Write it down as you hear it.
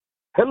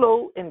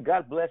Hello and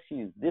God bless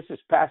you. This is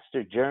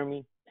Pastor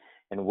Jeremy,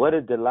 and what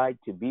a delight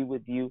to be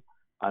with you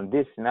on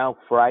this now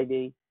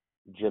Friday,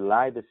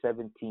 July the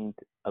 17th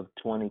of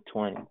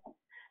 2020.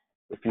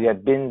 If you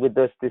have been with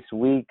us this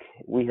week,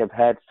 we have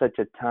had such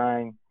a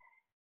time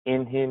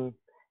in Him,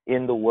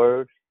 in the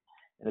Word,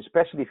 and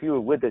especially if you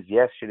were with us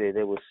yesterday,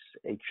 there was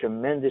a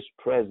tremendous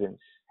presence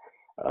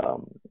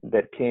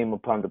that came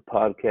upon the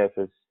podcast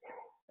as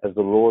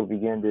the Lord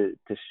began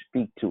to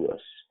speak to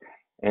us.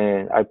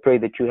 And I pray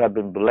that you have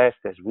been blessed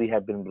as we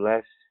have been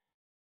blessed.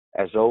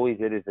 As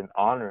always, it is an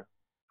honor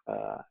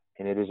uh,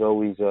 and it is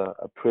always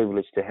a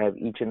privilege to have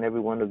each and every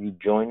one of you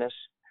join us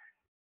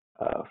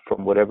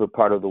from whatever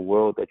part of the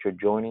world that you're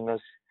joining us.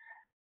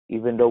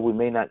 Even though we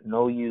may not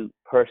know you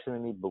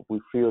personally, but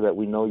we feel that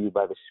we know you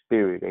by the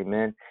Spirit.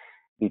 Amen.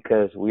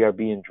 Because we are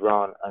being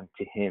drawn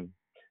unto Him.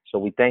 So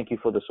we thank you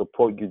for the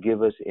support you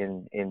give us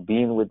in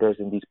being with us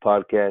in these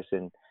podcasts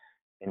and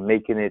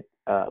making it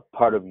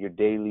part of your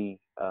daily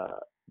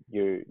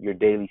your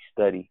daily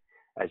study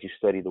as you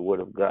study the Word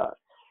of God.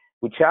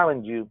 We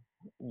challenge you,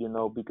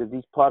 because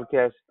these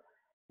podcasts,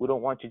 we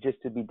don't want you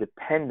just to be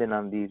dependent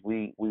on these.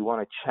 We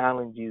want to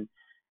challenge you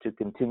to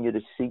continue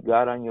to seek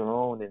God on your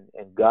own,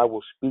 and God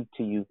will speak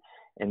to you.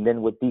 And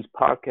then what these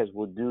podcasts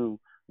will do,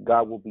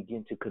 God will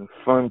begin to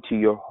confirm to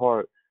your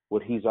heart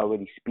what He's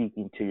already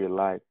speaking to your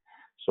life.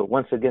 So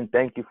once again,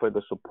 thank you for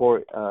the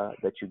support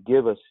that you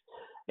give us.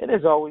 And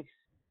as always,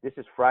 this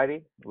is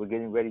Friday. We're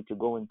getting ready to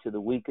go into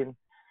the weekend.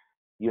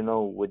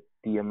 With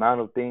the amount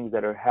of things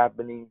that are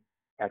happening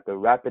at the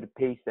rapid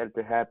pace that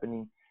they're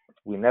happening,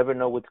 we never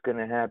know what's going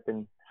to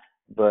happen.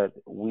 But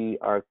we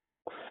are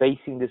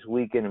facing this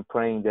weekend and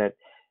praying that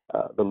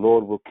the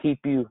Lord will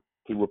keep you.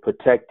 He will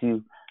protect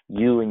you,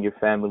 you and your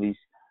families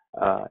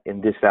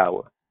in this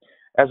hour.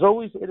 As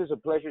always, it is a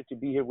pleasure to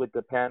be here with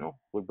the panel,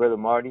 with Brother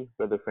Marty,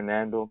 Brother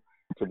Fernando,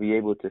 to be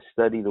able to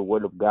study the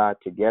Word of God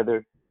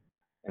together.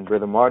 And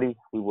Brother Marty,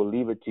 we will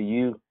leave it to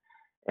you.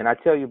 And I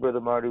tell you,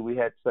 Brother Marty, we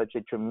had such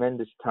a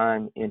tremendous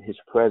time in His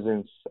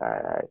presence.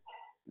 I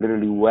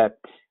literally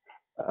wept,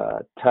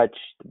 touched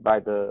by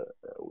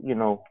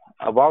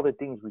of all the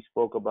things we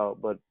spoke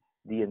about, but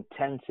the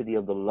intensity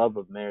of the love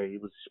of Mary.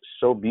 It was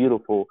so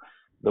beautiful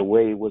the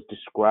way it was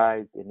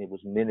described and it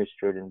was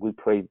ministered, and we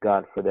praise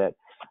God for that.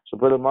 So,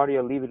 Brother Marty,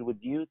 I'll leave it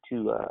with you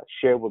to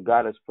share what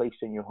God has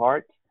placed in your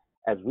heart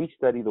as we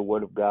study the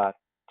Word of God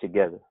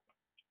together.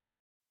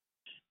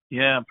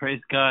 Yeah,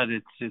 praise God.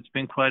 It's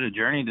been quite a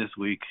journey this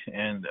week,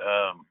 and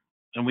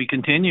we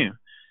continue.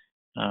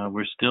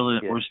 We're still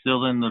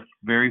in the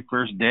very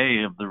first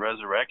day of the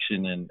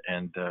resurrection,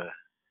 and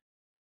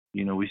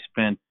we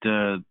spent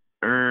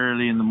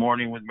early in the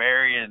morning with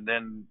Mary, and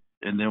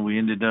then we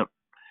ended up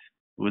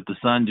with the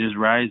sun just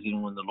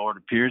rising when the Lord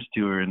appears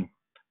to her, and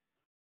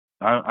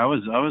I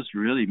was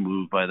really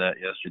moved by that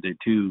yesterday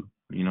too.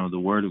 The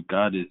Word of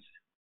God it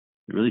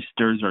really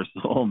stirs our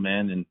soul,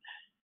 man. And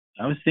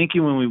I was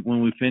thinking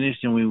when we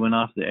finished and we went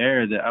off the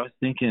air that I was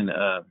thinking,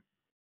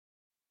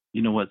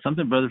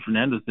 something Brother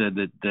Fernando said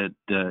that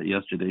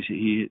yesterday.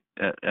 He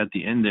at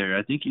the end there,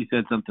 I think he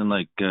said something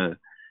like,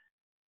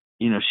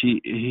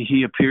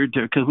 he appeared to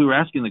her, because we were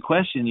asking the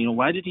question,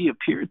 why did He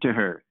appear to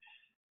her,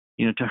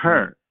 to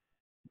her,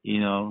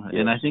 yes.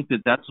 And I think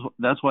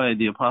that's why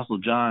the Apostle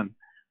John,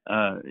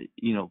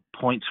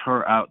 points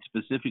her out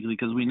specifically,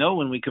 because we know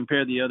when we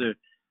compare the other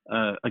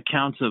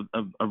accounts of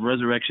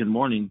resurrection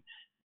morning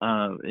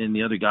in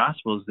the other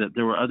Gospels that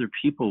there were other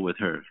people with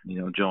her,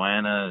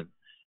 Joanna,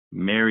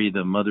 Mary,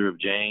 the mother of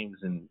James,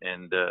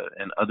 and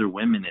other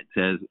women, it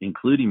says,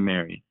 including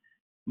Mary.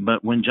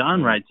 But when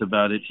John writes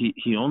about it,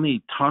 he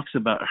only talks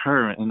about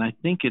her, and I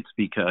think it's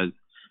because,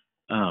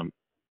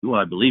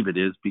 I believe it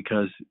is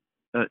because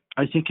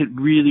I think it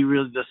really,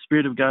 really, the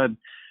Spirit of God,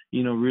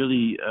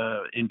 really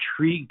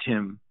intrigued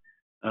him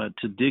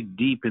to dig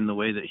deep in the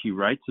way that he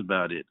writes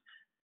about it,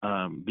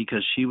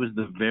 because she was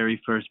the very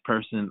first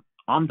person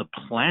on the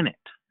planet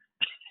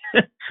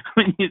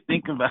when you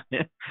think about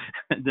it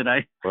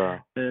that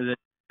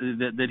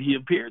He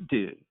appeared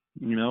to.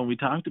 We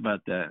talked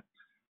about that,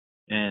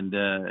 and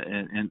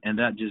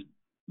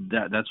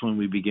that's when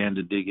we began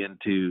to dig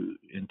into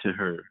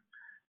her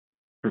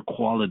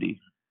quality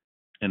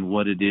and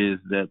what it is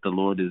that the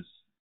Lord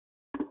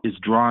is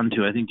drawn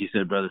to. I think you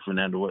said, Brother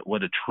Fernando,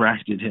 what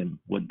attracted Him,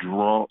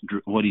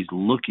 what He's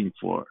looking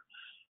for,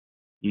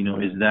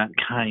 is that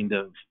kind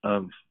of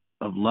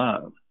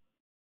love.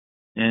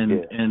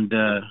 And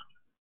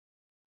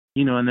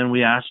and then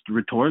we asked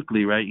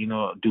rhetorically, right?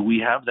 Do we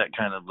have that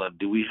kind of love?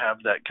 Do we have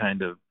that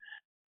kind of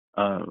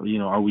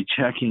are we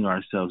checking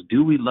ourselves?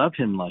 Do we love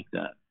Him like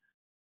that?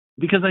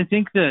 Because I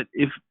think that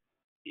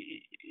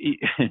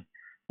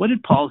what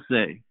did Paul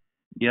say?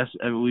 Yes,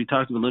 we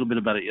talked a little bit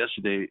about it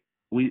yesterday.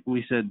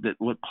 We said that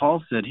what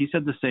Paul said, he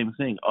said the same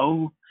thing.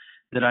 Oh,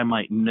 that I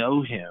might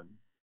know Him.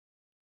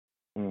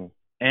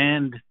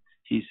 And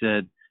he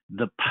said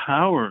the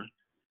power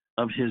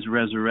of His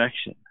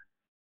resurrection.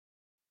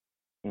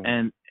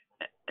 And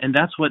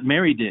that's what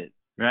Mary did,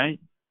 right?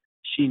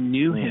 She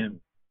knew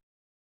Him,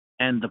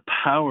 and the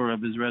power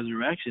of his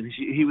resurrection.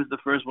 He was the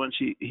first one.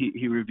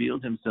 He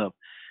revealed himself.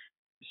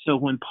 So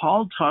when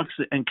Paul talks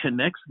and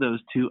connects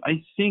those two,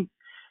 I think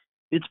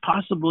it's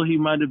possible he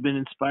might have been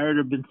inspired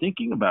or been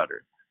thinking about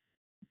her.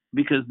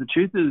 Because the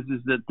truth is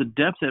that the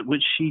depth at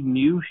which she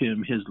knew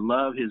him, his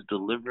love, his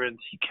deliverance,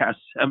 he cast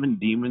 7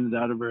 demons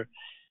out of her.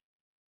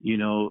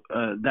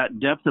 That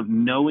depth of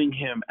knowing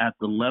him at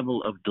the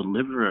level of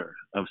deliverer,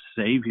 of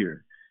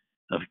savior,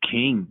 of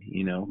king,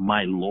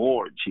 my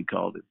Lord, she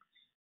called it,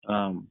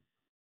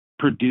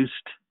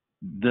 produced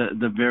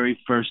the very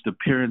first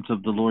appearance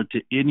of the Lord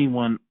to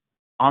anyone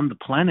on the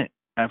planet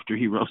after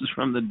he rose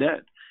from the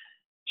dead.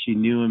 She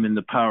knew him in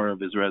the power of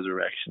his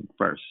resurrection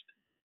first,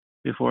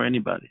 before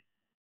anybody.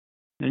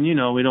 And,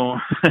 we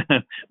don't,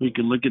 we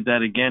could look at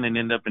that again and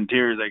end up in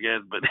tears, I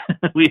guess, but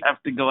we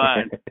have to go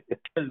on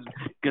because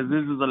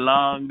this is a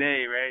long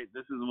day, right?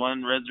 This is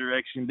one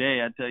resurrection day.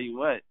 I tell you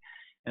what,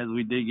 as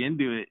we dig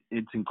into it,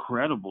 it's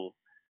incredible.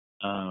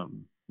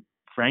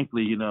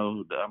 Frankly,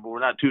 we're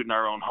not tooting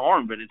our own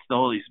horn, but it's the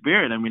Holy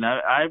Spirit. I mean,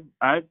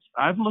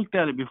 I've looked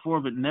at it before,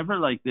 but never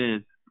like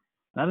this,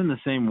 not in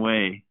the same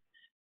way.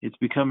 It's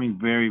becoming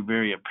very,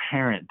 very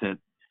apparent that,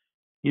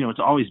 it's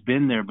always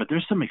been there, but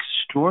there's some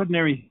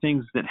extraordinary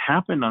things that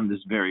happened on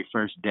this very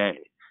first day.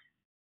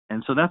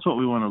 And so that's what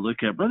we want to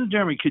look at. Brother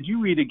Jeremy, could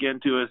you read again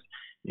to us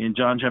in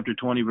John chapter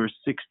 20, verse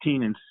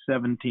 16 and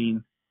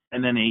 17,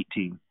 and then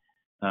 18?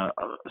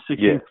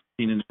 16,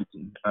 17, and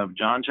 18 of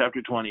John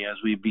chapter 20 as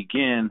we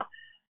begin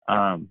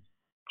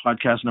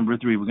podcast number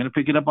 3. We're going to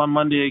pick it up on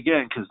Monday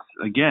again because,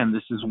 again,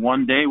 this is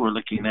one day we're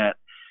looking at.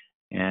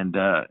 And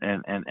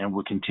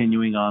we're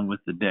continuing on with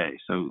the day.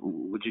 So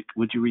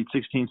would you read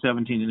 16,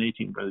 17, and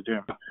 18, Brother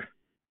Jeremy?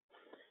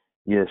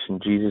 Yes, in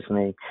Jesus'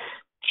 name.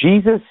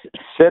 Jesus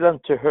said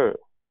unto her,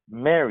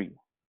 Mary.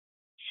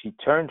 She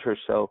turned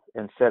herself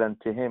and said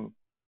unto him,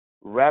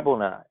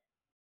 Rabboni,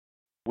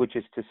 which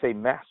is to say,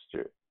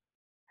 Master.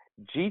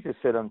 Jesus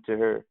said unto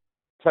her,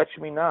 Touch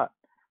me not,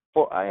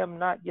 for I am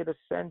not yet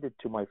ascended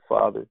to my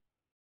Father,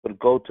 but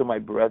go to my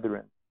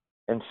brethren,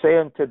 and say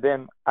unto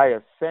them, I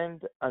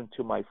ascend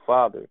unto my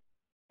Father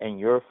and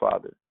your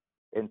Father,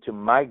 and to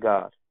my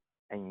God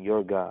and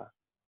your God.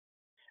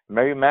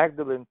 Mary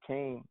Magdalene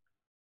came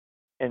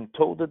and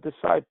told the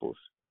disciples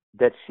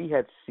that she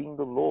had seen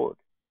the Lord,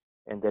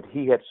 and that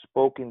he had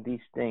spoken these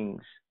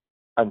things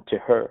unto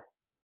her.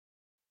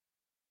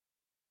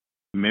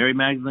 Mary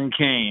Magdalene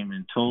came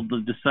and told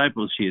the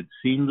disciples she had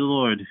seen the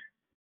Lord,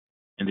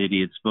 and that he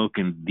had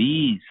spoken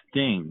these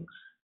things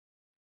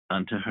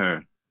unto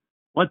her.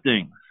 What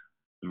things?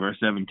 Verse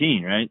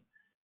 17, right?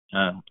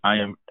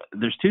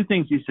 There's 2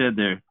 things he said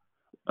there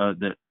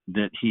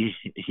that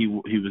he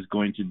was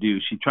going to do.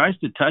 She tries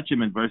to touch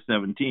him in verse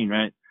 17,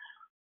 right?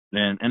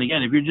 And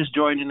again, if you're just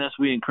joining us,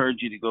 we encourage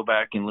you to go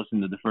back and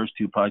listen to the first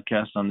 2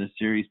 podcasts on this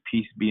series,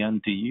 Peace Be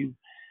Unto You,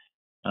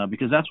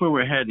 because that's where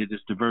we're headed,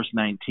 is to verse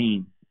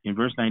 19. In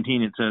verse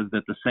 19, it says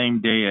that the same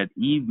day at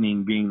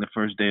evening, being the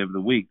first day of the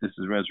week, this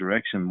is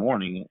resurrection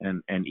morning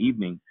and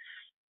evening,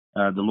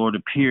 the Lord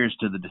appears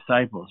to the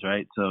disciples,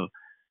 right? So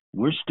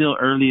we're still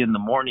early in the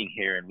morning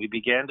here, and we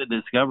began to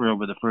discover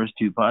over the first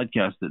 2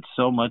 podcasts that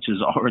so much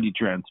has already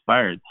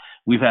transpired.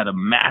 We've had a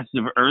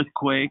massive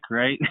earthquake,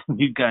 right?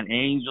 We've got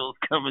angels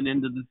coming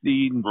into the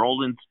scene,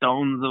 rolling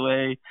stones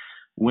away,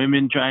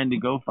 women trying to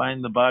go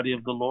find the body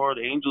of the Lord,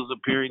 angels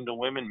appearing to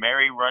women,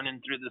 Mary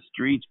running through the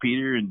streets,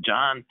 Peter and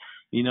John,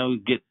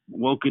 get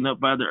woken up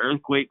by the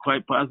earthquake,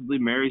 quite possibly.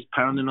 Mary's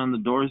pounding on the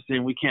door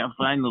saying, we can't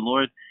find the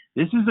Lord.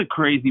 This is a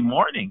crazy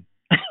morning.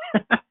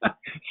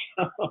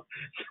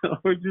 so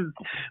we're just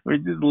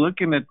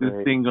looking at this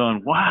thing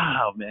going,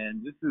 wow,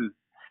 man,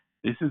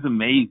 this is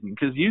amazing.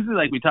 Because usually,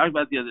 like we talked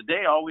about the other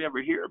day, all we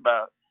ever hear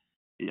about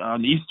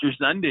on Easter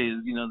Sunday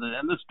is,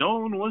 and the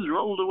stone was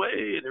rolled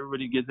away and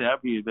everybody gets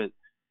happy.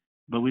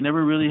 But we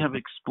never really have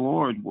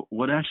explored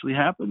what actually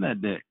happened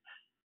that day.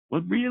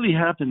 What really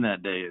happened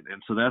that day?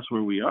 And so that's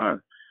where we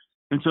are.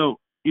 And so,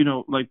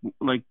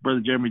 like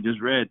Brother Jeremy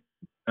just read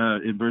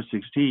in verse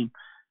 16,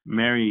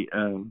 Mary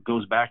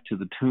goes back to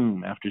the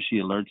tomb after she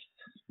alerts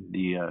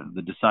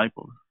the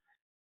disciples.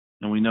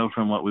 And we know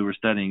from what we were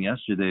studying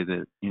yesterday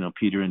that,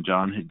 Peter and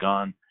John had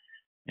gone,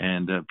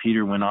 and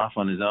Peter went off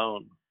on his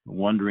own,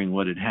 wondering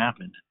what had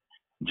happened.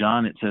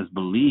 John, it says,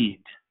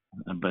 believed,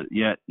 but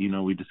yet,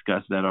 we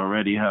discussed that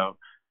already, how,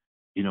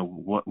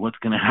 what's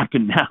going to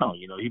happen now?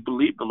 He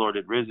believed the Lord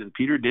had risen.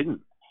 Peter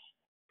didn't.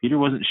 Peter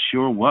wasn't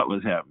sure what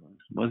was happening.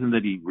 It wasn't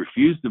that he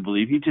refused to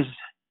believe.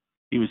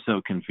 He was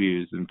so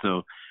confused. And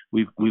so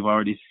we've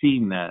already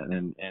seen that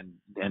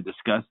and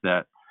discussed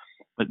that.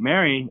 But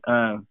Mary,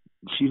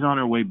 she's on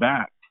her way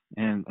back,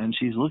 and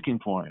she's looking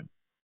for him.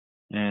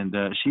 And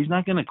she's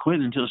not going to quit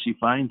until she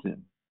finds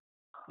him.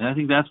 And I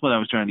think that's what I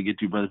was trying to get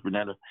to, Brother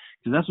Fernando,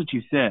 because that's what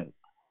you said,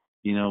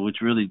 which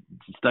really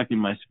stuck in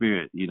my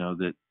spirit,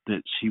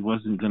 that she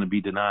wasn't going to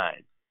be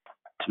denied.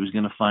 She was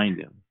going to find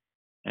him.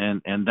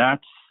 And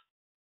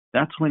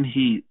that's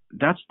when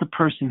that's the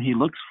person he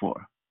looks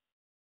for,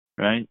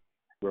 right?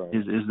 Right.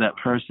 Is that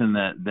person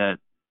that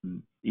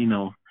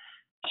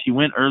She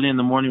went early in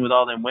the morning with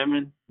all them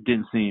women,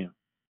 didn't see him.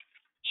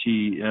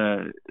 She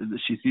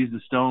sees the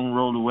stone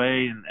rolled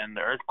away and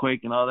the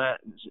earthquake and all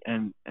that,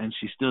 and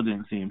she still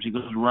didn't see him. She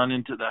goes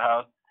running to the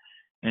house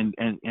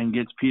and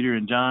gets Peter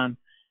and John,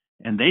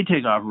 and they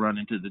take off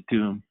running to the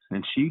tomb,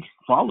 and she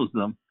follows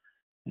them.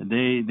 And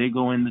they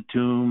go in the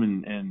tomb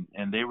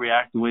and they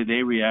react the way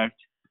they react,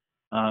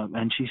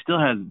 and she still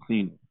hasn't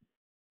seen him.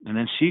 And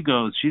then she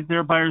goes, she's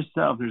there by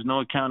herself. There's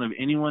no account of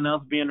anyone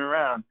else being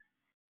around.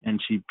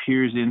 And she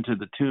peers into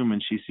the tomb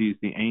and she sees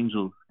the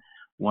angels,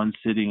 one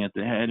sitting at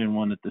the head and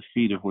one at the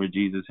feet of where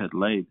Jesus had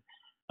laid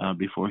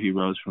before he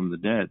rose from the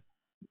dead.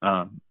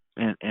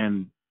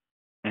 And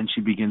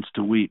she begins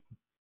to weep,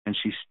 and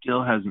she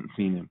still hasn't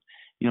seen him.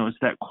 You know, it's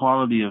that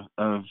quality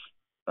of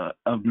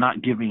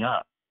not giving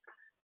up.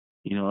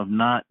 You know, of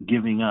not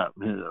giving up.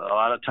 A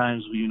lot of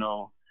times, you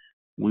know,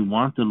 we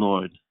want the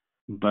Lord,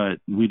 but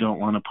we don't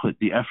want to put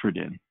the effort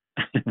in.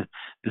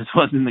 This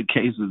wasn't the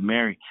case with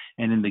Mary.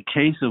 And in the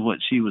case of what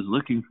she was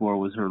looking for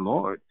was her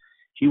Lord.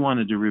 He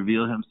wanted to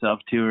reveal himself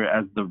to her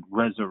as the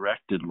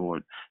resurrected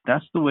Lord.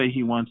 That's the way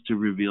he wants to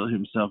reveal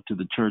himself to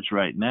the church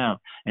right now.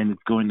 And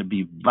it's going to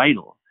be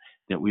vital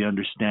that we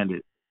understand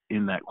it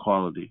in that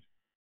quality.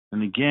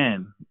 And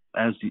again,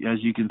 as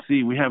you can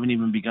see, we haven't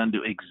even begun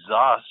to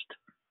exhaust,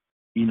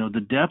 you know, the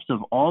depth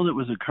of all that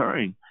was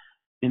occurring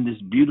in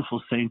this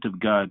beautiful saint of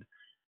God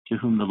to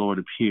whom the Lord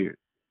appeared.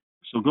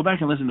 So go back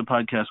and listen to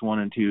podcast 1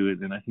 and 2,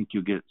 and I think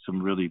you'll get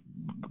some really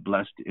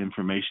blessed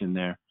information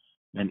there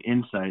and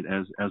insight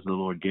as the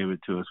Lord gave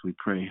it to us. We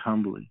pray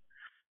humbly.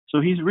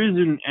 So he's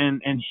risen,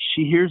 and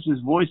she hears his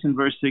voice in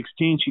verse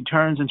 16. She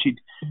turns and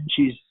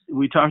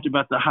we talked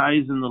about the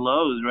highs and the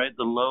lows, right?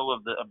 The low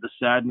of the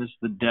sadness,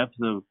 the depth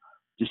of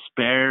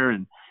despair,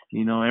 and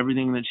you know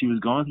everything that she was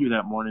going through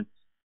that morning.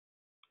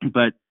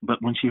 But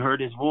when she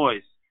heard his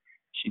voice,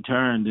 she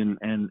turned,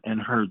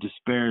 and her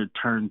despair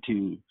turned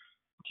to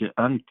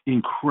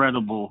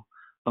incredible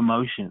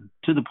emotion,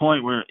 to the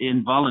point where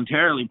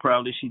involuntarily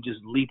probably she just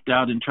leaped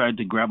out and tried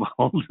to grab a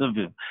hold of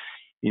him.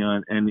 You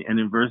know, and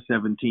in verse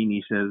 17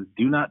 he says,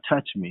 "Do not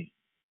touch me."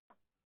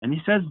 And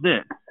he says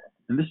this,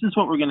 and this is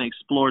what we're going to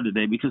explore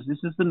today, because this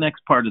is the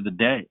next part of the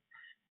day.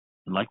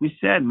 And like we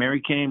said,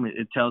 Mary came,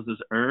 it tells us,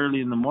 early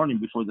in the morning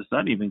before the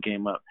sun even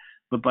came up.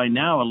 But by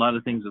now, a lot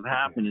of things have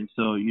happened. And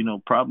so, you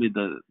know, probably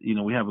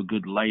we have a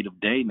good light of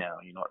day now,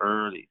 you know,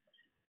 early.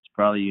 It's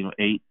probably, you know,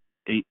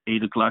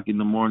 8 o'clock in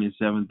the morning,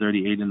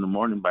 7:30, 8 in the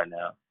morning by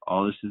now.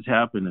 All this has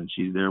happened, and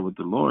she's there with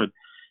the Lord.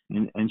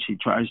 And she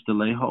tries to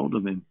lay hold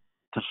of him,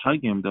 to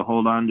hug him, to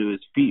hold on to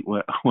his feet,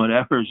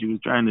 whatever she was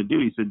trying to do.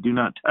 He said, "Do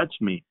not touch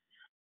me.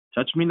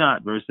 Touch me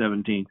not," verse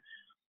 17,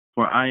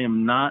 "for I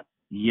am not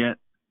yet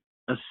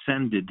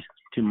ascended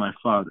to my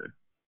Father.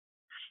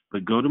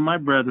 But go to my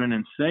brethren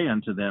and say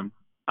unto them,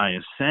 I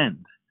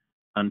ascend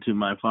unto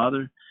my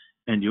Father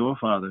and your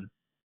Father,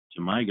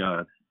 to my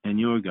God and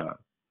your God."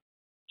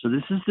 So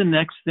this is the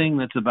next thing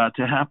that's about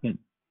to happen.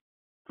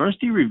 First,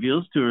 he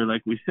reveals to her,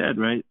 like we said,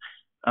 right?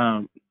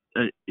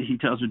 He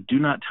tells her, "Do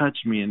not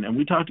touch me." And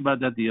we talked about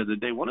that the other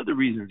day. One of the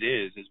reasons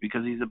is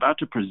because he's about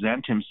to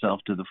present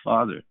himself to the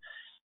Father.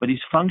 But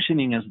he's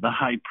functioning as the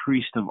high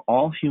priest of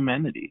all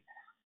humanity,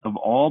 of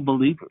all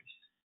believers.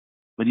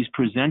 But he's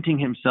presenting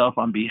himself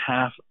on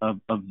behalf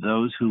of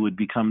those who would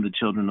become the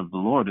children of the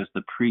Lord as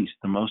the priest,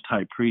 the most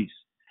high priest.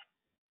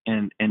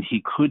 And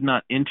he could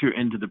not enter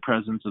into the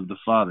presence of the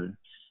Father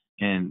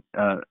and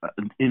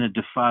in a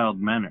defiled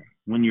manner.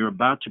 When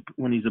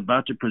he's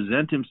about to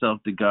present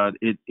himself to God,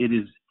 it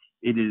is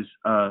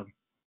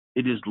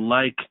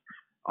like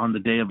on the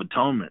Day of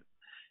Atonement.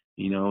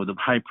 You know, the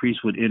high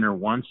priest would enter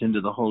once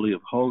into the Holy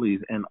of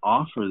Holies and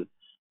offer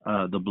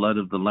the blood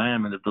of the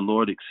Lamb, and if the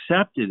Lord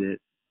accepted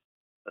it,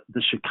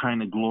 the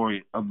Shekinah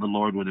glory of the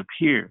Lord would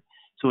appear.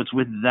 So it's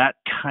with that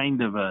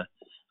kind of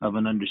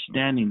an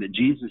understanding that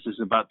Jesus is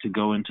about to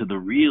go into the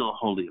real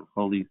Holy of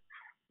Holies,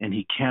 and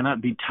he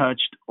cannot be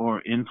touched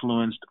or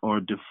influenced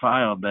or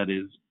defiled, that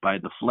is, by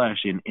the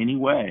flesh in any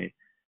way,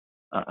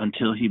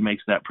 until he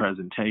makes that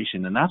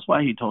presentation. And that's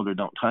why he told her,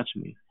 "Don't touch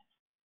me,"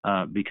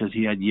 because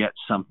he had yet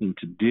something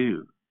to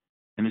do.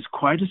 And it's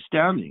quite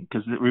astounding,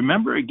 because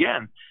remember,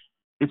 again,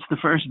 it's the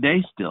first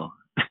day still.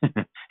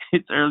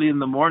 It's early in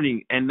the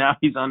morning, and now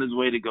he's on his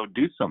way to go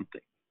do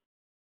something.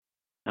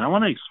 And I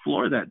want to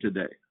explore that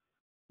today,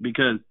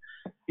 because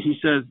he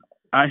says,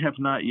 "I have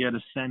not yet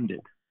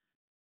ascended."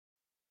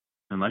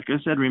 And like I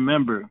said,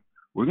 remember,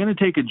 we're going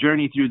to take a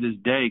journey through this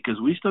day, because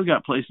we still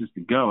got places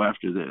to go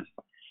after this.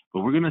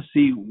 But we're going to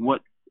see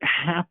what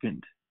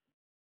happened,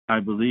 I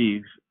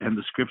believe, and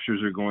the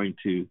scriptures are going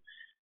to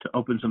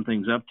open some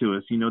things up to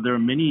us. You know, there are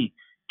many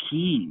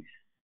keys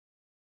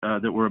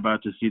that we're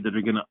about to see that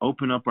are going to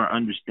open up our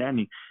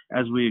understanding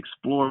as we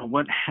explore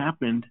what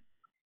happened,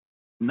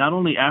 not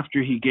only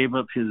after he gave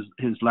up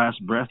his last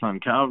breath on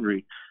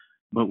Calvary,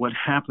 but what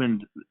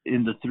happened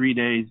in the 3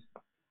 days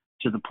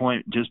to the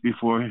point just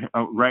before,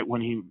 right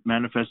when he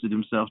manifested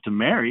himself to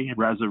Mary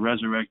as a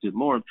resurrected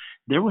Lord.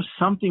 There was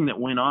something that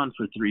went on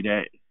for 3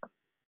 days.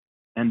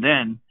 And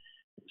then,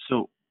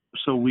 so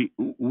so we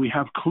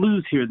have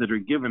clues here that are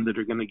given that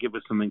are going to give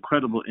us some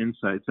incredible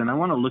insights, and I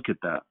want to look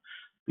at that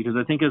because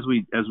I think as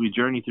we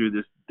journey through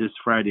this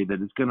Friday,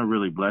 that it's going to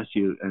really bless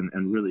you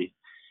and really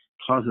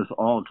cause us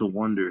all to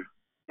wonder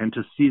and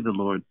to see the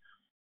Lord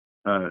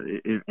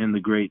in the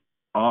great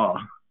awe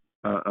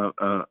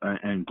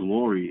and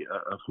glory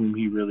of whom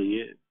He really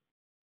is.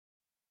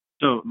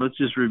 So let's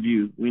just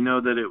review. We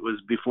know that it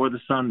was before the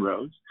sun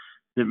rose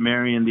that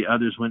Mary and the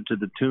others went to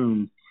the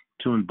tomb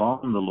to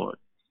embalm the Lord.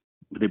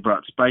 They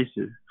brought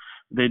spices.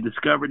 They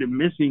discovered him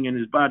missing and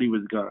his body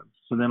was gone.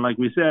 So then, like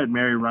we said,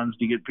 Mary runs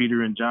to get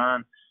Peter and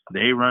John.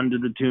 They run to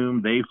the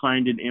tomb. They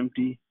find it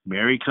empty.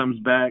 Mary comes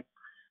back,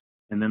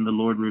 and then the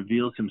Lord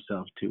reveals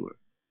himself to her.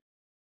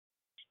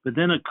 But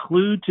then a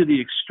clue to the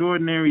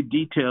extraordinary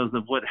details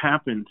of what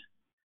happened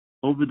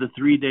over the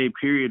 3-day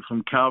period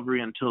from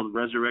Calvary until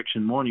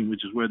resurrection morning,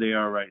 which is where they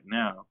are right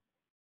now.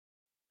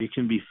 It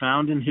can be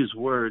found in his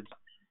words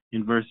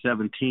in verse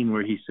 17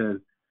 where he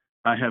says,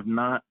 I have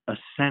not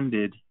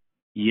ascended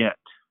yet.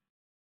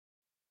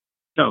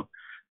 So,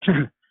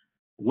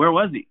 where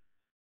was he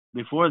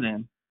before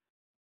then?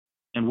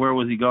 And where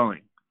was he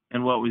going?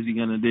 And what was he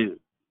going to do?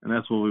 And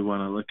that's what we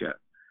want to look at.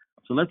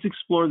 So let's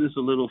explore this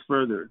a little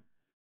further.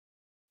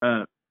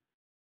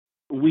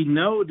 We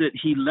know that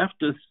he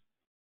left us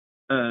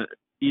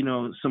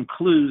some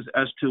clues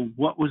as to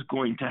what was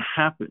going to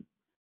happen.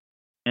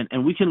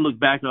 And we can look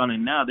back on it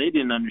now. They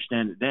didn't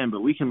understand it then,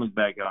 but we can look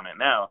back on it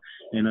now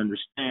and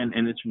understand,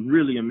 and it's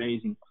really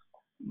amazing.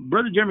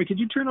 Brother Jeremy, could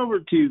you turn over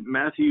to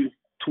Matthew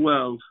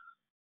 12,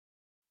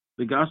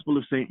 the Gospel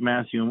of St.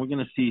 Matthew, and we're going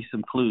to see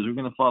some clues. We're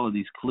going to follow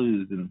these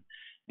clues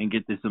and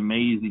get this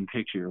amazing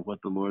picture of what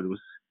the Lord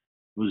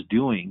was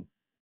doing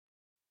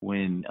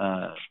when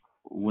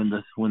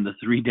the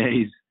 3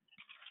 days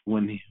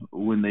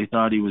when they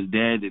thought he was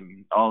dead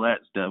and all that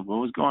stuff. What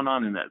was going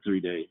on in that 3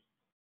 days?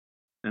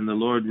 And the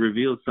Lord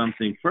revealed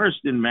something first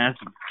in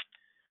Matthew.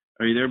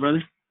 Are you there,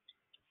 brother?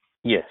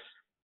 Yes.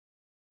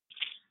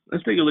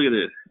 Let's take a look at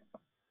this.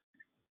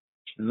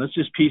 And let's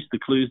just piece the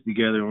clues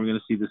together, and we're going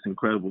to see this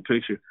incredible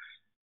picture.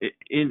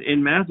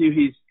 In Matthew,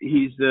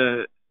 he's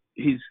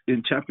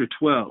in chapter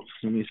 12.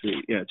 Let me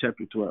see. Yeah,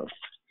 chapter 12.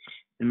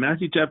 In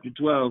Matthew chapter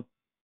 12,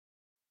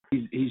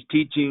 he's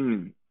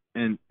teaching,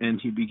 and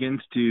he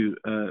begins to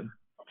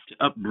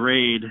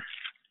upbraid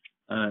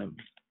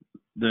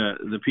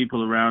the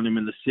people around him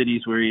in the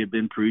cities where he had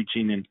been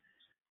preaching,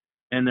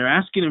 and they're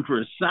asking him for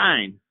a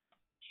sign,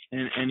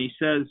 and he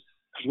says,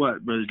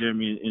 what, Brother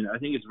Jeremy? I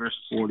think it's verse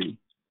 40,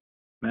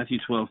 Matthew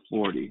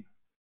 12:40.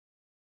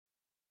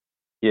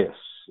 Yes.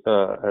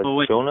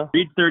 Jonah.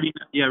 Read 30.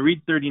 Yeah,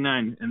 read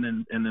 39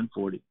 and then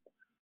 40.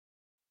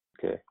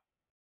 Okay.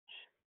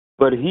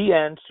 But he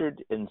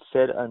answered and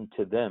said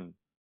unto them,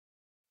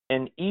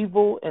 an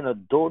evil and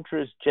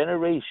adulterous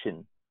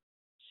generation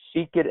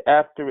seeketh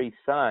after a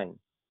sign,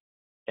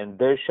 and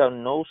there shall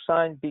no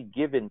sign be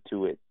given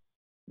to it,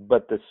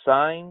 but the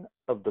sign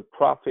of the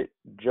prophet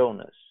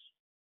Jonas.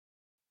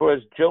 For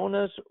as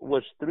Jonas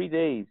was 3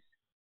 days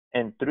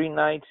and 3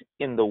 nights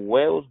in the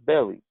whale's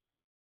belly,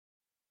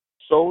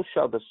 so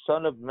shall the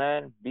Son of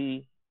Man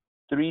be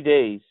 3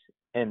 days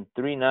and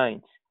 3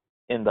 nights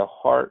in the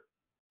heart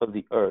of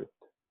the earth.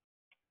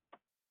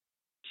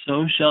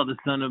 So shall the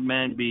Son of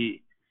Man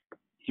be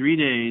 3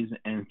 days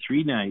and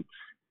 3 nights.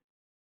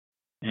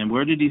 And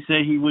where did he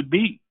say he would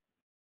be?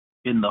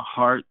 In the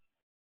heart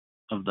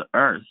of the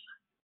earth.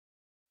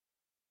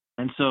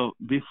 And so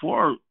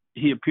before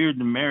he appeared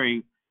to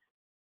Mary,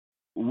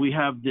 we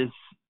have this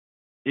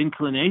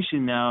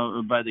inclination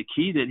now by the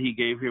key that he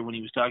gave here when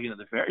he was talking to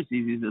the Pharisees.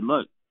 He said,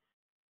 look,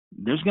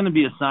 there's going to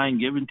be a sign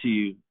given to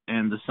you,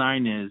 and the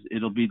sign is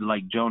it'll be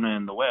like Jonah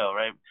and the whale,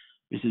 right?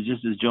 He says,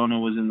 just as Jonah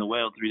was in the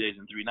whale 3 days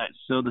and 3 nights,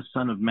 so the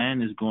Son of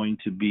Man is going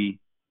to be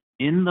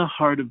in the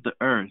heart of the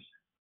earth.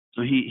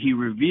 So he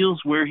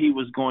reveals where he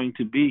was going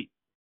to be.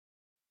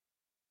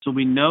 So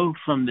we know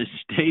from this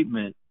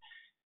statement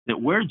that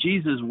where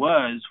Jesus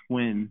was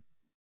when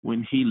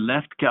he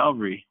left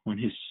Calvary, when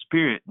his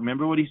spirit,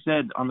 remember what he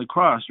said on the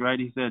cross, right?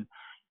 He said,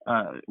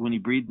 when he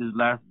breathed his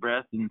last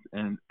breath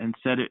and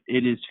said,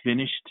 it is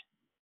finished.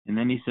 And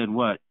then he said,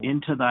 what?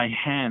 Into thy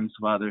hands,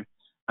 Father,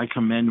 I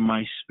commend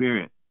my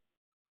spirit.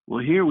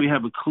 Well, here we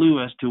have a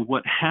clue as to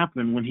what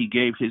happened when he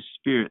gave his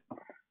spirit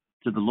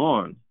to the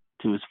Lord,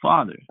 to his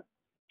Father.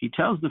 He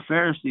tells the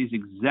Pharisees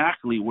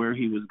exactly where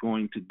he was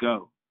going to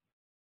go.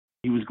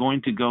 He was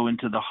going to go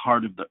into the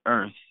heart of the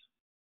earth,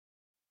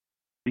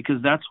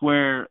 because that's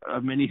where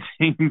many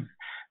things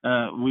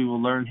we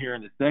will learn here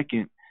in a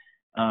second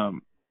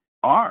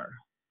are.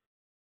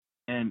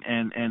 And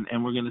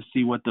we're going to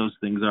see what those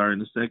things are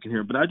in a second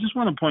here. But I just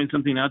want to point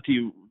something out to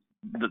you.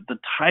 The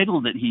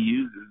title that he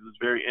uses is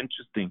very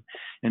interesting.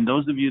 And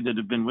those of you that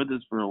have been with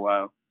us for a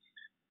while,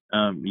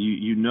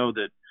 you know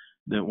that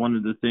one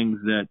of the things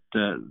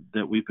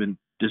that we've been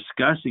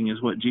discussing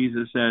is what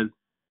Jesus says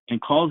and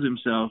calls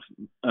himself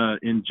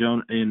in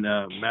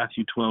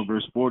Matthew 12,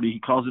 verse 40. He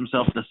calls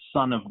himself the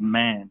Son of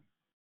Man.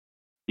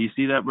 Do you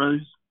see that,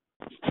 brothers?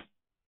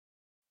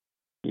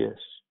 Yes.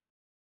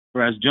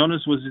 For as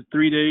Jonas was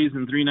 3 days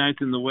and 3 nights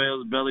in the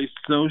whale's belly,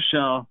 so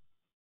shall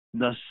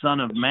the Son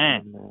of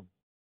Man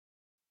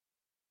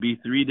be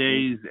 3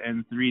 days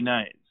and 3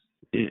 nights.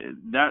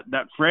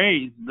 That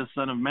phrase, the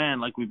Son of Man,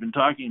 like we've been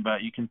talking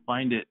about, you can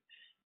find it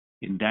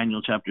in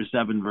Daniel chapter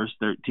 7, verse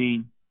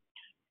 13,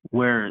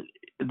 where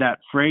that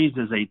phrase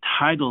is a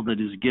title that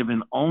is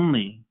given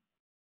only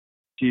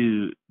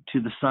to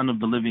the Son of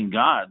the living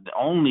God,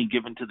 only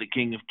given to the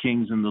King of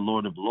Kings and the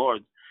Lord of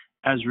Lords,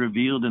 as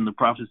revealed in the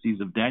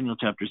prophecies of Daniel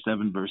chapter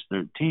 7, verse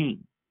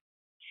 13.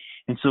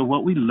 And so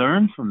what we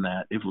learn from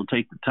that, if we'll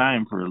take the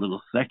time for a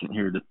little second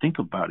here to think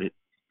about it,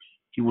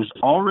 he was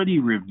already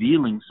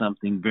revealing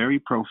something very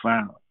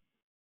profound.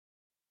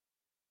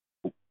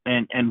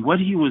 And what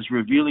he was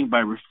revealing by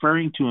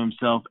referring to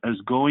himself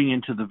as going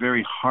into the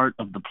very heart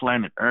of the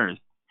planet Earth,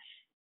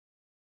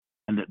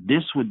 and that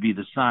this would be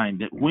the sign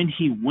that when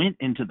he went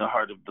into the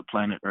heart of the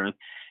planet Earth,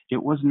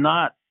 it was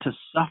not to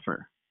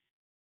suffer.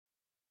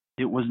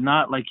 It was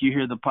not like you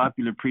hear the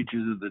popular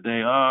preachers of the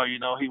day, oh,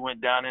 he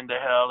went down into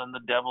hell and the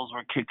devils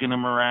were kicking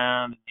him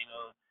around,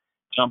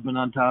 jumping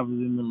on top of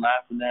him and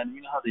laughing at him.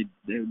 You know how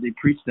they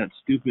preach that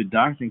stupid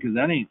doctrine, because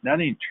that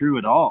ain't true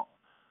at all.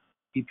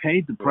 He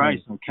paid the price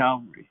on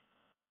Calvary.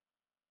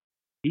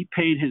 He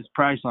paid his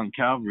price on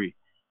Calvary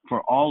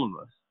for all of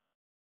us.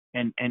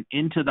 And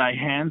into thy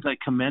hands I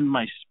commend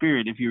my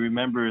spirit. If you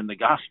remember in the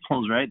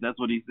Gospels, right? That's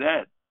what he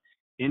said.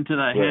 Into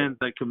thy hands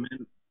I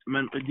commend.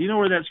 Do you know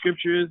where that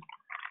scripture is?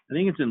 I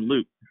think it's in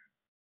Luke.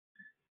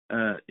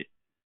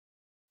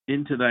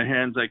 Into thy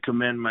hands I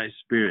commend my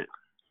spirit.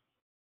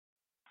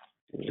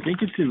 I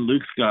think it's in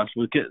Luke's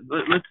Gospel.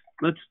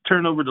 Let's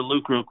turn over to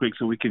Luke real quick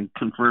so we can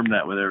confirm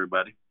that with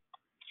everybody.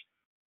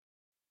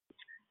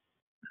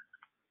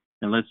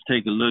 And let's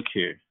take a look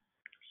here.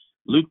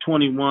 Luke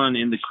 21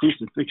 in the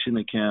crucifixion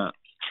account.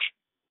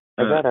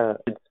 I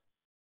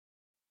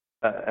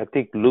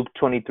think Luke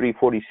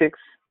 23:46.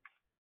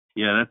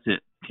 Yeah, that's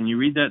it. Can you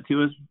read that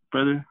to us,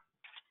 brother?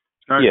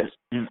 Yes.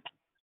 In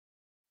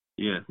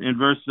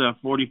verse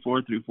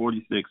 44 through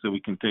 46, so we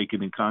can take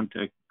it in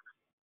context.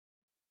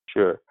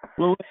 Sure.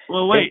 Well,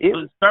 wait.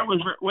 Start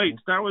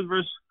with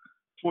verse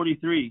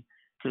 43,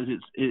 because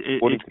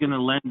it's going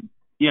to lend.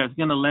 Yeah, it's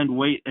going to lend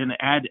weight and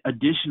add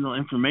additional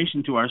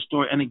information to our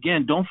story. And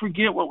again, don't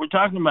forget what we're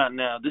talking about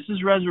now. This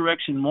is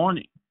resurrection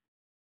morning.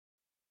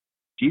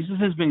 Jesus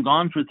has been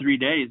gone for 3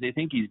 days. They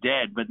think he's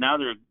dead, but now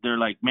they're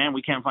like, man,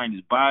 we can't find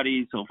his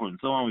body, so forth and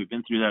so on. We've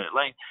been through that at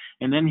length.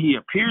 And then he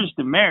appears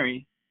to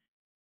Mary,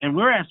 and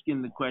we're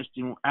asking the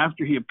question,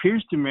 after he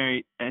appears to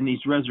Mary and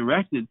he's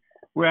resurrected,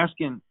 we're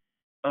asking,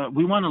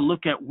 we want to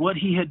look at what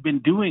he had been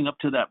doing up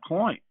to that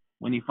point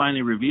when he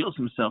finally reveals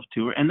himself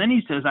to her. And then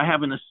he says, I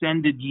haven't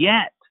ascended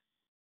yet.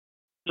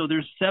 So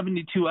there's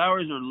 72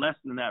 hours or less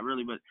than that,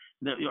 really, but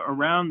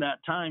around that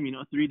time,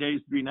 3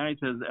 days, 3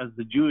 nights, as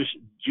the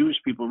Jewish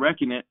people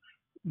reckon it,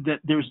 that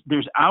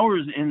there's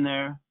hours in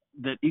there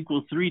that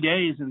equal 3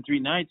 days and 3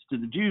 nights to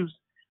the Jews,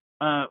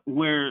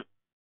 where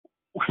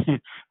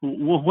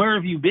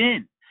have you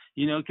been?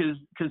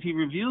 Because he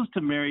reveals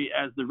to Mary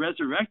as the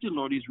resurrected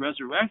Lord. He's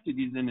resurrected.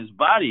 He's in his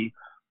body.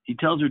 He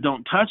tells her,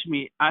 don't touch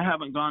me. I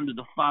haven't gone to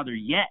the Father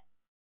yet.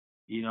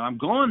 I'm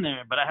going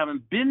there, but I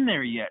haven't been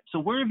there yet. So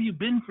where have you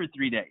been for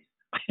 3 days?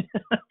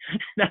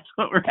 That's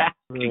what we're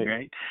asking,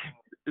 right?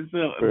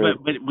 So, right.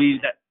 But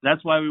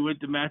that's why we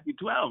went to Matthew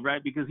 12,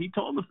 right? Because he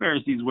told the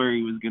Pharisees where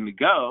he was going to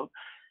go.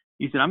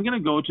 He said, I'm going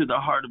to go to the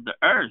heart of the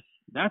earth.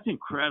 That's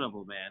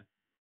incredible, man.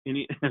 And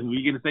were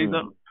you going to say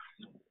something?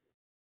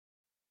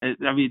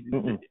 I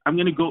mean, I'm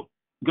going to go.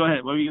 Go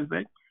ahead. What were you going to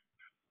say?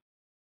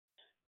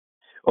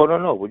 Oh,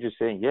 no. We're just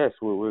saying yes.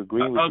 We're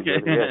agreeing with you.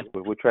 Yes.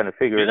 We're trying to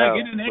figure it out.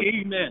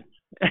 Amen.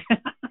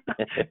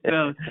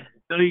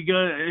 So you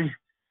go.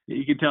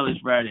 You can tell it's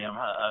Friday.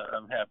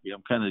 I'm happy.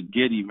 I'm kind of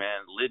giddy,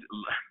 man.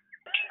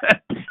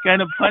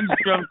 Kind of punch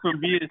drunk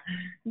from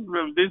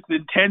this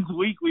intense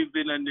week we've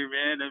been under,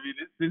 man. I mean,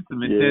 it's been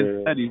some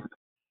intense studies.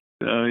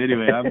 So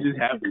anyway, I'm just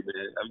happy,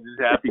 man. I'm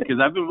just happy because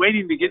I've been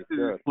waiting to get to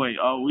this point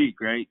all week,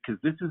 right? Because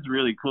this is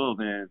really cool,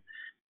 man.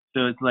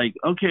 So it's like,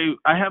 okay,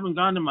 I haven't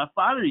gone to my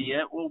Father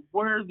yet. Well,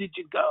 where did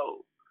you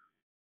go?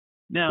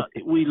 Now,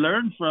 we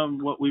learned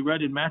from what we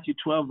read in Matthew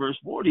 12, verse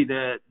 40,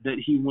 that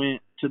he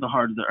went to the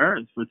heart of the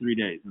earth for 3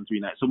 days and 3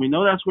 nights. So we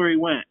know that's where he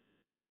went.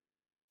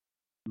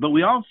 But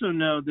we also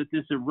know that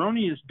this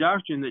erroneous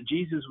doctrine that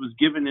Jesus was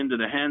given into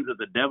the hands of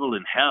the devil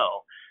in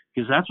hell,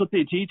 because that's what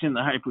they teach in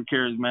the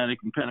hyper-charismatic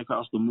and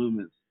Pentecostal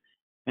movements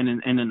and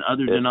in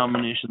other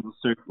denominational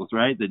circles,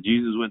 right? That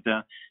Jesus went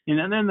down.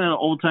 And then the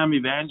old-time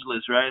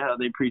evangelists, right, how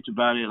they preach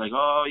about it, like,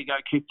 oh, he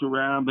got kicked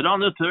around. But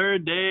on the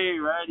third day,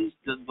 right,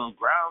 the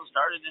ground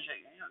started to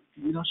shake.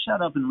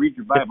 Shut up and read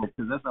your Bible,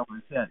 because that's not what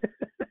it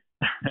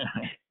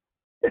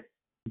said.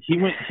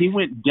 He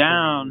went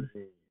down.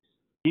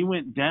 He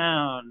went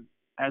down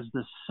as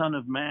the Son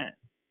of Man.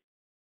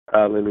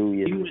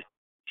 Hallelujah.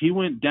 He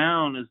went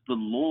down as the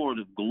Lord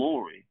of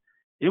glory.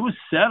 It was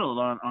settled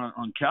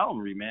on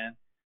Calvary, man.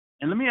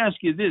 And let me ask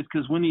you this,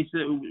 because when he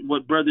said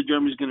what Brother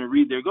Jeremy's going to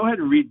read there, go ahead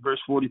and read verse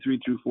 43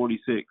 through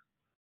 46.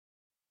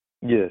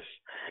 Yes.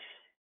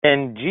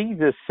 And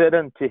Jesus said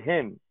unto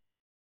him,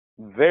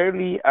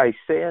 Verily I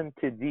say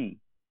unto thee,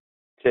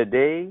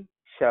 today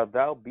shalt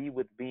thou be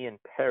with me in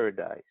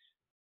paradise.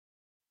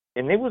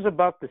 And it was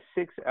about the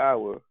 6th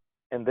hour,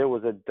 and there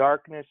was a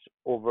darkness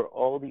over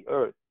all the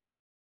earth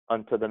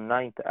until the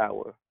 9th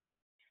hour.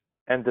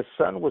 And the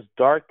sun was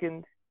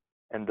darkened,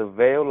 and the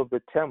veil of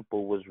the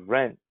temple was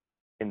rent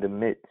in the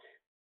midst.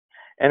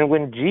 And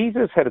when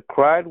Jesus had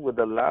cried with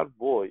a loud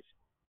voice,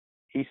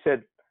 he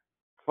said,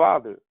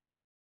 Father,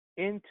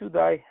 into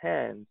thy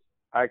hands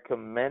I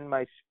commend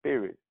my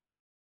spirit.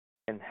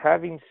 And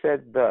having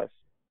said thus,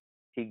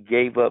 he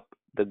gave up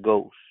the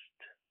ghost.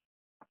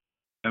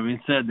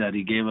 Having said that,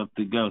 he gave up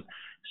the ghost.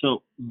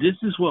 So this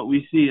is what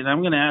we see, and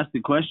I'm going to ask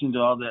the question to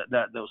all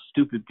that those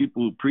stupid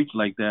people who preach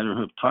like that or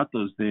have taught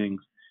those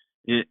things.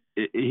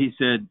 He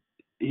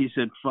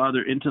said,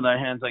 Father, into thy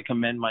hands I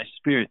commend my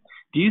spirit.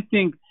 Do you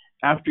think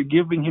after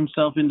giving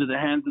himself into the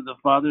hands of the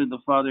Father,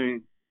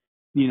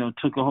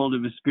 took a hold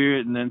of his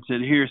spirit and then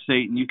said, here,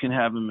 Satan, you can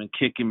have him, and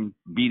kick him,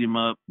 beat him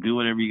up, do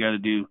whatever you got to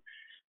do,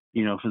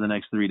 for the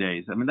next 3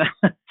 days? I mean,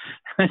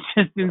 that's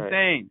just insane.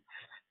 Right.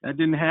 That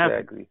didn't happen.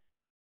 Exactly.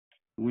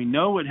 We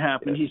know what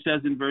happened. Yes. He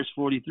says in verse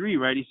 43,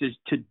 right? He says,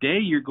 today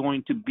you're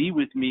going to be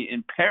with me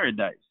in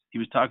paradise. He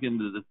was talking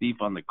to the thief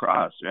on the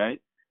cross, right?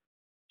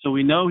 So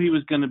we know he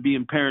was going to be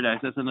in paradise.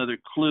 That's another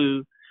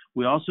clue.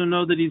 We also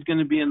know that he's going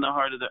to be in the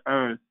heart of the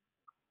earth.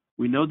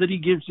 We know that he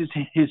gives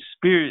his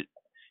spirit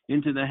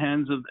into the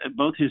hands of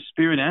both his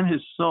spirit and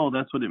his soul.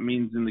 That's what it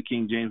means in the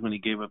King James when he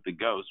gave up the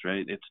ghost,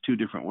 right? It's two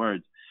different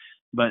words.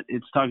 But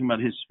it's talking about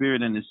his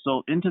spirit and his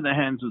soul into the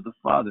hands of the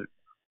Father.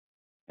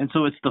 And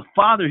so it's the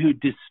Father who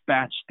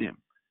dispatched him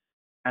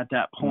at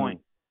that point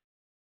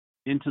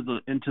into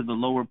the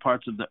lower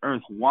parts of the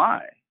earth.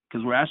 Why?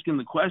 Because we're asking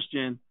the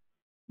question,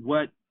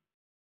 what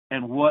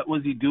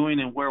was he doing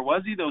and where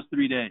was he those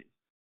 3 days?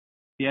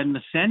 He hadn't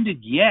ascended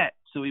yet,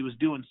 so he was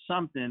doing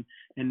something,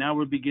 and now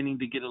we're beginning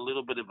to get a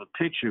little bit of a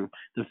picture.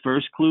 The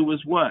first clue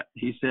was what?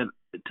 He said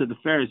to the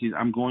Pharisees,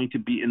 I'm going to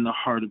be in the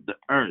heart of the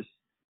earth.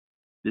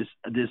 This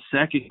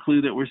second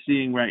clue that we're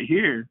seeing right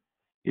here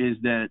is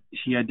that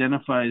he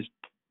identifies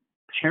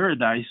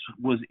paradise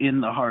was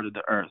in the heart of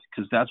the earth,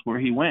 because that's where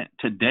he went.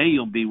 Today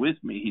you'll be with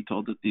me, he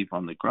told the thief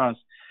on the cross,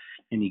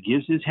 and he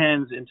gives his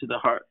hands into the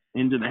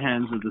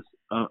hands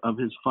of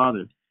his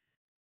Father.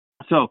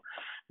 So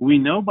we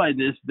know by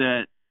this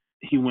that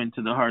he went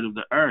to the heart of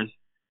the earth,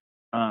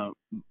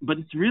 but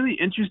it's really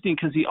interesting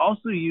because he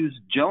also used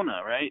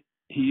Jonah, right?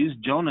 He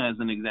used Jonah as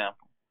an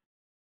example,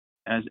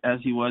 as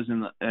he was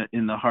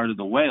in the heart of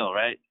the whale,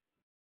 right?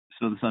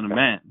 So the Son of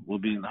Man will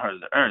be in the heart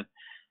of the earth.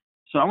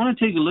 So I want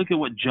to take a look at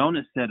what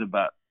Jonah said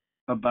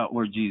about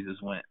where Jesus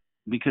went,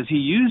 because he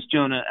used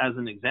Jonah as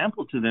an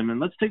example to them. And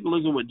let's take a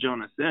look at what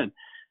Jonah said.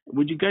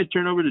 Would you guys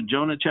turn over to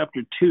Jonah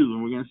chapter 2,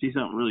 and we're going to see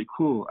something really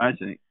cool, I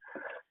think,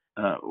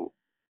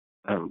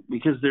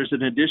 because there's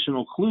an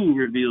additional clue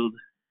revealed.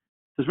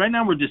 Because right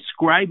now we're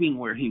describing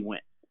where he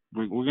went.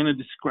 We're going to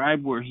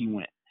describe where he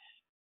went,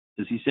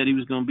 because he said he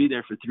was going to be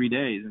there for 3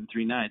 days and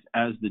 3 nights,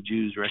 as the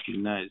Jews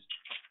recognized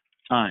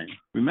time.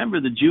 Remember,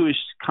 the Jewish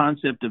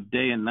concept of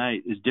day and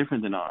night is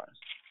different than ours.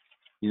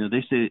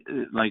 They say,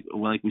 like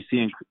we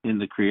see in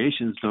the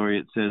creation story,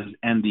 it says,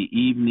 and the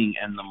evening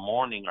and the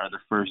morning are the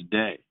first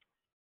day.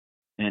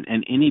 And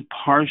any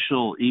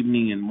partial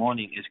evening and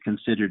morning is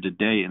considered a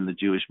day in the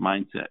Jewish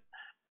mindset.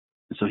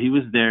 So he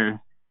was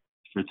there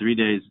for 3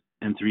 days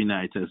and 3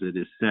 nights, as it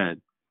is said.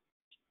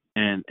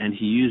 And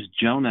he used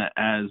Jonah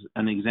as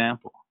an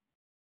example.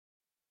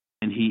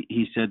 And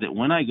he said that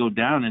when I go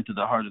down into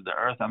the heart of the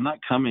earth, I'm not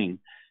coming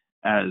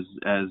as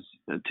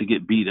to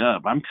get beat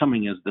up. I'm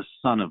coming as the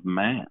Son of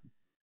Man.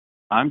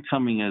 I'm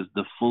coming as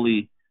the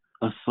fully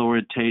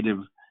authoritative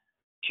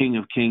King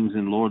of Kings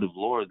and Lord of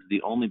Lords,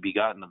 the only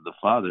begotten of the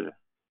Father.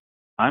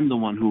 I'm the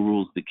one who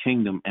rules the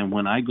kingdom. And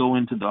when I go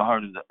into the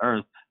heart of the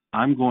earth,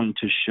 I'm going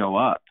to show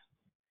up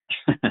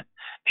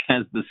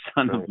as the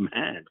Son of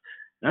Man.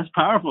 That's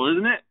powerful,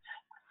 isn't it?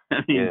 I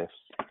mean,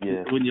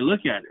 yes. When you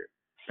look at it.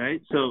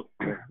 Right? So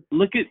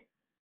look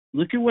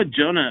at what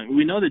Jonah,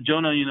 we know that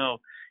Jonah,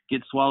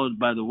 gets swallowed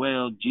by the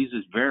whale.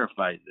 Jesus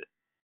verifies it.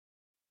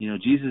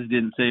 Jesus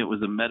didn't say it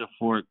was a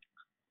metaphoric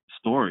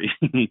story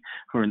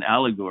or an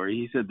allegory.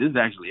 He said this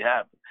actually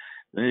happened.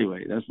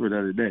 Anyway, that's for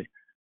another day.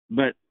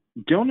 But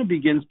Jonah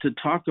begins to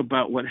talk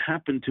about what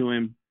happened to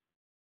him.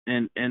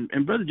 And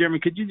Brother Jeremy,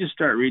 could you just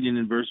start reading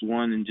in verse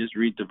 1 and just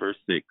read to verse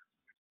 6?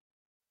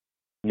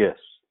 Yes.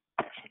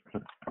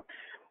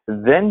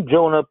 Then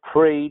Jonah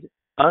prayed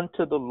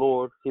unto the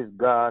Lord his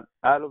God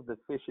out of the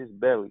fish's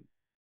belly,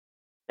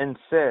 and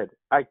said,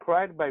 I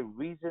cried by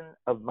reason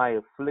of my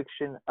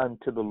affliction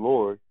unto the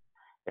Lord,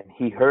 and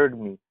he heard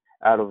me.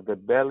 Out of the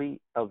belly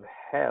of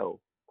hell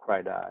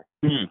cried I,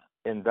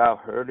 and thou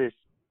heardest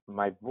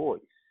my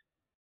voice.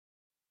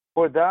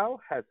 For thou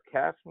hast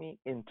cast me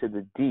into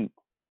the deep,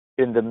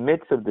 in the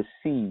midst of the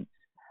seas,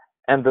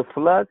 and the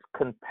floods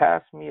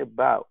compass me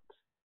about.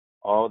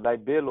 All thy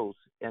billows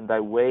and thy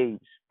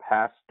waves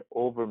passed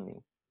over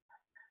me.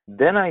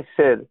 Then I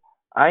said,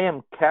 I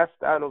am cast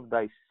out of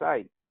thy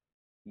sight,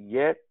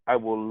 yet I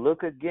will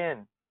look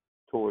again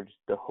towards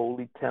thy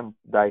holy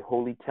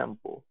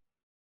temple.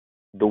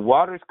 The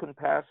waters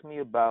compass me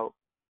about,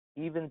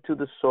 even to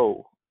the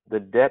soul. The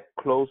depth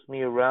closed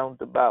me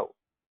around about.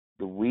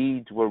 The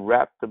weeds were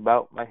wrapped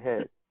about my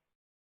head.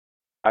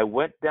 I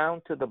went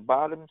down to the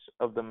bottoms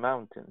of the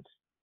mountains.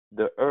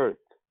 The earth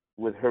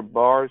with her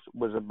bars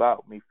was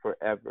about me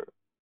forever.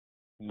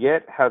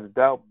 Yet hast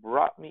thou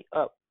brought me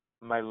up,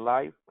 my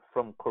life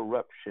from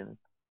corruption,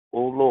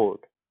 O Lord,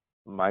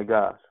 my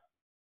God.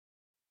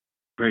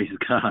 Praise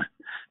God.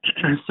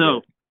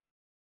 So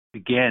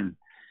again,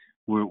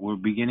 we're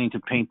beginning to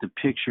paint the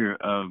picture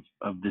of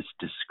this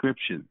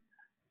description.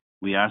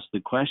 We asked the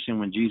question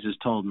when Jesus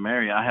told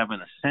Mary, "I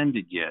haven't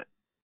ascended yet."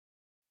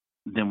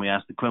 Then we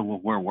asked the question, "Well,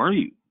 where were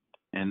you?"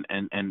 And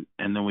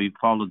then we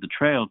followed the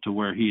trail to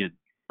where he had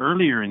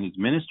earlier in his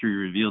ministry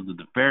revealed to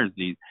the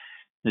Pharisees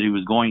that he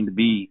was going to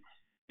be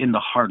in the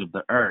heart of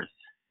the earth,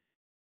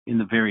 in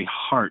the very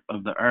heart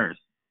of the earth,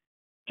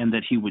 and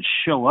that he would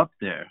show up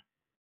there,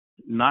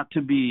 not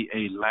to be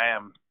a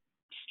lamb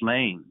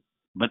slain,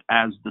 but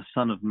as the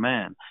Son of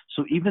Man.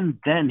 So even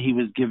then he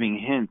was giving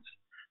hints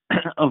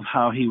of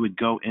how he would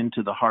go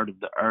into the heart of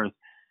the earth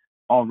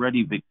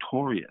already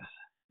victorious.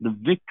 The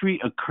victory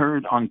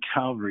occurred on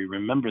Calvary.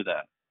 Remember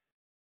that.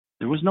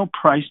 There was no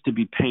price to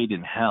be paid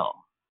in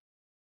hell.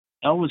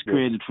 Hell was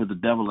created for the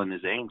devil and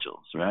his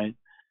angels, right?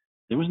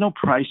 There was no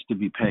price to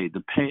be paid.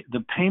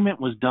 The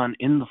payment was done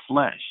in the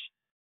flesh.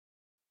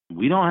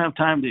 We don't have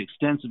time to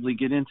extensively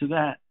get into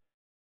that,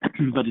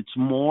 but it's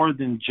more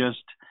than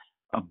just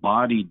a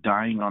body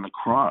dying on a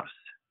cross.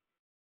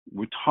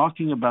 We're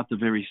talking about the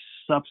very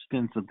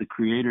substance of the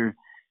Creator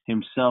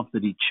himself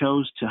that he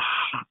chose to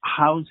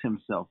house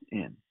himself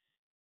in.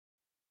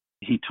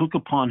 He took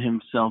upon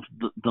himself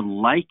the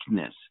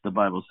likeness, the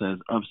Bible says,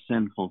 of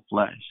sinful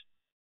flesh.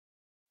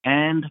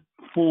 And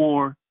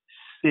for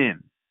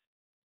sin.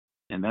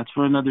 And that's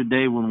for another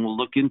day when we'll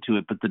look into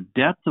it. But the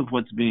depth of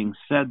what's being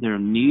said there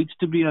needs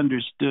to be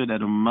understood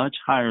at a much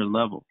higher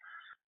level.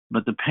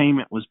 But the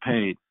payment was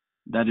paid.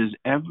 That is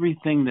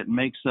everything that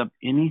makes up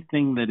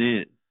anything that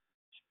is.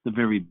 The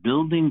very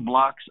building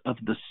blocks of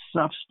the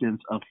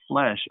substance of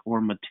flesh or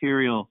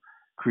material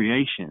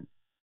creation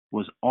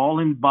was all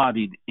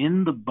embodied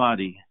in the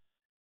body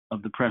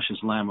of the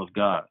precious Lamb of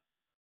God.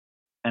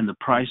 And the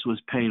price was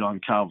paid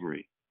on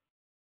Calvary.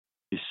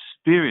 His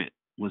spirit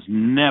was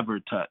never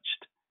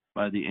touched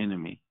by the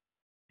enemy.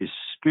 His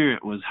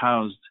spirit was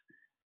housed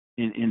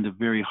in the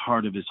very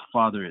heart of his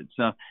Father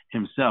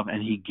himself,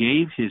 and he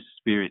gave his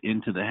spirit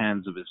into the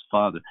hands of his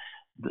Father.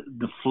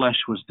 The flesh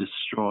was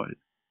destroyed.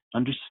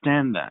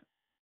 Understand that.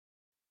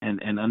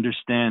 And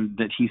understand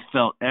that he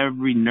felt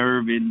every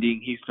nerve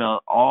ending. He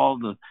felt all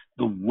the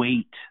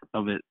weight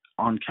of it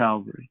on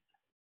Calvary.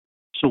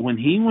 So when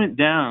he went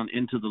down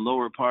into the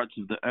lower parts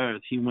of the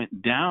earth, he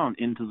went down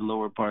into the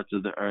lower parts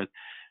of the earth,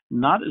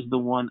 not as the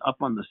one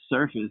up on the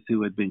surface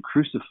who had been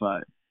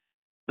crucified,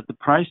 but the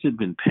price had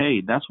been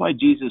paid. That's why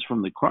Jesus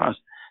from the cross,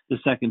 the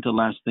second to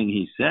last thing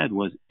he said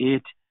was,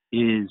 "It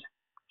is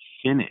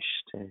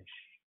finished."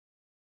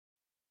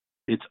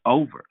 It's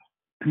over.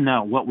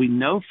 Now, what we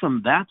know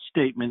from that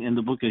statement in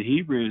the book of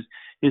Hebrews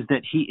is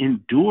that he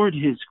endured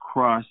his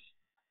cross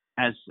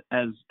as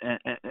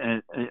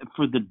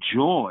for the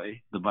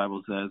joy, the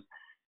Bible says,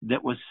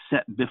 that was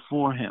set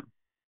before him.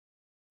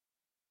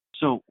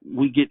 So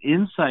we get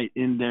insight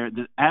in there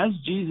that as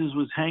Jesus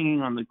was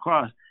hanging on the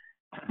cross,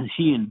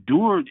 he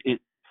endured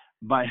it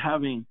by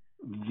having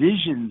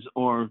visions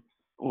or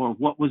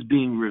what was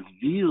being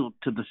revealed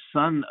to the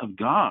Son of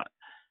God,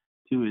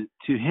 to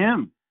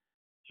him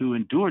who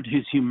endured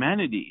his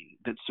humanity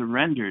that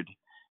surrendered,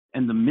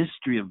 and the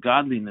mystery of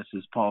godliness,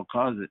 as Paul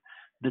calls it,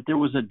 that there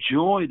was a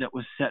joy that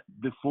was set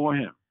before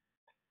him.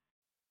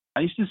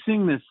 I used to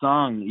sing this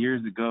song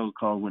years ago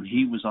called "When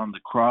He Was on the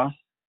Cross."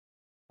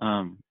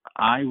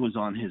 I was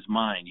on his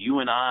mind. You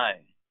and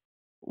I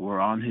were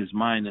on his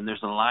mind. And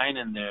there's a line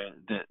in there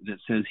that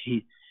says,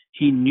 he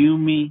knew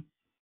me,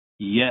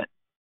 yet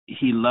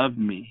he loved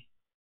me.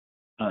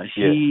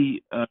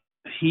 He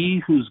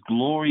whose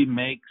glory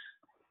makes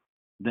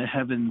the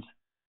heavens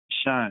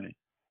shine,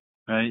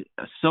 right?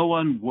 So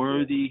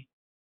unworthy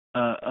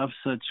of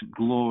such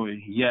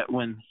glory. Yet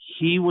when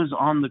he was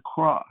on the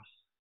cross,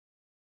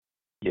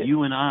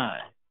 you and I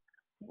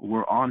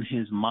were on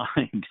his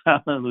mind.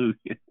 Hallelujah.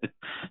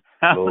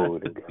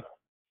 Hallelujah.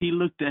 He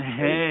looked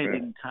ahead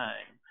in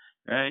time,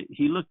 right?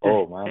 He looked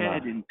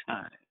ahead in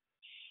time.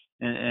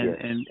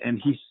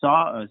 And he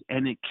saw us,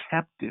 and it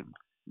kept him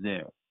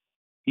there.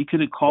 He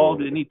could have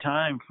called any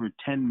time for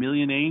 10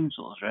 million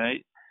angels,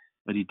 right?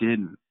 But he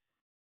didn't.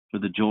 For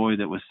the joy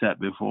that was set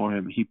before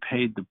him, he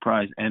paid the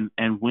price. And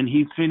when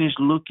he finished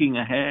looking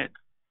ahead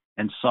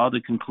and saw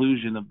the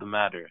conclusion of the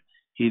matter,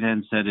 he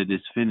then said, "It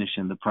is finished,"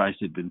 and the price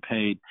had been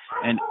paid,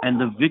 and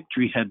the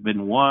victory had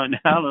been won.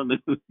 Hallelujah.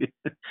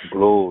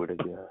 Glory to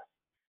God.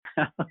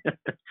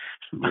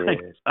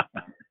 Yes.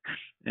 God.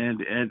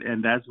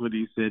 And that's what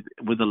he said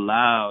with a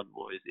loud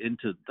voice,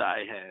 "Into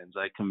thy hands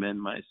I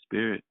commend my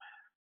spirit."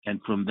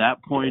 And from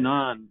that point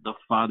on, the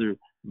Father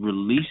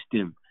released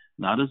him,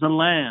 not as a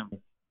lamb,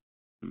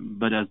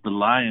 but as the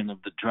Lion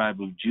of the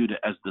tribe of Judah,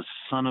 as the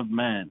Son of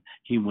Man.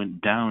 He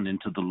went down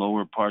into the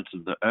lower parts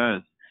of the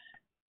earth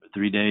for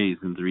 3 days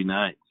and 3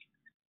 nights.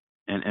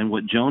 And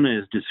what Jonah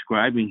is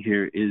describing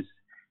here is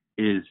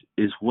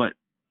what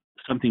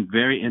something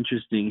very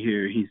interesting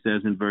here. He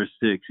says in verse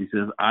 6, he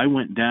says, I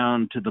went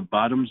down to the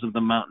bottoms of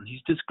the mountain.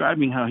 He's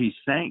describing how he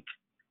sank.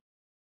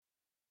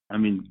 I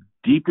mean,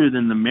 deeper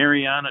than the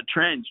Mariana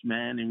Trench,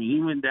 man. I mean,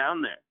 he went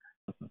down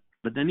there.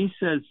 But then he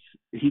says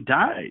he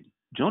died.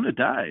 Jonah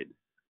died,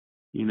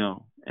 you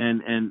know.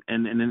 And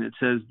then it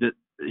says that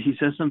he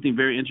says something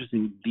very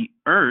interesting. The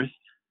earth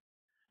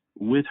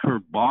with her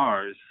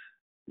bars,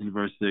 in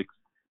verse 6,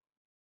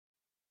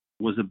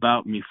 was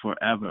about me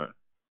forever.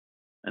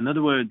 In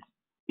other words,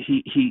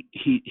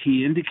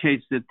 he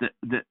indicates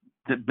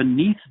that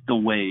beneath the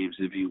waves,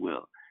 if you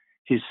will,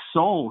 his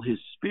soul, his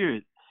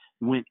spirit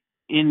went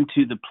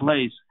into the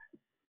place,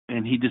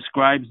 and he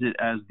describes it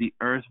as the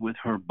earth with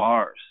her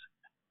bars,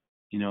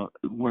 you know,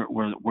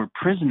 where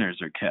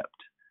prisoners are kept,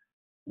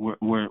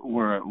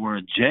 where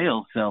a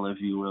jail cell, if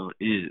you will,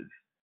 is.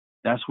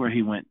 That's where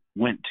he went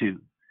to.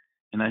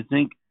 And I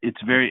think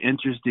it's very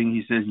interesting.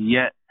 He says,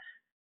 yet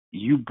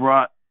you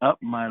brought up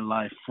my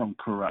life from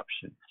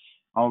corruption,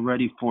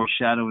 already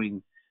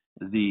foreshadowing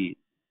the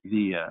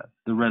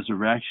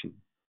resurrection.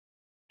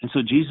 And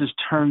so Jesus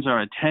turns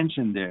our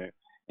attention there.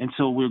 And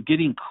so we're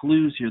getting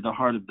clues here, the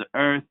heart of the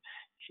earth.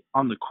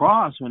 On the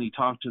cross, when he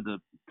talked to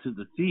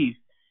the thief,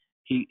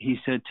 he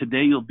said,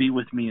 today you'll be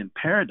with me in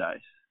paradise.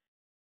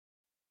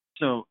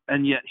 So,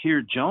 and yet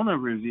here Jonah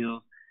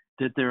reveals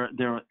that there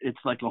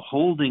it's like a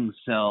holding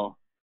cell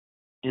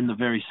in the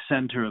very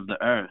center of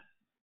the earth.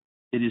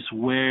 It is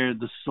where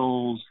the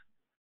souls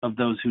of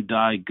those who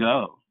die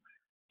go.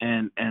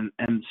 And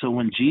so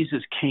when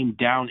Jesus came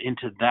down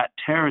into that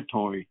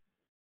territory,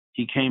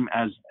 he came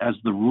as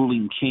the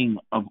ruling king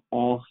of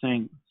all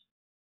things.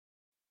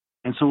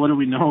 And so what do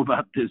we know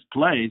about this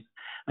place?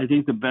 I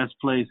think the best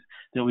place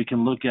that we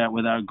can look at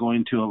without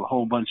going to a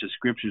whole bunch of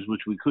scriptures,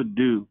 which we could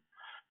do,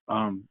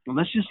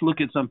 let's just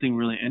look at something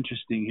really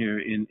interesting here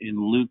in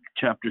Luke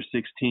chapter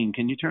 16.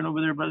 Can you turn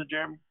over there, Brother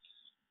Jeremy?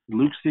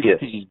 Luke 16.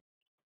 Yes.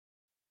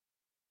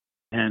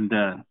 And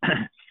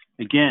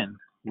again,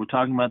 we're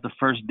talking about the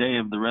first day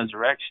of the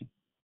resurrection,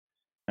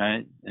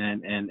 right?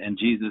 And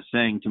Jesus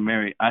saying to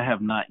Mary, I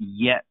have not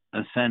yet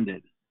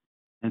ascended.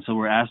 And so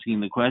we're asking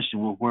the question,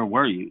 well, where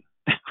were you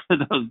for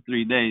those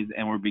 3 days?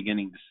 And we're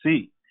beginning to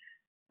see,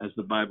 as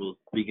the Bible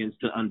begins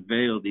to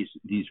unveil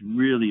these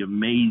really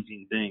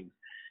amazing things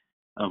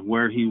of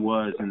where he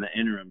was in the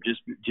interim,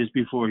 just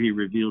before he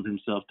revealed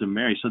himself to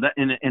Mary. So that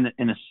in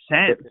a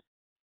sense,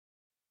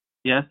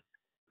 yes.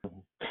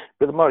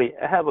 Brother Marty,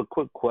 I have a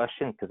quick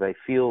question because I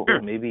feel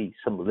Sure. maybe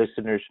some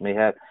listeners may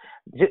have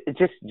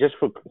just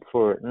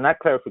for not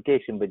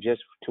clarification, but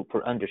just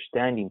for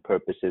understanding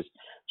purposes.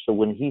 So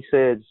when he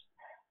says,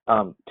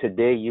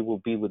 "Today you will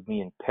be with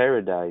me in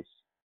paradise,"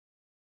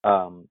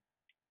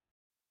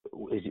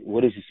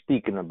 what is he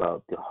speaking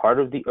about? The heart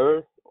of the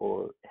earth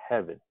or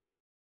heaven?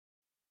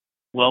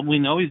 Well, we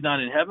know he's not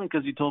in heaven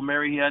because he told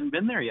Mary he hadn't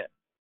been there yet.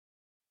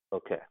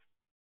 Okay.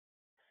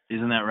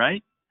 Isn't that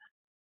right?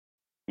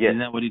 Yes. Isn't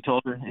that what he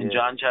told her in Yes.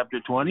 John chapter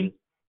 20?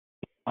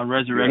 On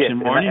resurrection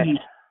morning,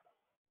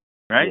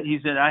 right? Yes. He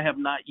said, I have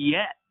not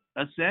yet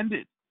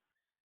ascended.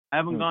 I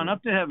haven't gone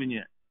up to heaven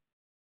yet.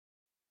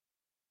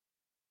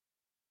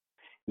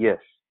 Yes.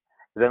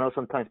 Because I know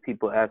sometimes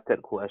people ask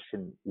that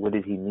question, what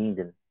did he mean?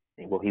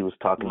 And well, he was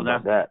talking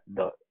about that.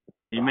 The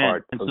Amen.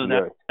 Heart and of so the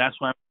earth.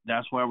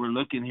 that's why we're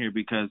looking here,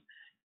 because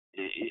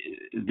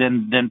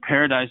then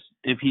paradise,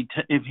 if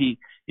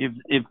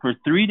for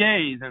 3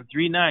 days and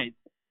 3 nights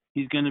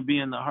he's going to be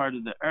in the heart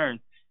of the earth,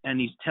 and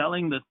he's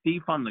telling the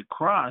thief on the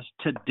cross,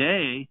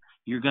 today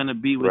you're going to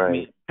be with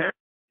me in paradise,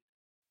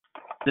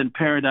 then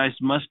paradise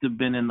must have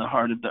been in the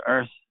heart of the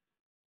earth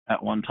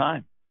at one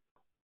time.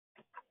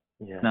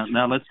 Yes.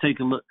 Now let's take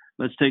a look.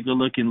 Let's take a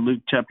look in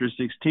Luke chapter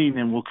 16,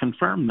 and we'll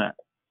confirm that.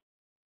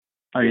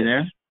 Are you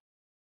there?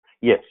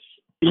 Yes.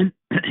 In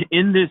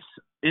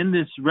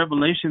this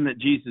revelation that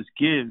Jesus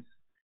gives,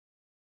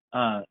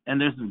 and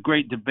there's a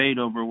great debate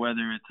over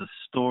whether it's a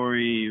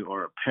story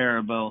or a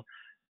parable,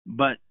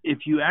 but if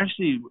you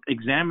actually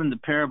examine the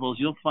parables,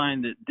 you'll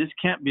find that this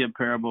can't be a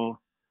parable,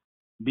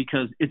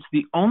 because it's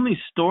the only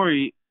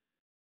story,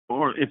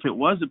 or if it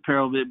was a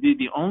parable, it'd be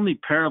the only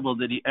parable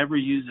that he ever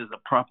uses a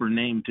proper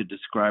name to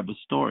describe a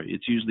story.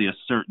 It's usually a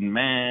certain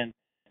man,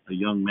 a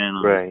young man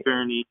on a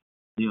journey,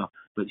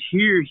 but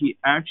here he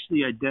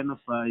actually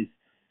identifies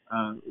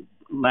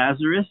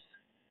Lazarus,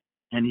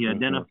 and he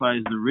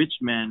identifies the rich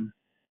man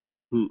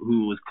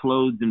who was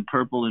clothed in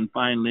purple and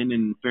fine linen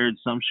and fared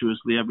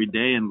sumptuously every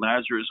day, and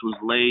Lazarus was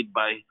laid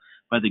by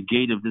the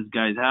gate of this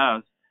guy's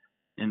house,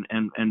 and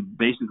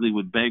basically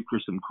would beg for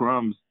some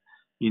crumbs,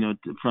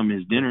 from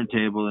his dinner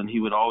table, and he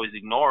would always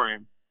ignore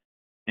him.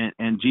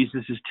 And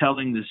Jesus is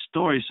telling this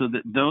story so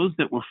that those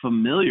that were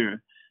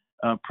familiar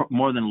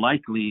more than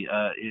likely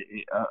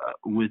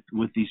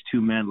with these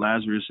two men,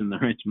 Lazarus and the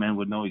rich man,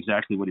 would know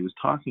exactly what he was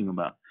talking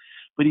about.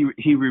 But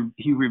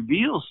he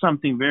reveals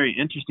something very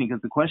interesting,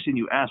 because the question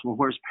you asked, well,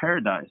 where's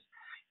paradise?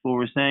 Well,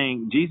 we're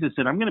saying Jesus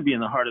said, I'm going to be in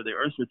the heart of the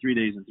earth for 3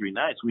 days and 3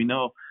 nights. We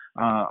know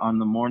on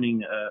the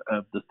morning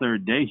of the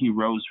third day he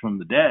rose from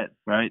the dead,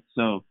 right?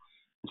 So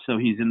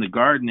he's in the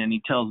garden, and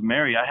he tells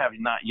Mary, I have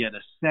not yet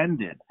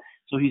ascended.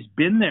 So he's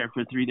been there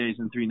for 3 days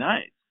and 3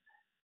 nights.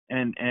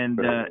 And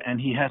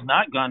he has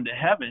not gone to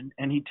heaven,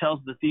 and he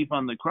tells the thief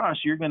on the cross,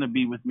 you're going to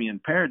be with me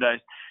in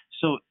paradise.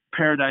 So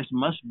paradise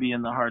must be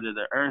in the heart of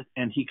the earth,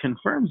 and he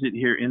confirms it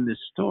here in this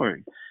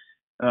story.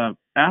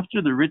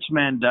 After the rich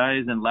man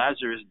dies and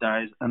Lazarus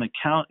dies, an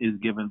account is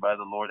given by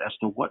the Lord as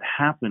to what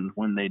happened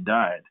when they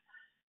died.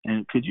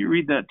 And could you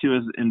read that to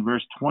us in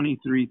verse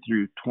 23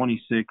 through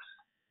 26,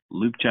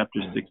 Luke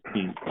chapter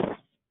 16?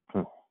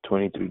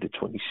 23 to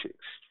 26.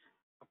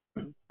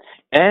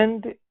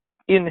 And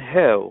in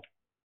hell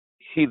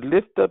he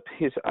lift up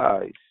his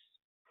eyes,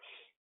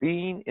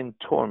 being in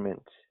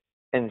torment,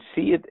 and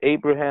seeth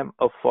Abraham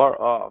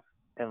afar off,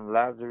 and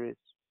Lazarus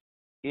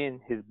in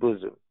his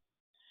bosom.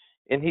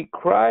 And he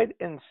cried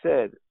and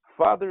said,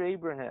 Father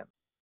Abraham,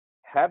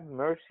 have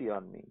mercy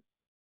on me,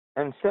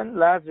 and send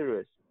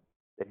Lazarus,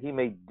 that he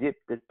may dip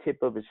the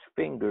tip of his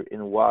finger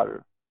in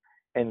water,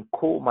 and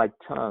cool my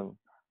tongue,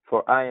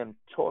 for I am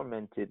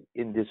tormented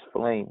in this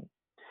flame.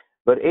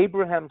 But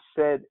Abraham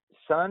said,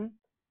 Son,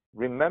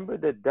 remember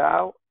that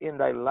thou in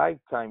thy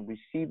lifetime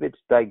receivedst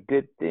thy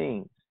good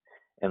things,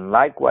 and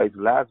likewise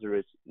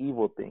Lazarus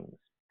evil things.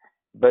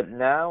 But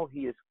now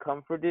he is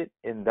comforted,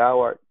 and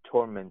thou art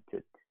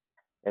tormented.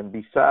 And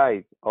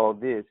besides all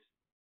this,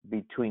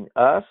 between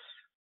us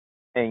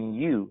and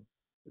you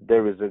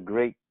there is a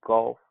great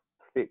gulf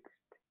fixed,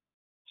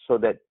 so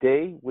that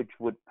they which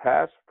would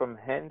pass from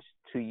hence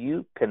to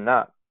you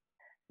cannot,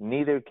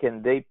 neither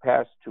can they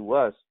pass to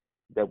us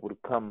that would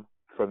come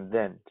from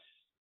thence.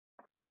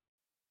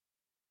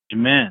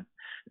 Amen.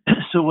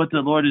 So what the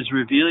Lord is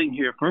revealing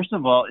here, first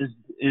of all,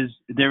 is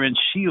they're in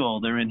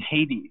Sheol, they're in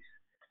Hades,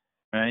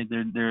 right?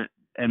 They're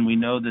and we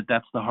know that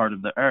that's the heart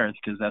of the earth,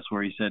 because that's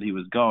where he said he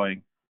was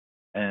going.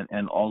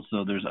 And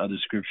also there's other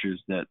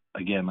scriptures that,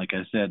 again, like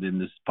I said, in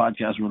this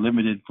podcast, we're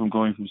limited from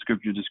going from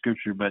scripture to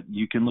scripture, but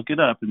you can look it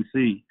up and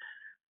see.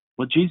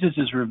 What Jesus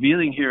is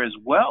revealing here as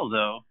well,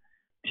 though,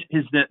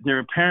 is that there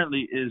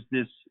apparently is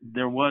this,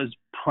 there was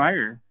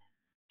prior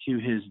to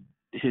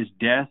his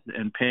death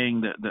and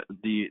paying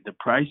the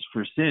price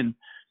for sin,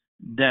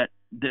 that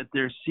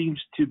there seems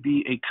to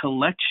be a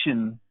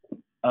collection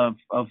of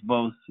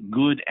both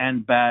good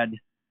and bad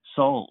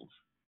souls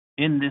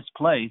in this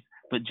place.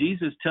 But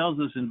Jesus tells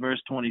us in verse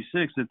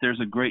 26 that there's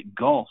a great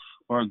gulf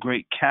or a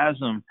great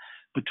chasm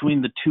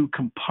between the two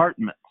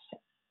compartments.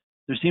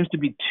 There seems to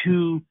be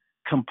two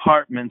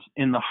compartments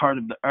in the heart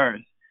of the earth,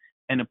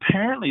 and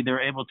apparently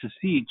they're able to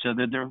see each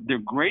other. They're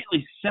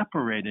greatly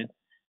separated,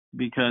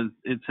 because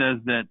it says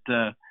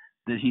that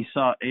he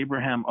saw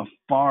Abraham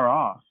afar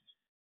off,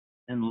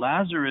 and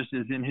Lazarus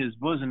is in his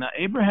bosom. Now,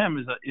 Abraham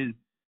is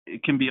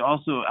it can be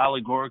also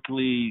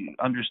allegorically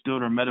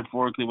understood, or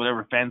metaphorically,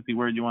 whatever fancy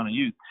word you want to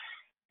use,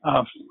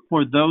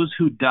 for those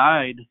who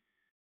died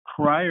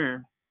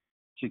prior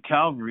to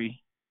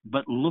Calvary,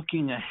 but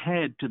looking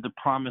ahead to the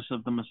promise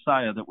of the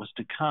Messiah that was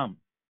to come.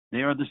 They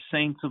are the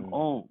saints of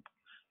old.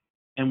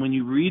 And when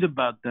you read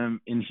about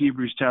them in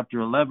Hebrews chapter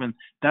 11,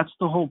 that's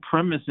the whole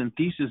premise and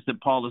thesis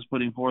that Paul is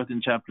putting forth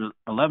in chapter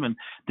 11,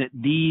 that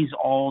these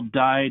all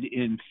died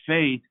in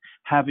faith,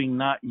 having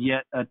not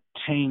yet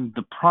attained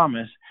the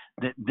promise,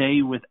 that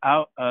they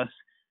without us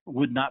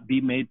would not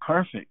be made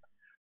perfect,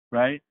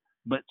 right?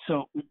 But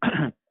so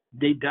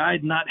they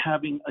died not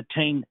having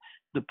attained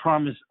the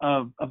promise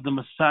of the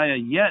Messiah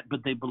yet,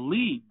 but they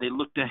believed, they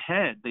looked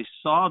ahead, they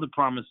saw the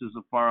promises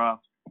afar off.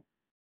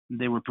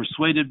 They were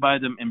persuaded by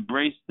them,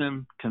 embraced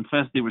them,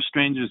 confessed they were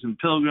strangers and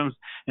pilgrims,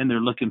 and they're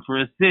looking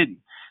for a city.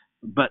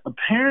 But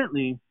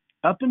apparently,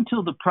 up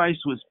until the price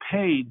was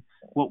paid,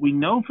 what we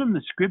know from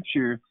the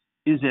scripture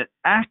is that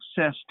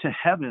access to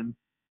heaven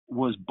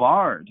was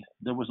barred.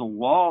 There was a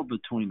wall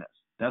between us.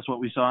 That's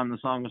what we saw in the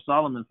Song of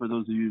Solomon, for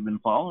those of you who've been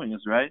following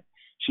us, right?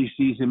 She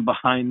sees him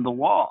behind the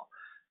wall.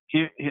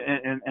 Here,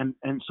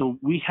 and so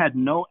we had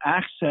no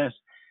access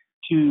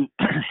to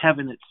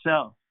heaven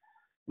itself.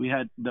 We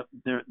had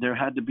there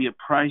had to be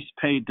a price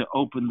paid to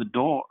open the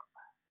door.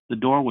 The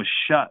door was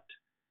shut,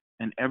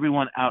 and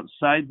everyone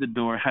outside the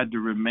door had to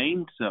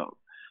remain so.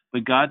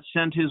 But God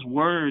sent his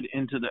word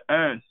into the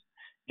earth,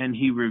 and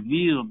he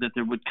revealed that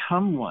there would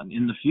come one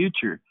in the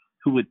future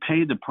who would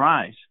pay the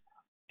price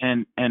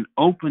and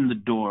open the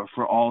door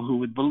for all who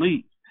would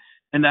believe.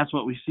 And that's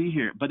what we see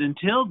here. But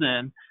until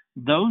then,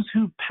 those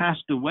who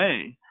passed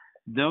away,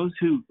 those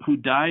who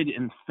died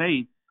in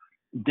faith,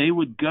 they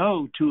would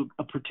go to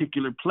a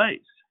particular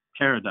place,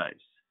 paradise.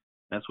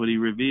 That's what he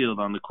revealed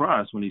on the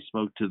cross when he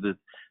spoke to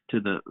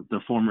the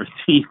former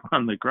thief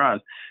on the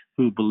cross,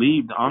 who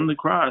believed on the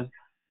cross,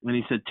 when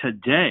he said,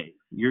 today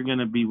you're going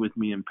to be with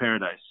me in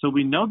paradise. So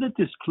we know that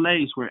this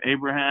place where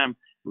Abraham,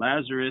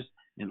 Lazarus,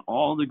 and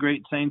all the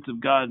great saints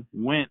of God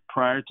went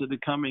prior to the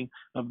coming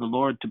of the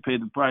Lord to pay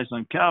the price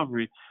on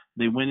Calvary.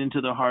 They went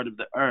into the heart of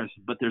the earth.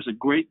 But there's a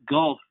great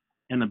gulf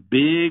and a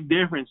big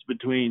difference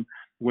between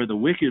where the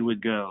wicked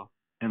would go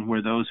and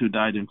where those who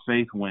died in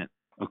faith went,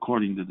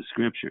 according to the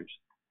scriptures.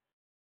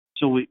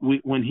 So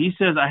when he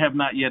says, I have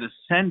not yet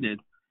ascended,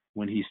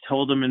 when he's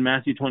told them in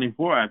Matthew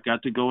 24, I've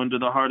got to go into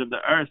the heart of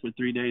the earth for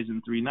 3 days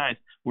and 3 nights,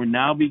 we're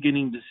now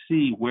beginning to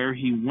see where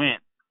he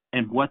went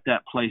and what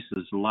that place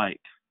is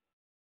like.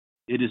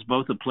 It is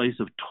both a place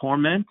of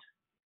torment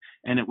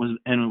and it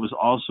was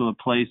also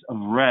a place of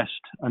rest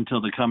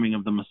until the coming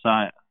of the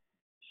Messiah.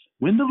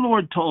 When the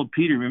Lord told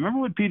Peter, remember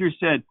what Peter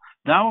said,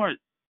 thou art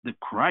the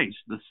Christ,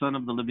 the Son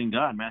of the living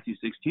God, Matthew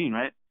 16,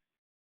 right?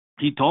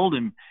 He told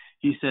him,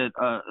 he said,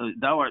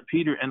 thou art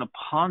Peter, and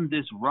upon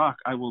this rock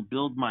I will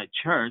build my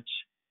church,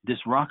 this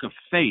rock of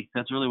faith.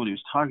 That's really what he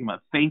was talking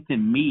about. Faith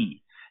in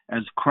me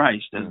as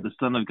Christ, as the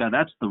Son of God.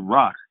 That's the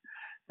rock.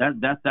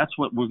 That's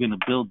what we're going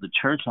to build the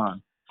church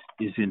on,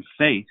 is in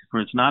faith. For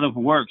it's not of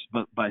works,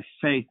 but by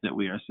faith that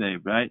we are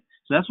saved, right?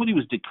 So that's what he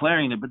was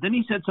declaring there. But then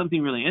he said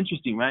something really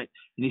interesting, right?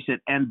 And he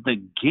said, and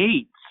the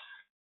gates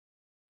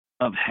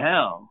of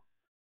hell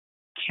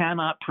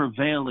cannot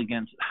prevail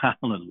against,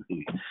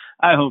 hallelujah.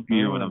 I hope you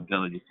hear what I'm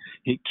telling you.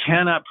 It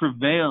cannot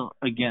prevail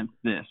against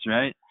this,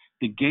 right?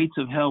 The gates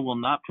of hell will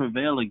not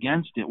prevail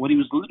against it. What he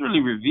was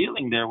literally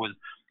revealing there was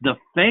the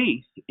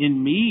faith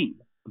in me,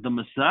 the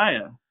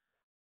Messiah.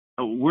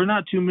 We're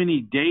not too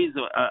many days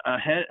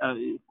ahead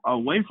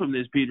away from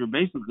this, Peter,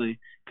 basically,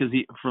 because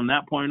from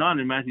that point on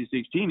in Matthew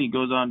 16, he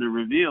goes on to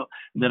reveal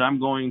that I'm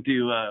going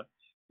to,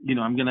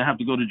 I'm going to have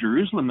to go to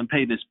Jerusalem and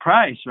pay this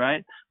price,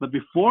 right? But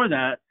before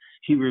that,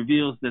 he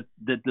reveals that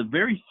the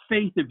very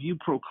faith of you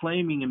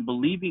proclaiming and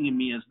believing in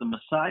me as the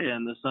Messiah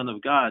and the Son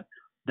of God,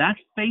 that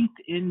faith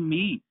in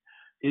me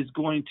is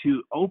going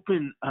to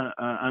open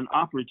an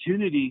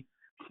opportunity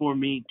for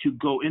me to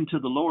go into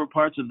the lower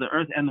parts of the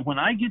earth. And when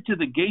I get to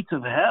the gates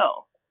of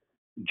hell,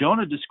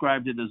 Jonah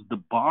described it as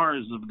the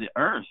bars of the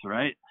earth,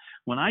 right?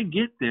 When I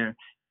get there,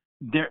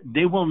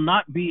 they will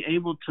not be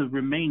able to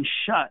remain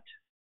shut.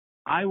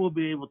 I will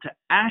be able to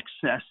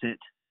access it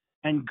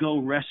and go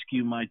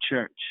rescue my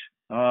church.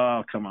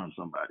 Oh, come on,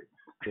 somebody.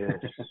 Yes,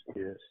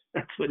 yes.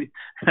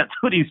 That's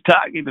what he's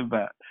talking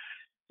about.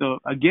 So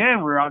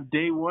again, we're on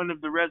day one of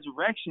the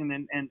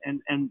resurrection,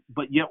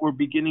 but yet we're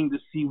beginning to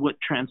see what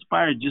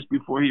transpired just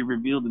before he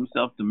revealed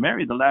himself to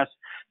Mary. The last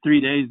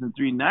 3 days and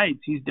 3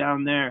 nights, he's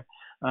down there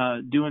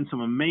doing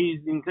some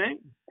amazing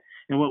things.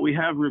 And what we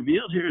have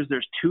revealed here is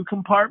there's 2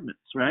 compartments,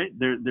 right?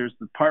 There's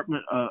the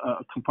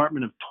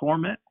compartment of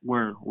torment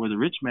where the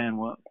rich man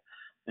was,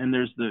 and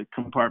there's the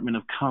compartment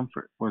of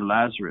comfort where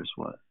Lazarus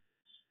was.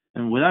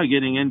 And without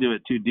getting into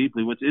it too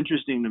deeply, what's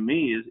interesting to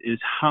me is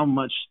how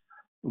much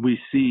we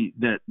see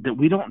that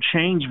we don't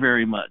change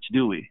very much,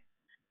 do we?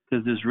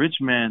 Because this rich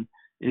man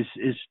is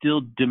still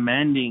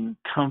demanding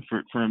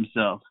comfort for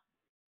himself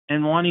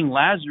and wanting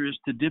Lazarus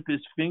to dip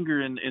his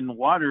finger in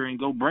water and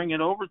go bring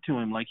it over to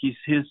him like he's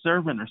his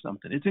servant or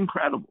something. It's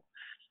incredible.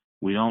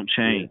 We don't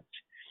change.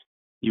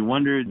 Yeah. You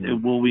wonder,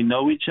 will we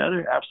know each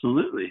other?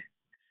 Absolutely.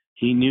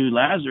 He knew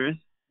Lazarus,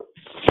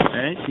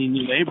 right? He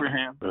knew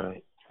Abraham.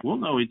 Right. We'll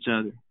know each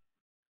other.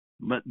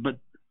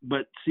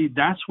 But see,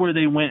 that's where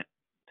they went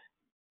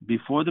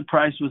before the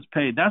price was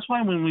paid. That's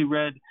why when we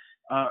read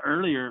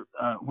earlier,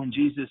 when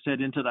Jesus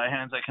said, into thy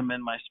hands I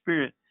commend my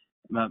spirit,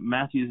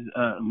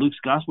 Luke's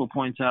gospel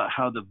points out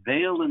how the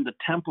veil in the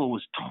temple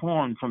was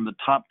torn from the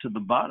top to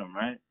the bottom,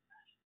 right?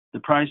 The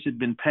price had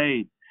been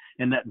paid.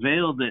 And that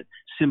veil that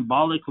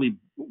symbolically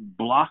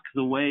blocked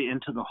the way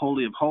into the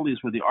Holy of Holies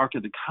where the Ark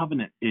of the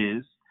Covenant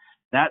is,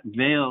 that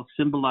veil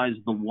symbolized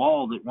the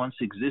wall that once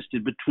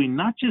existed between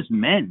not just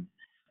men,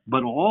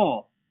 but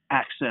all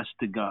access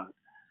to God,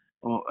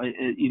 or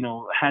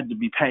had to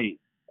be paid,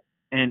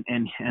 and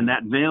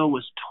that veil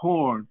was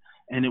torn,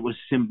 and it was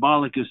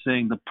symbolic of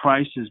saying the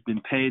price has been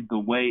paid, the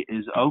way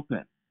is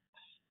open.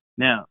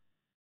 Now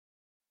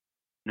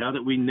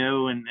that we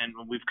know and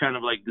we've kind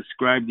of like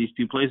described these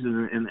 2 places,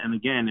 and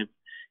again,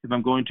 if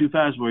I'm going too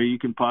fast for you, you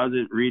can pause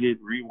it, read it,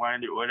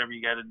 rewind it, whatever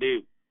you got to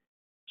do.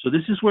 So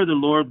this is where the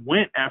Lord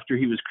went after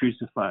he was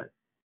crucified.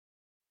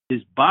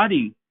 His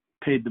body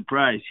paid the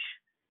price.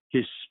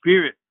 His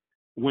spirit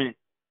went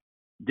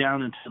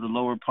down into the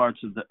lower parts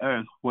of the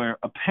earth, where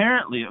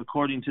apparently,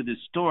 according to this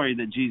story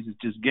that Jesus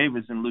just gave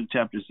us in Luke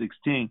chapter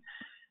 16,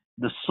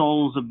 the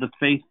souls of the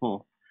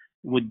faithful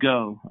would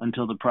go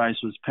until the price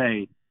was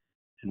paid.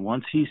 And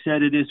once he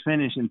said it is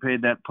finished and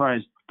paid that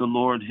price, the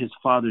Lord, his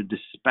Father,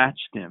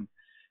 dispatched him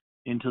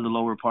into the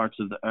lower parts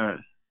of the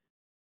earth.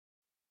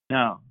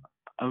 Now,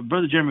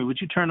 Brother Jeremy, would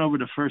you turn over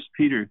to 1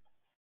 Peter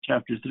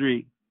chapter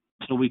 3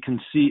 so we can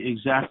see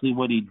exactly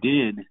what he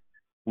did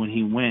when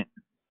he went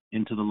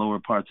into the lower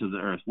parts of the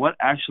earth? What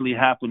actually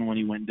happened when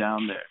he went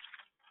down there?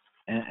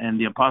 And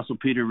the Apostle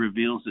Peter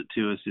reveals it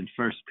to us in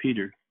 1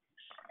 Peter.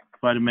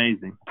 Quite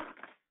amazing.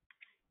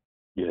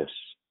 Yes.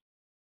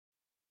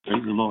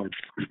 Praise the Lord.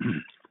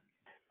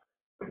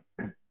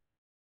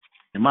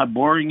 Am I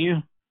boring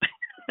you?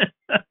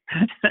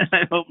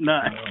 I hope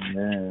not. Oh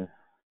man,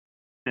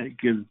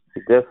 'Cause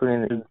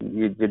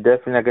you're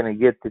definitely not gonna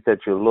get this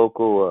at your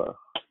local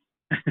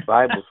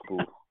Bible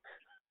school.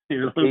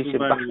 your local Vacation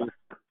Bible.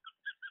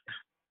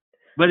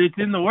 But it's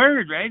in the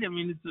Word, right? I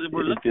mean,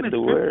 we're It's looking in at the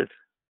Scripture, Word.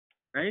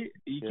 right?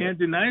 You can't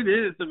deny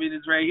this. I mean,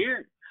 it's right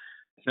here.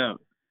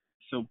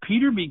 So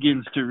Peter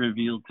begins to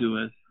reveal to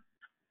us,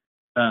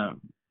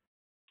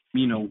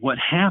 what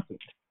happened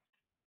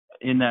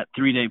in that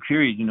 3-day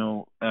period.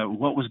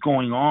 What was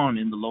going on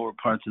in the lower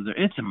parts of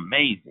It's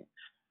amazing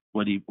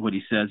what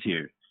he says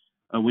here.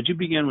 Would you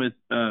begin with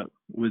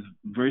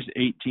verse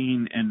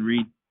 18 and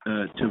read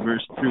through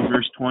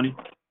verse 20?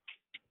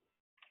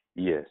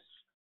 Yes.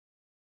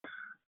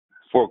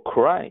 For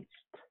Christ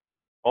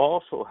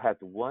also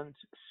hath once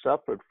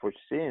suffered for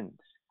sins,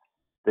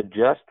 the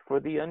just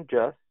for the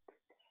unjust,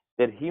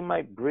 that he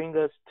might bring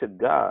us to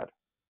God,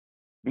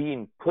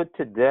 being put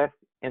to death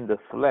in the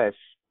flesh,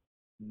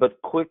 but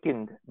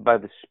quickened by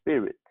the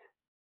Spirit,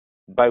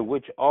 by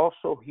which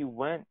also he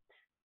went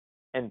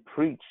and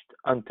preached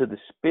unto the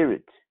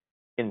spirits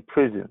in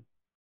prison,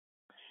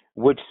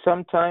 which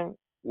sometime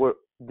were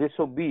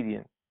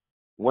disobedient,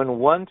 when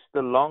once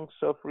the long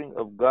suffering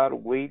of God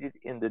waited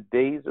in the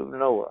days of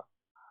Noah,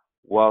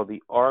 while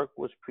the ark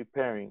was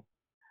preparing,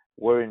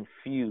 wherein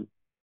few,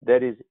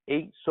 that is,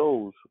 8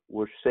 souls,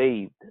 were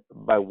saved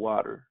by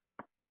water.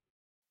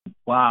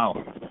 Wow.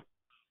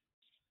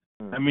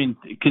 I mean,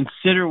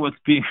 consider what's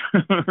being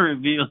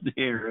revealed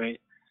here,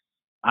 right?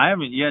 I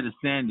haven't yet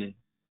ascended.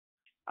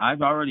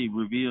 I've already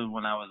revealed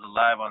when I was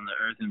alive on the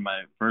earth in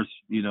my first,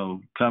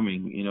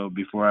 coming,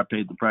 before I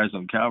paid the price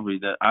on Calvary,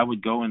 that I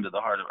would go into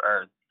the heart of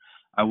earth.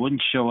 I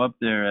wouldn't show up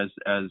there as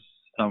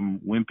some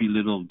wimpy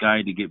little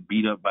guy to get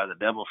beat up by the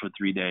devil for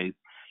 3 days.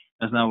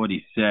 That's not what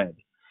he said.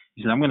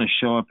 He said, I'm going to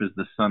show up as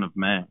the Son of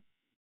Man.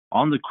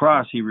 On the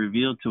cross, he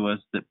revealed to us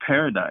that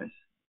paradise,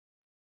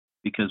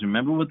 because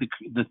remember what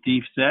the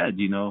thief said,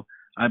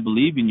 I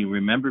believe in you.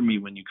 Remember me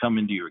when you come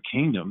into your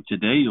kingdom.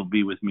 Today you'll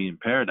be with me in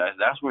paradise.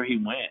 That's where he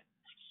went.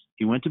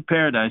 He went to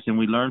paradise, and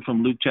we learned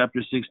from Luke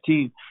chapter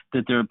 16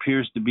 that there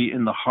appears to be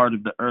in the heart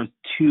of the earth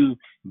 2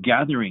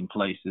 gathering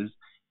places,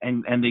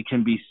 and they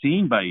can be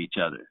seen by each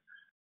other.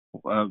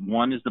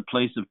 One is the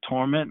place of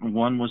torment, and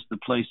one was the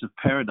place of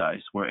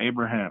paradise, where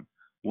Abraham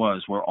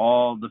was, where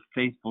all the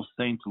faithful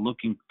saints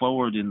looking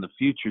forward in the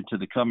future to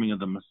the coming of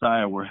the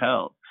Messiah were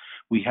held.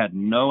 We had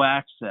no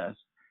access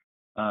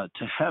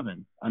to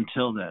heaven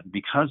until then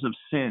because of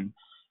sin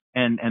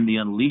and the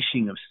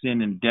unleashing of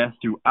sin and death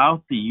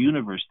throughout the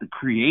universe, the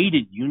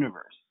created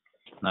universe,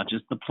 not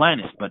just the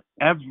planet, but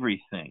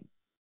everything.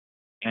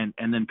 And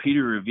then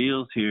Peter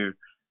reveals here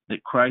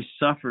that Christ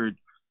suffered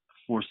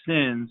for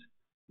sins,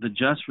 the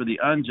just for the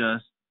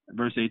unjust,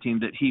 verse 18,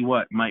 that he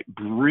might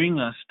bring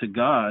us to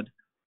God,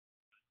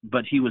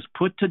 but he was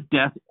put to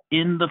death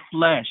in the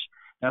flesh.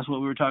 That's what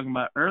we were talking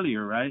about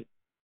earlier, right?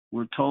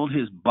 We're told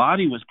his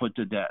body was put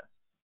to death.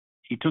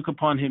 He took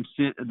upon him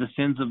the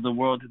sins of the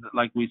world,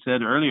 like we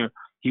said earlier.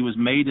 He was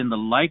made in the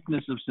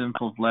likeness of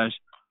sinful flesh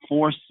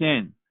for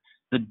sin.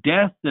 The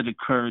death that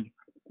occurred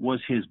was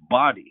his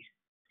body.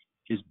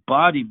 His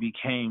body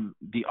became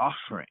the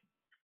offering.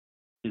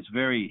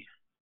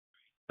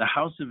 The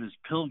house of his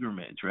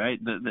pilgrimage, right?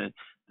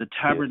 The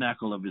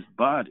tabernacle of his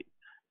body.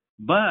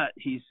 But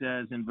he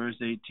says in verse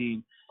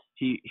 18,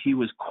 he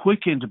was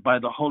quickened by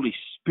the Holy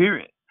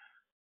Spirit.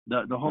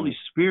 The Holy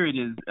Spirit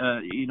is,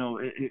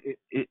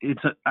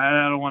 it's.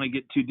 I don't want to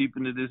get too deep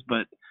into this,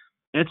 but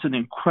it's an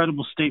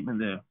incredible statement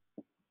there.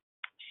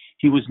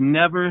 He was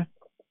never,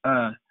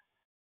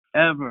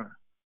 ever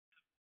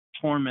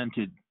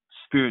tormented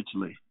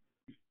spiritually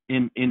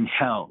in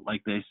hell,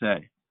 like they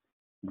say.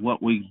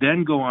 What we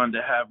then go on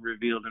to have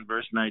revealed in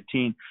verse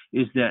 19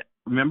 is that,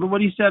 remember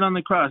what he said on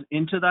the cross,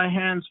 into thy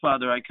hands,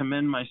 Father, I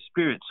commend my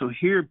spirit. So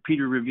here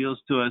Peter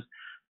reveals to us,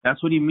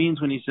 that's what he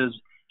means when he says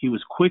he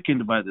was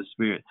quickened by the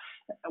Spirit.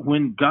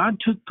 When God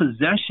took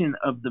possession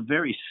of the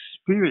very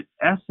spirit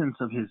essence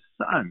of his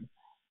Son,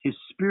 his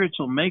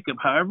spiritual makeup,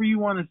 however you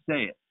want to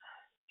say it,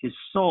 his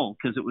soul,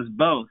 because it was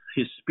both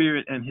his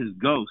spirit and his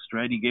ghost,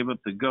 right? He gave up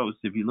the ghost.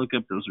 If you look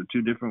up, those are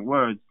 2 different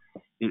words.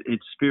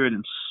 It's spirit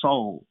and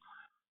soul.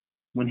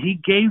 When he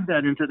gave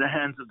that into the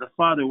hands of the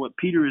Father, what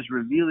Peter is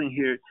revealing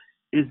here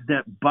is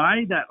that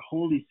by that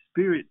Holy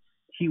Spirit,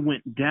 he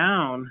went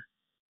down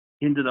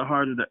into the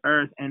heart of the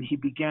earth and he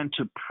began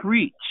to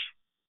preach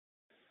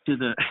to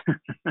the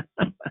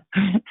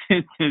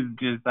it's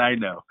just I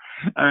know.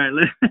 All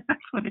right, that's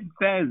what it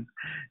says.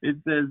 It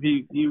says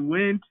he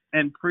went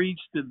and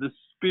preached to the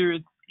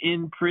spirits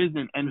in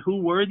prison. And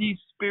who were these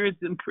spirits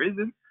in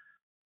prison?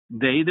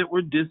 They that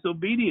were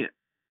disobedient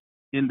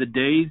in the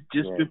days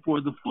just before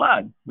the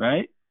flood,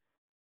 right?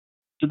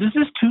 So this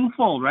is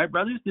twofold, right,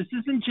 brothers? This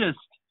isn't just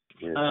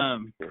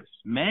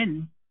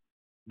men.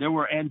 There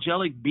were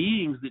angelic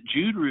beings that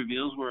Jude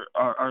reveals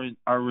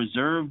are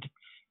reserved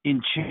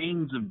in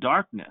chains of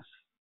darkness.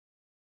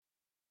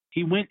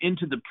 He went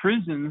into the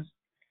prisons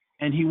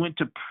and he went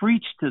to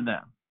preach to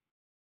them.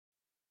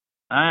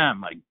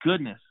 My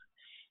goodness.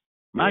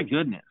 My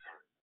goodness.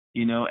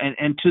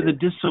 and to the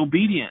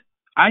disobedient.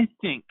 I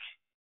think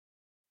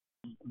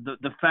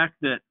the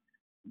fact that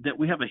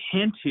we have a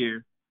hint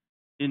here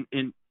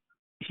in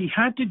he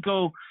had to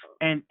go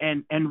and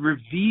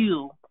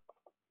reveal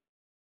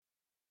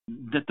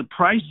that the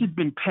price had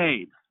been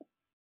paid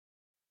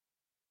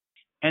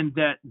and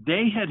that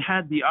they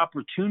had the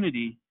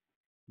opportunity,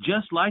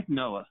 just like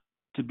Noah,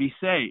 to be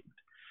saved.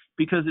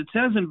 Because it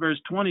says in verse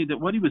 20 that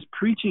what he was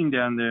preaching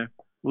down there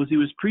was he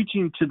was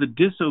preaching to the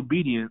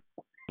disobedient,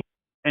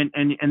 and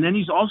then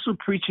he's also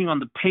preaching on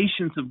the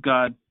patience of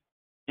God.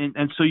 And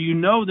so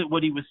that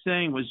what he was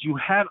saying was you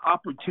had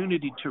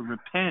opportunity to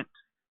repent,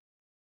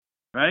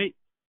 right?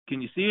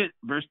 Can you see it?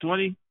 Verse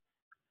 20.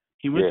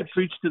 He went to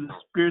preach to the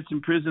spirits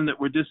in prison that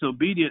were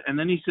disobedient. And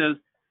then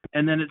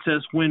it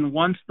says, when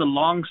once the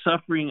long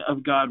suffering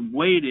of God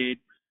waited,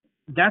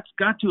 that's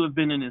got to have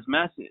been in his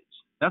message.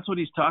 That's what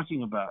he's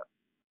talking about,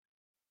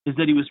 is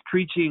that he was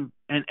preaching.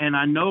 And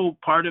I know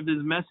part of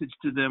his message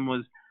to them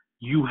was,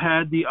 you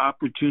had the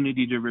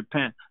opportunity to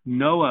repent.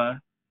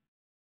 Noah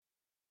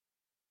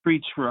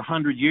preached for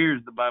 100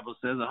 years, the Bible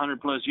says,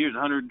 100 plus years,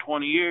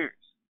 120 years.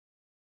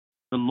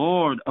 The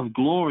Lord of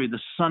glory, the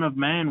Son of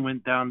Man,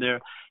 went down there,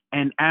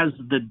 and as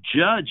the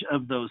judge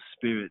of those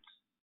spirits,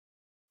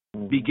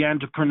 began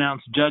to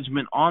pronounce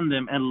judgment on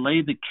them and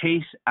lay the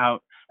case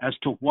out as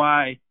to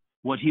why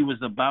what he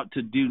was about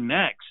to do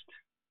next,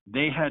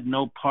 they had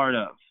no part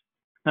of.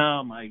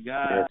 Oh, my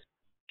God.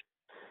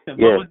 What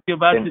was he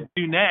about to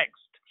do next?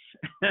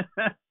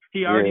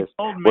 He already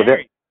told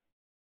Mary,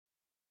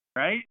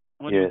 right?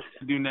 What he was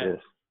to do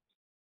next.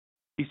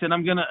 He said,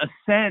 I'm going to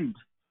ascend.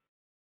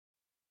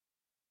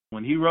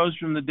 When he rose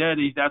from the dead,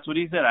 that's what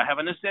he said. I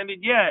haven't ascended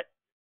yet,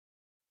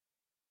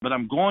 but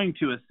I'm going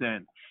to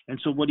ascend. And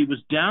so what he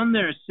was down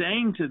there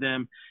saying to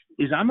them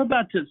is, I'm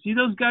about to see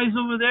those guys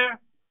over there,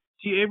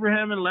 see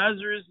Abraham and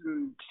Lazarus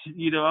and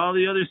all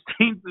the other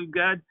saints of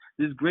God,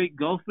 this great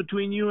gulf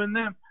between you and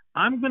them.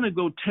 I'm going to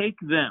go take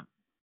them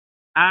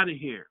out of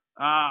here.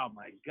 Oh,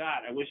 my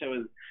God. I wish I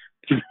was.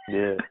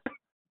 Yeah.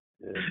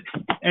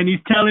 And he's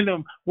telling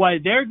them why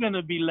they're going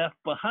to be left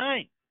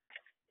behind.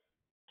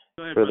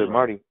 Go ahead, Brother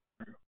Marty.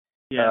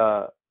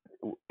 Yeah.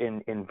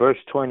 In verse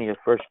 20 of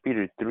 1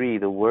 Peter 3,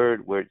 the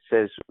word where it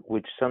says,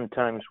 which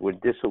sometimes were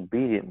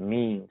disobedient,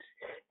 means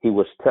he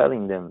was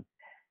telling them,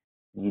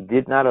 you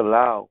did not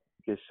allow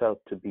yourself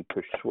to be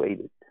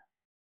persuaded,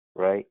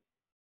 right?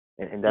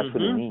 And that's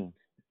what it means.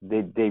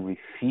 They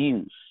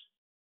refuse.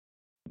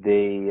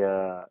 They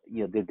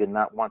did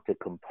not want to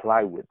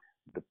comply with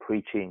the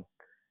preaching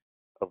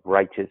of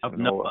righteous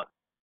Noah.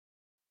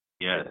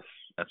 Yes,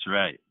 that's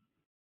right.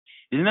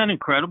 Isn't that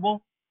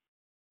incredible?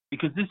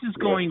 Because this is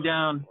going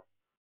down.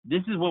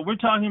 This is what we're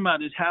talking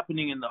about is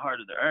happening in the heart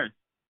of the earth.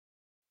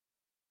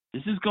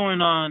 This is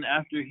going on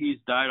after he's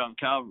died on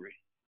Calvary.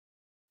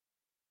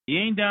 He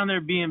ain't down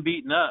there being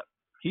beaten up.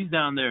 He's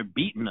down there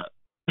beaten up.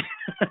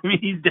 I mean,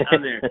 he's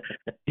down there.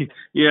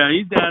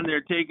 He's down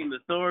there taking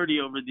authority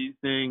over these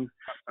things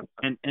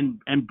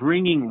and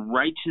bringing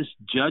righteous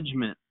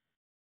judgment.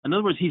 In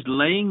other words, he's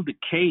laying the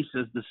case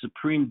as the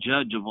supreme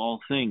judge of all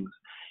things,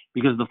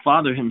 because the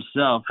Father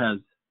himself has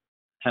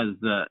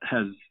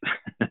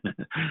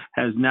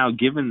has now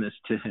given this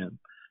to him.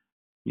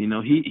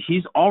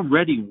 He's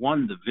already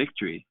won the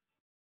victory,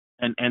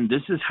 and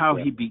this is how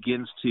he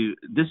begins to.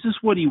 This is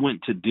what he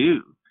went to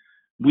do.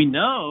 We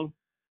know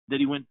that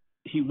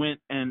he went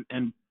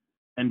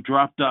and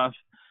dropped off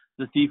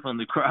the thief on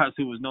the cross,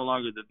 who was no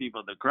longer the thief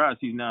on the cross.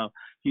 He's now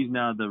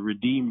the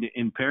redeemed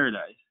in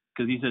paradise,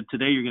 because he said,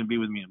 today you're going to be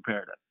with me in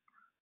paradise.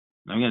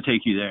 I'm going to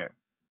take you there.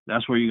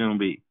 That's where you're going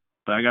to be.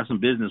 But I got some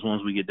business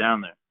once we get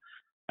down there.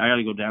 I got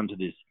to go down to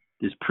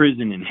this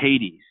prison in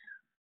Hades.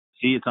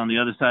 See, it's on the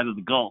other side of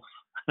the Gulf.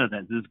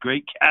 That's this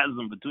great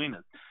chasm between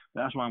us.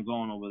 That's why I'm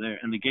going over there.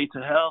 And the gates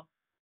of hell,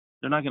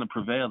 they're not going to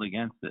prevail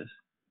against this.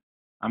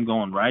 I'm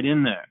going right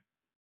in there.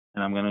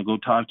 And I'm going to go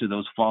talk to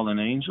those fallen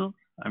angels.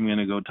 I'm going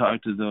to go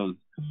talk to those,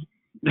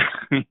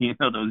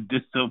 those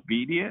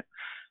disobedient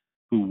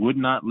who would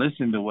not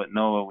listen to what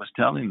Noah was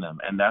telling them.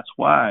 And that's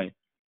why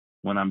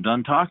when I'm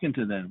done talking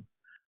to them,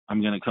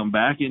 I'm going to come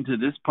back into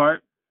this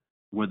part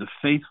where the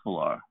faithful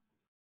are.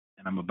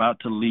 And I'm about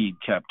to lead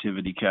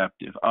captivity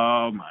captive.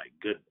 Oh, my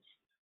goodness.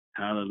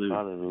 Hallelujah.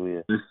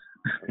 Hallelujah.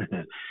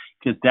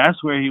 Because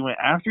that's where he went.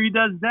 After he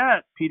does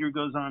that, Peter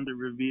goes on to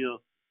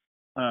reveal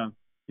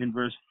in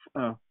verse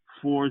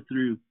 4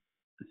 through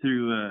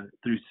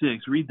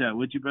 6. Read that,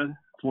 would you, brother?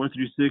 4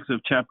 through 6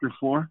 of chapter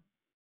 4.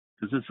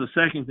 Because it's the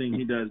second thing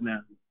he does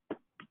now.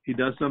 He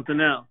does something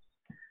else.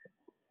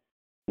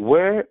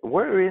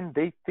 Wherein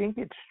they think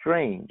it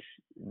strange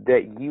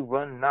that ye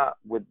run not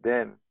with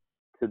them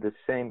to the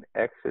same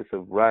excess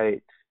of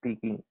riot,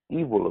 speaking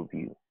evil of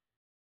you.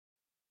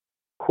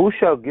 Who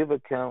shall give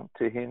account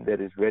to him that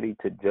is ready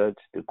to judge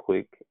the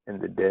quick and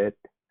the dead?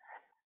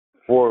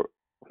 For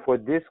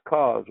this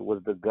cause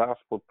was the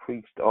gospel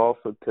preached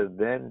also to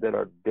them that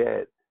are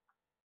dead,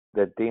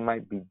 that they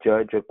might be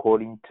judged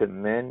according to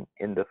men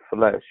in the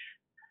flesh,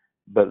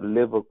 but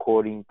live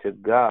according to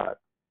God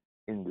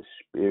in the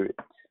spirit.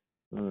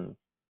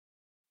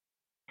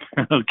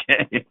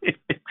 Okay.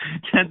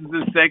 That's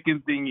the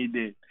second thing he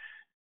did.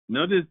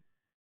 Notice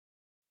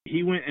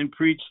he went and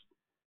preached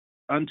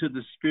unto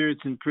the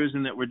spirits in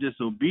prison that were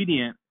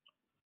disobedient.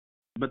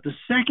 But the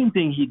second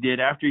thing he did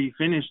after he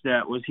finished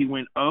that was he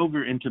went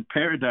over into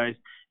paradise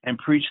and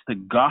preached the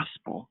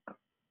gospel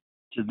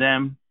to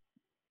them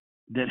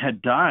that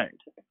had died.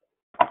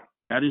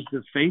 That is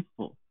the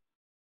faithful.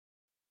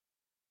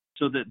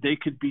 So that they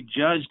could be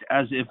judged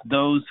as if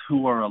those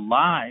who are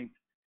alive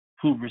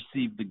who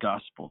received the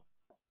gospel.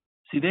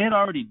 See, they had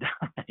already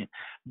died,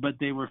 but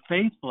they were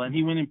faithful. And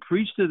he went and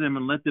preached to them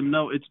and let them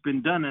know it's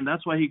been done. And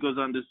that's why he goes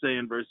on to say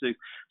in verse 6,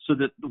 so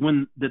that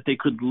they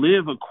could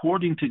live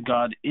according to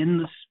God in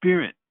the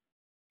Spirit.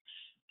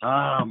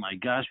 Oh, my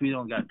gosh, we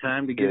don't got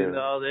time to get into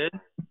all this.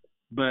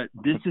 But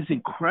this is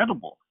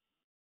incredible.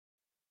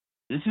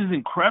 This is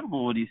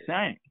incredible what he's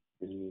saying.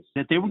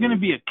 That they were going to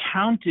be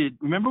accounted.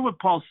 Remember what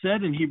Paul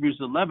said in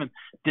Hebrews 11,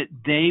 that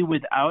they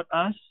without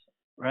us,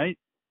 right,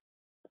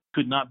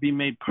 could not be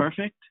made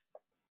perfect?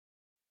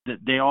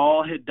 That they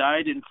all had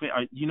died in faith.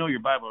 You know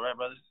your Bible, right,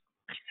 brothers?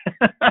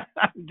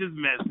 I'm just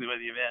messing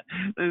with you, man.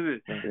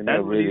 Listen,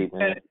 that's really,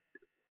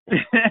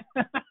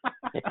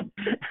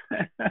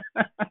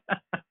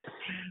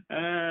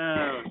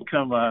 oh,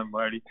 come on,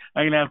 Marty.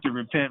 I'm gonna have to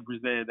repent for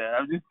saying that.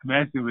 I'm just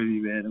messing with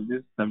you,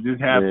 man. I'm just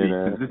happy.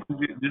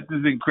 This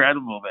is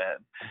incredible, man.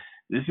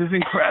 This is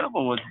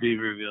incredible what's being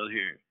revealed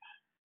here.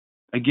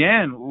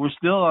 Again, we're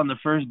still on the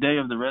first day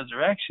of the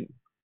resurrection.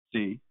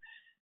 See?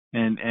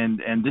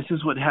 And this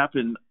is what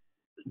happened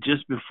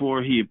just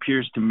before he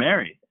appears to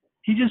Mary.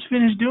 He just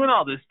finished doing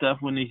all this stuff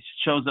when he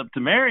shows up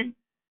to Mary.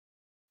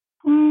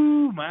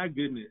 Ooh, my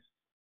goodness.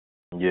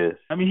 Yes.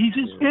 I mean, he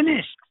just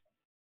finished.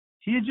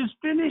 He had just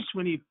finished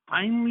when he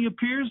finally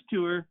appears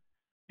to her.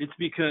 It's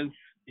because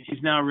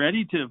he's now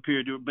ready to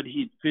appear to her, but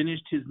he'd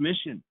finished his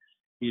mission.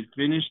 He had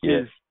finished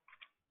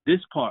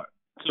this part.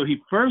 So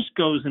he first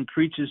goes and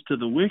preaches to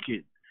the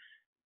wicked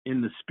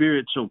in the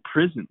spiritual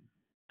prison.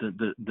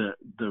 The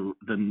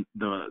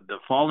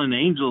fallen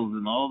angels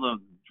and all the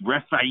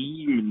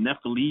Rephaim and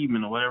Nephilim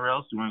and whatever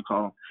else you want to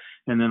call them,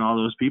 and then all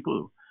those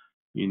people,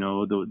 you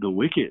know, the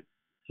wicked,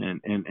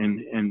 and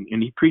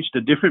he preached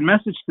a different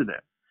message to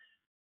them.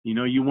 You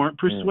know, you weren't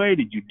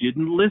persuaded, you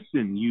didn't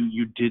listen,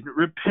 you didn't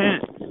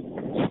repent.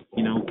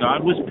 You know,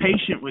 God was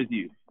patient with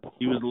you.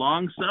 He was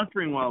long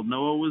suffering while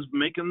Noah was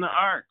making the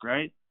ark,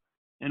 right?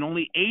 And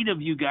only 8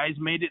 of you guys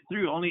made it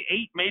through. Only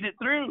 8 made it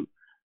through.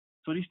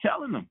 That's what he's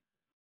telling them.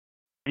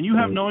 And you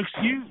have no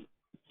excuse.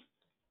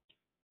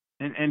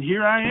 And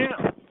here I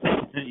am,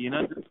 you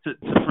know, to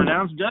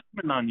pronounce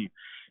judgment on you.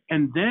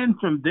 And then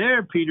from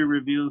there, Peter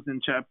reveals in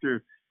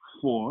chapter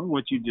 4,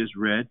 what you just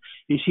read,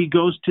 is he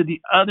goes to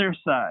the other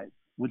side,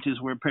 which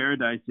is where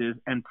paradise is,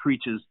 and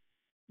preaches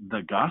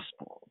the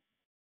gospel,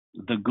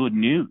 the good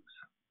news,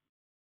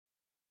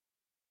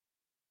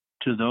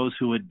 to those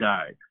who had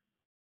died,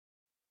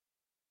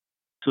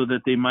 so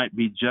that they might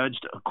be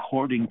judged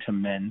according to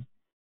men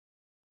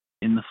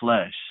in the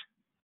flesh,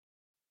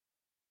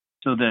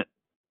 so that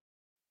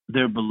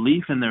their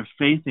belief and their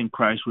faith in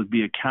Christ would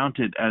be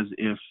accounted as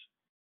if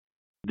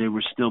they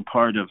were still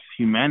part of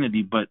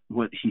humanity. But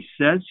what he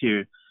says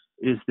here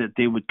is that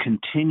they would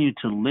continue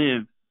to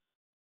live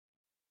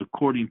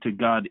according to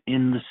God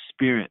in the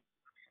Spirit.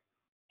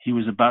 He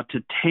was about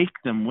to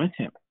take them with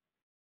him,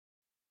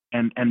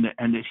 and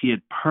that he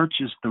had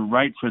purchased the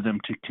right for them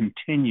to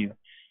continue,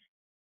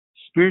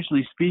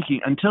 spiritually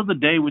speaking, until the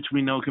day which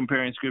we know,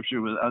 comparing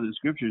Scripture with other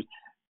Scriptures,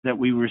 that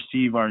we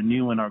receive our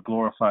new and our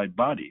glorified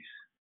bodies.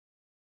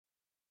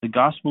 The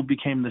gospel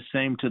became the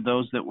same to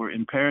those that were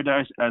in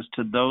paradise as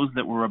to those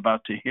that were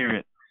about to hear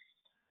it.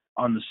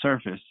 On the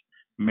surface,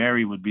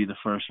 Mary would be the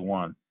first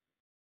one.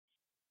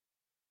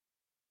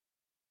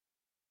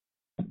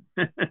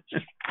 All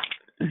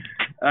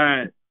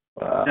right.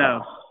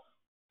 Wow.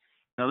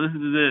 Now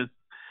listen to this.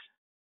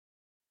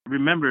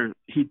 Remember,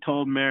 he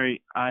told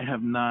Mary, I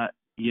have not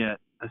yet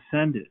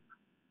ascended.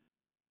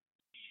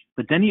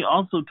 But then he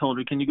also told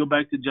her, can you go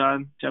back to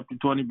John chapter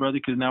 20, brother?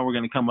 Because now we're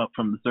going to come up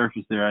from the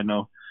surface there. I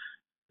know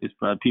it's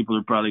probably, people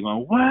are probably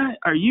going, what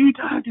are you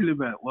talking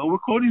about? Well, we're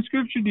quoting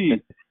scripture to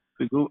you.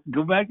 So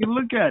go back and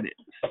look at it.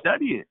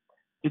 Study it.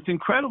 It's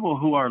incredible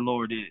who our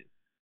Lord is.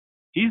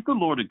 He's the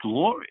Lord of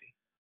glory.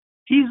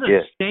 He's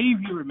a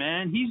savior,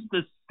 man. He's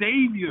the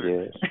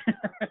savior.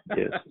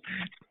 Yes.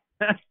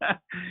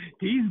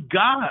 He's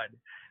God.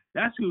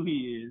 That's who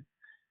he is.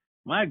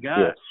 My God.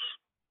 Yes.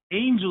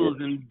 Angels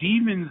and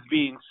demons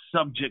being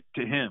subject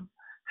to him.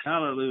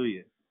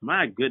 Hallelujah.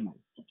 My goodness.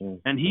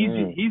 And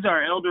he's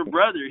our elder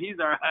brother. He's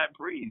our high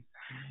priest.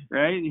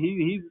 Right?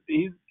 He's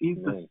the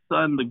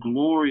Son, the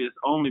glorious,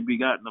 only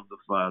begotten of the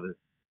Father.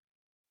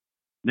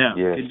 Now,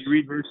 can you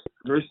read verse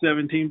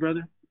 17,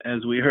 brother?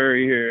 As we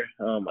hurry here.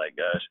 Oh my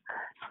gosh.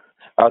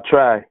 I'll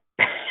try.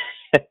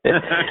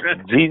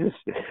 Jesus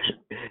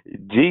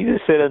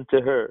said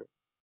unto her,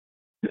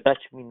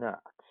 touch me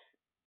not,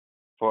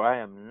 for I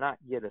am not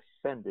yet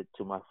ascended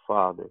to my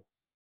Father,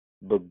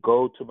 but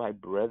go to my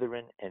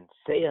brethren and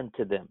say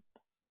unto them,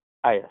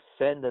 I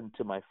ascend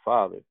unto my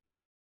Father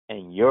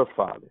and your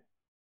Father,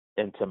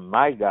 and to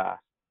my God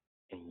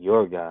and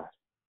your God.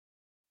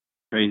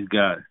 Praise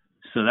God.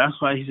 So that's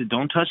why he said,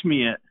 don't touch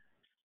me yet.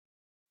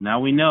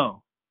 Now we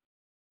know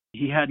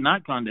he had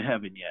not gone to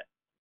heaven yet.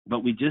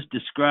 But we just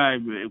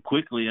described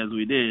quickly, as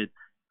we did,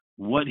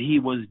 what he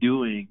was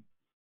doing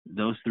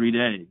those 3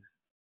 days.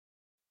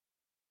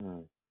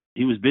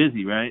 He was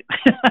busy, right?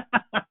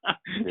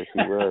 Yes,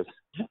 he was.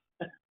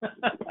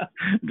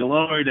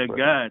 Glory to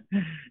God.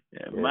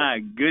 My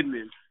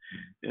goodness.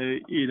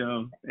 And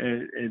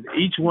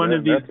each one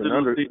of these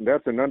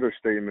that's an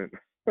understatement.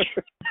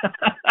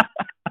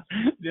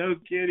 No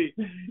kidding.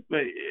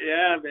 But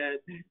yeah, man.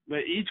 But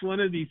each one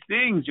of these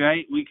things,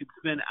 right, we could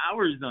spend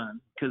hours on,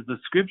 because the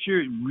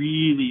scripture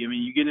really,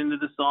 you get into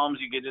the Psalms,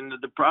 you get into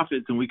the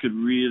prophets, and we could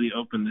really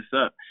open this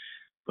up.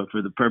 But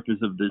for the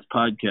purpose of this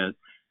podcast,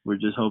 we're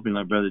just hoping,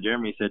 like Brother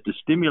Jeremy said, to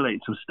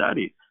stimulate some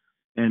study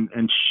and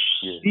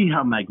see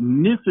how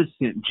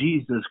magnificent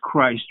Jesus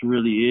Christ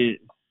really is.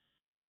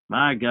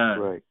 My God.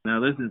 Right. Now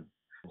listen.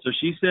 So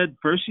she said,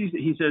 first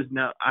he says,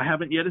 now I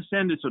haven't yet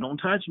ascended, so don't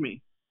touch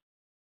me.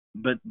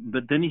 But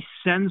then he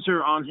sends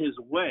her on his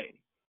way.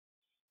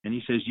 And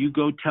he says, you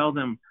go tell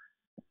them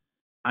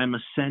I'm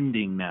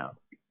ascending now.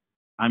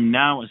 I'm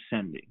now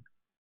ascending.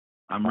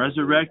 I'm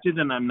resurrected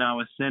and I'm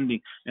now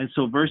ascending. And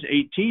so verse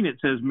 18,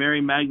 it says,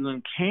 Mary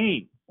Magdalene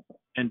came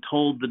and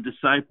told the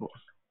disciples.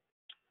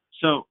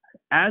 So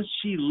as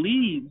she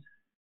leaves,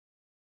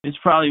 it's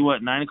probably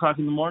 9 o'clock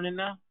in the morning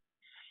now?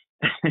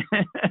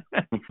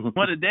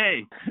 What a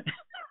day.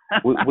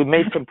 we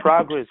made some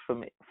progress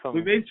from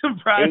we made some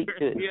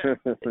progress.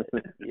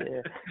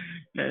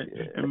 Yeah.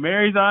 And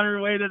Mary's on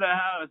her way to the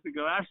house to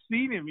go, I've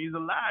seen him, he's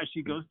alive.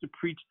 She goes to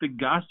preach the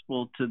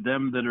gospel to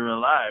them that are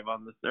alive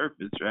on the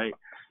surface, right?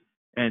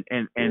 And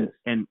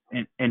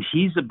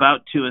he's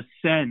about to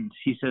ascend.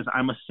 He says,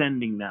 I'm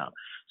ascending now.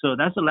 So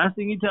that's the last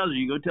thing he tells her.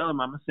 You go tell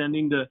him, I'm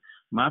ascending to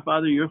my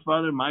Father, your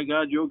Father, my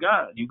God, your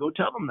God. You go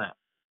tell them that.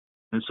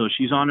 And so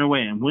she's on her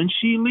way. And when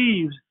she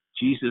leaves,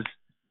 Jesus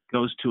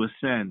goes to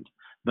ascend.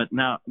 But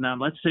now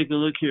let's take a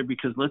look here,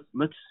 because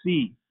let's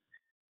see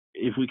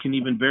if we can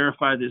even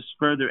verify this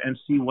further and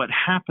see what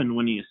happened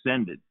when he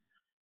ascended.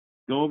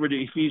 Go over to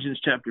Ephesians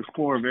chapter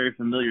 4, a very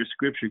familiar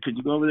scripture. Could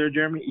you go over there,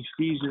 Jeremy?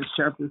 Ephesians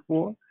chapter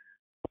 4.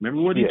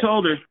 Remember what he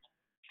told her.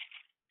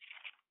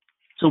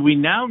 So we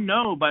now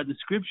know by the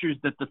scriptures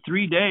that the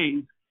 3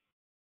 days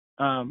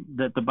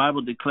that the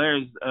Bible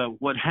declares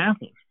what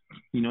happened.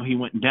 He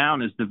went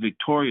down as the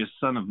victorious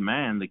Son of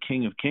Man, the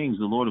King of Kings,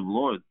 the Lord of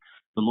Lords,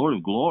 the Lord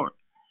of Glory.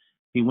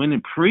 He went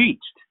and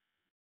preached.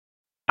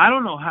 I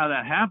don't know how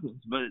that happens,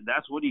 but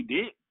that's what he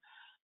did.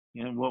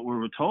 And what we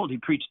were told, he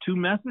preached 2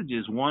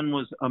 messages. One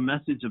was a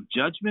message of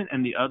judgment,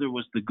 and the other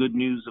was the good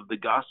news of the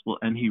gospel.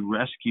 And he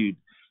rescued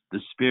the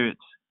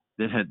spirits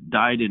that had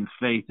died in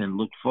faith and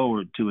looked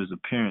forward to his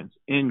appearance.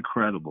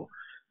 Incredible.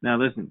 Now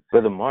listen,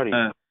 Brother Marty.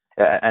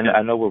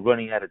 I know we're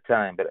running out of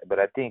time, but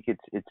I think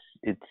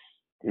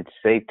it's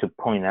safe to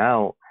point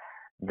out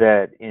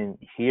that in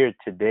here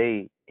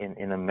today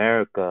in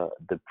America,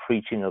 the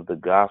preaching of the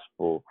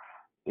gospel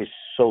is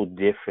so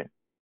different.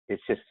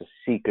 It's just a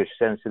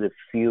seeker-sensitive,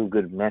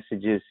 feel-good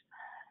messages,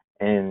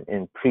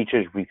 and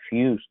preachers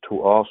refuse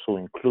to also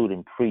include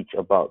and preach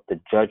about the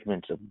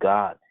judgments of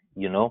God.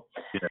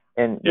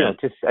 And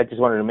I just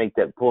wanted to make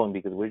that point,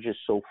 because we're just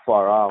so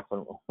far off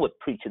on what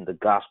preaching the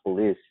gospel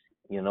is.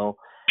 We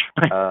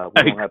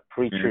don't have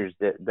preachers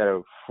that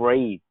are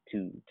afraid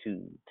to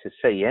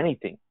say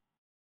anything.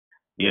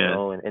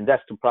 And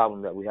that's the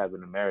problem that we have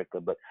in America.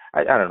 But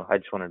I don't know. I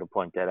just wanted to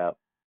point that out.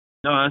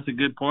 No, that's a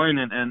good point.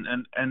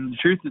 And the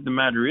truth of the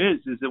matter is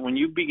that when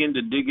you begin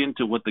to dig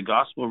into what the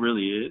gospel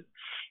really is,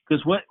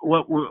 because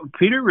what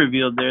Peter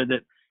revealed there,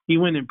 that he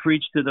went and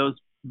preached to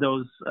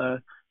those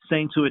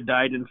saints who had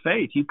died in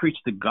faith. He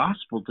preached the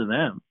gospel to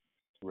them,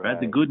 right?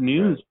 The good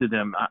news to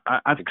them.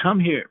 I've come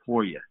here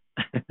for you.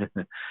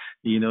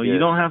 You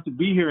don't have to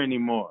be here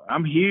anymore.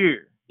 I'm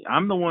here.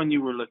 I'm the one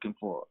you were looking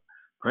for.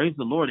 Praise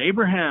the Lord.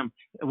 Abraham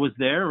was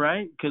there,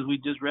 right? Because we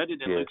just read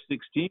it in Luke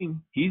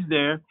 16. He's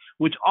there,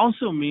 which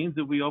also means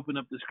that we open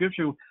up the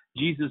scripture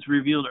Jesus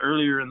revealed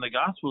earlier in the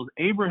Gospels.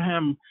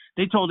 Abraham,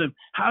 they told him,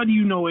 how do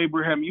you know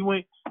Abraham? You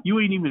ain't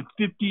even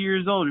 50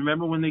 years old.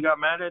 Remember when they got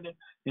mad at him?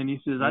 And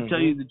he says, I tell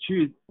you the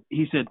truth.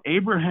 He said,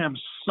 Abraham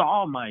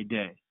saw my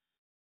day,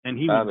 and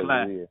he was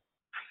glad.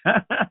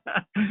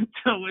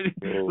 So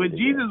when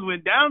Jesus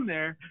went down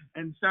there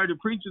and started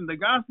preaching the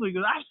gospel, he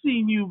goes, I've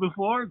seen you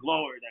before.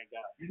 Glory to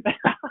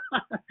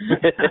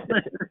God.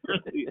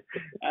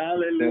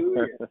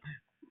 Hallelujah.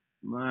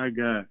 My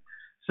God.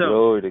 So,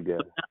 glory to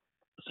God.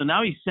 So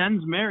now he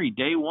sends Mary,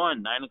 day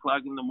 1, 9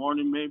 o'clock in the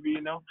morning, maybe,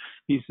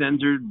 he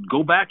sends her,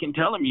 go back and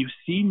tell him, you've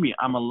seen me,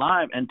 I'm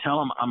alive, and tell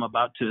him I'm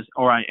about to,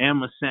 or I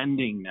am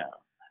ascending now.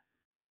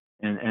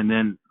 And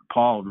then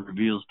Paul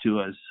reveals to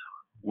us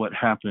what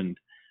happened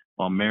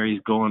while Mary's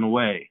going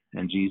away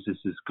and Jesus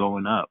is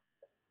going up.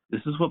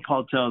 This is what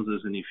Paul tells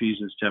us in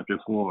Ephesians chapter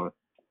 4.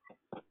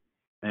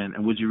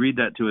 And would you read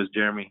that to us,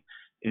 Jeremy,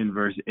 in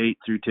verse 8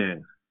 through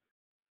 10?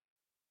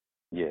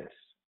 Yes.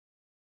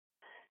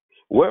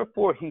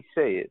 Wherefore he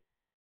saith,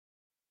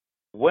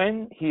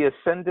 when he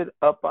ascended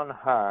up on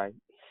high,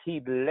 he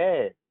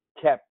led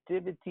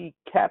captivity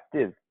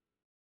captive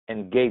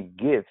and gave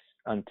gifts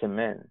unto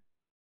men.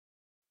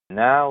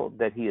 Now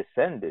that he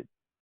ascended,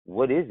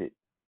 what is it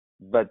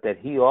but that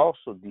he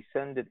also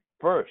descended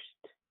first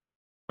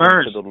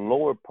into the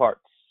lower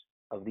parts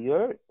of the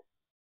earth?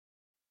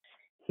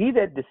 He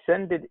that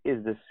descended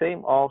is the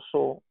same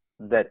also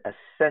that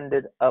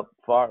ascended up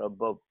far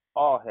above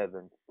all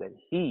heavens, that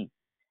he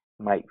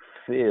might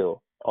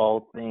fill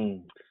all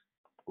things.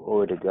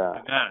 Glory to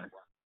God.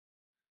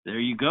 There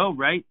you go,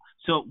 right?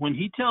 So when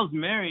he tells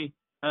Mary,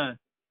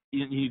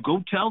 you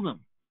go tell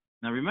them.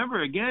 Now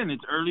remember, again,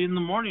 it's early in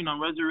the morning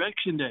on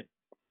Resurrection Day.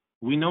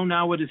 We know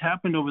now what has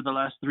happened over the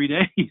last 3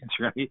 days,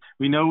 right?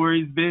 We know where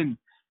he's been.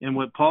 And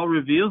what Paul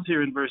reveals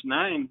here in verse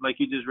 9, like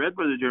you just read,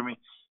 Brother Jeremy,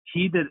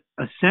 he that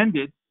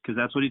ascended, because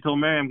that's what he told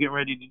Mary, I'm getting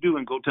ready to do,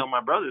 and go tell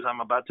my brothers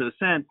I'm about to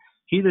ascend.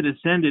 He that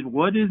ascended,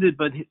 what is it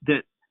but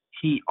that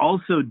he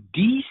also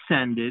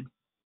descended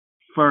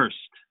first,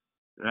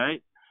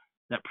 right?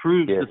 That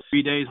proves the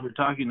 3 days we're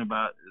talking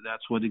about.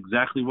 That's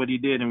exactly what he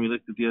did, and we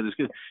looked at the other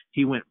scripture.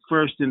 He went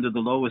first into the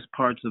lowest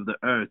parts of the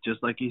earth,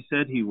 just like he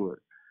said he would.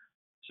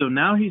 So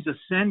now he's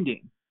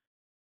ascending.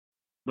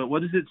 But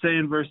what does it say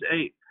in verse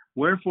 8?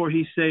 Wherefore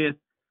he saith,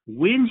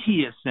 when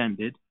he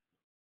ascended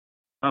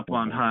up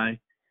on high,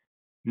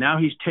 now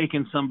he's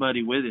taken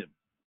somebody with him.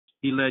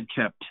 He led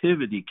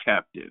captivity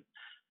captive.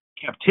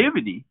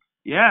 Captivity?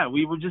 Yeah,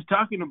 we were just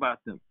talking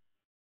about them.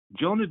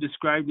 Jonah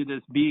described it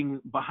as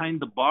being behind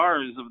the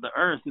bars of the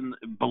earth and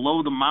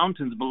below the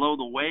mountains, below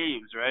the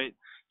waves, right?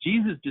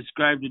 Jesus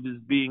described it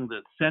as being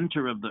the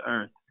center of the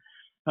earth.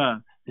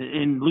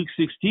 In Luke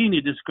 16,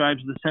 it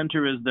describes the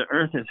center as the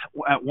earth as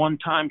at one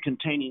time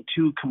containing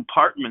two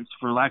compartments,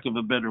 for lack of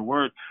a better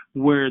word,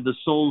 where the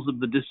souls of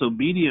the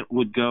disobedient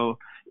would go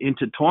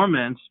into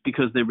torments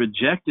because they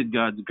rejected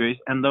God's grace,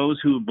 and those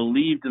who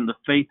believed in the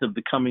faith of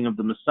the coming of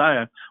the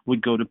Messiah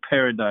would go to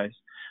paradise.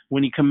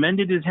 When he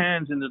commended his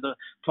hands into the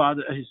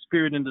Father, his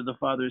spirit into the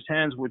Father's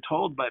hands, we're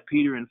told by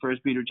Peter in 1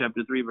 Peter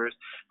chapter 3,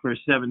 verse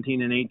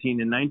 17 and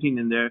 18 and 19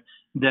 in there,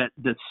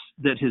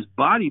 that his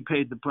body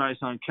paid the price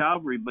on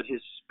Calvary, but his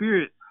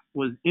spirit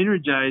was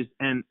energized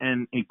and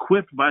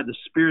equipped by the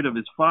Spirit of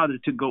his Father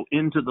to go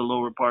into the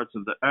lower parts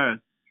of the earth,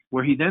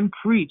 where he then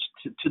preached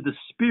to the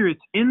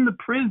spirits in the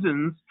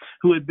prisons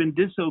who had been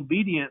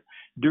disobedient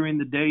during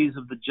the days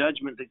of the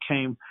judgment that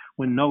came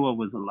when Noah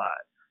was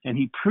alive. And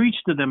he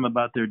preached to them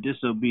about their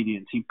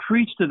disobedience. He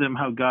preached to them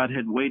how God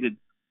had waited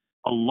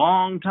a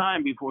long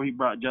time before he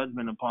brought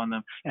judgment upon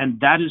them. And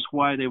that is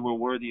why they were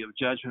worthy of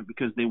judgment,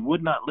 because they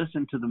would not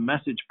listen to the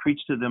message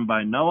preached to them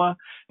by Noah.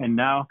 And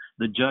now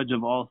the judge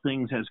of all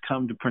things has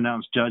come to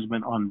pronounce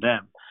judgment on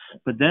them.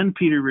 But then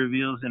Peter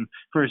reveals in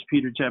 1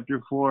 Peter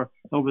chapter 4,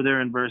 over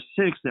there in verse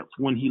 6, that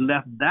when he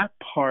left that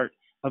part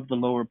of the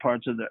lower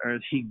parts of the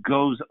earth, he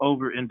goes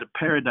over into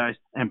paradise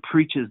and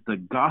preaches the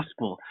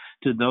gospel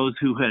to those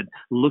who had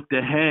looked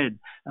ahead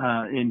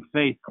in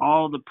faith.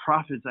 All the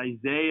prophets,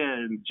 Isaiah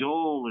and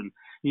Joel, and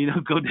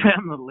go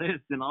down the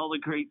list, and all the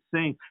great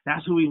saints.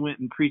 That's who he went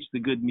and preached the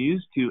good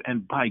news to.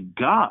 And by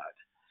God,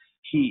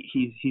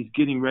 he's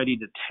getting ready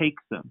to take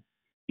them.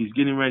 He's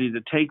getting ready to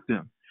take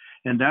them,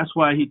 and that's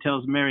why he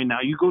tells Mary,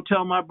 "Now you go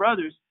tell my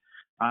brothers.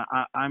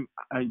 I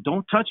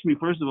don't touch me.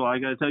 First of all, I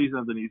got to tell you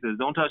something." He says,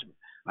 "Don't touch me.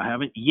 I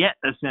haven't yet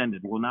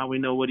ascended." Well, now we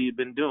know what he had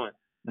been doing.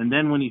 And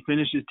then when he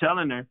finishes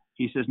telling her,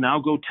 he says, "Now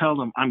go tell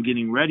them I'm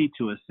getting ready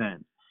to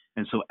ascend."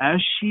 And so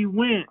as she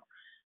went,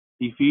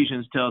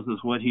 Ephesians tells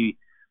us what he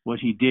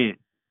did.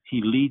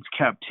 He leads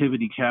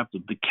captivity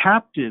captive. The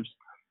captives,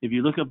 if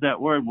you look up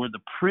that word, were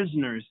the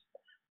prisoners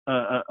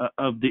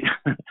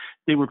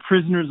they were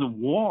prisoners of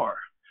war.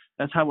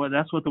 That's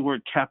what the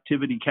word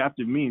captivity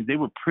captive means. They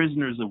were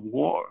prisoners of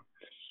war.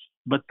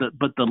 But the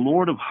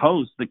Lord of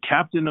hosts, the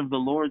captain of the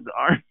Lord's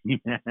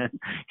army, man,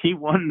 he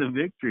won the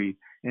victory,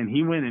 and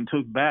he went and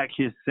took back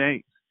his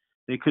saints.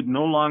 They could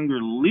no longer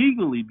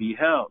legally be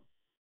held.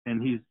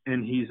 And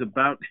he's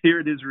about, here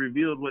it is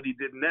revealed what he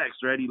did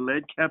next, right? He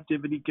led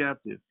captivity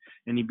captive,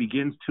 and he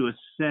begins to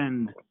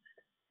ascend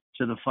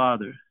to the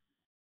Father.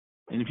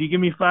 And if you give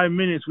me 5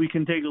 minutes, we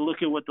can take a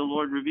look at what the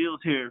Lord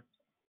reveals here.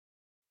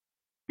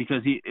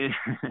 Because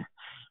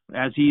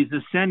as he's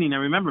ascending, now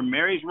remember,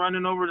 Mary's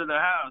running over to the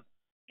house.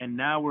 And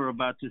now we're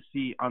about to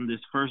see on this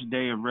first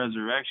day of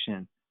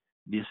resurrection,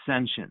 the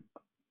ascension,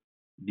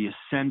 the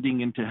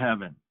ascending into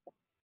heaven.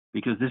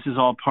 Because this is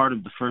all part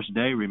of the first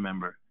day,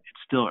 remember.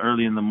 It's still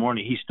early in the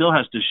morning. He still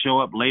has to show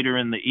up later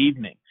in the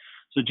evening.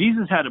 So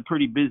Jesus had a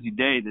pretty busy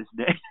day this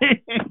day.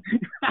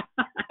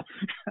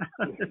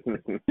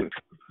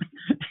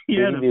 He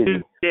had a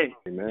busy day.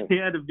 Amen. He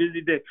had a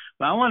busy day.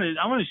 But I want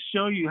to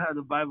show you how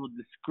the Bible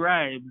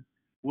describes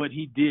what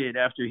he did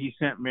after he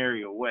sent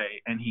Mary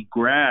away. And he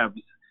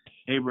grabs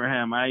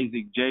Abraham,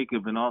 Isaac,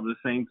 Jacob, and all the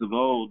saints of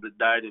old that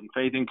died in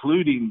faith,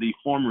 including the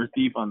former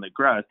thief on the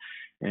cross,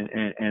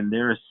 and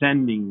they're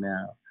ascending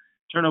now.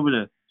 Turn over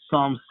to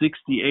Psalm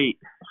 68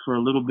 for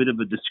a little bit of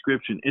a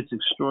description. It's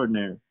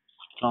extraordinary.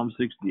 Psalm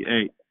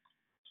 68.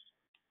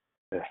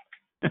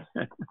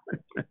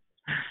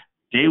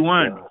 Day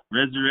one,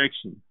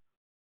 resurrection.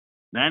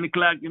 9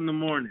 o'clock in the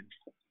morning.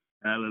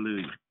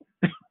 Hallelujah.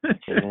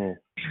 Amen.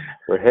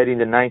 We're heading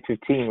to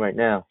 9:15 right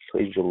now.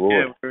 Praise the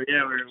Lord.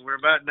 We're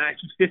about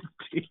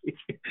 9:15.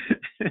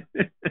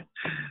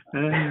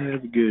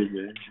 That's good,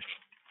 man.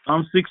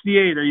 Psalm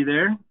 68. Are you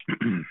there?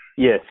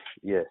 Yes.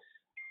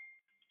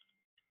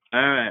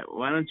 All right.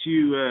 Why don't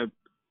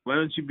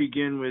you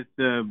begin with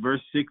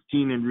verse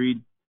 16 and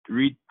read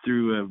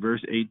through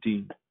verse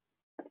 18.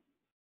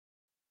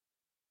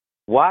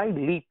 Why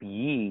leap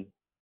ye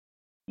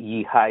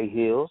high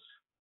hills?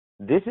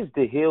 This is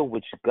the hill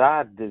which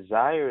God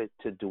desired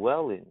to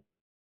dwell in.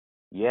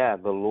 Yeah,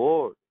 the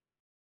Lord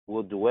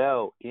will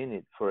dwell in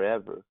it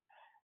forever.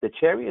 The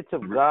chariots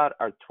of God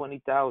are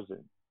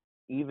 20,000,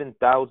 even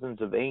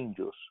thousands of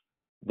angels.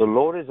 The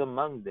Lord is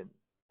among them,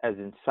 as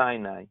in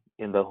Sinai,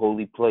 in the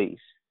holy place.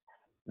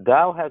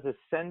 Thou hast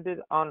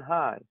ascended on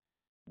high.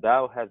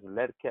 Thou hast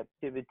led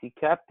captivity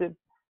captive.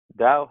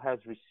 Thou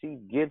hast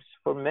received gifts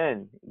for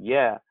men,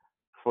 yeah,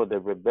 for the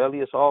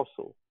rebellious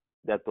also,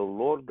 that the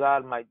Lord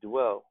God might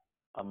dwell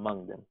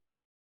among them.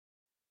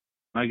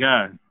 My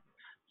God.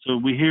 So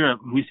we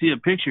see a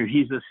picture.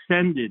 He's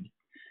ascended,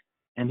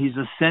 and he's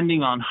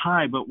ascending on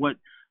high. But what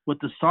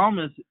the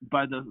psalmist,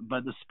 by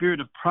the spirit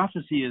of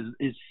prophecy,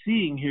 is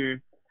seeing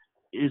here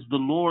is the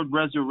Lord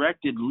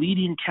resurrected,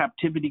 leading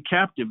captivity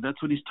captive.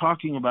 That's what he's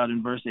talking about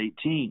in verse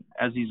 18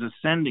 as he's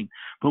ascending.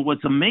 But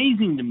what's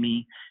amazing to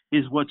me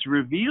is what's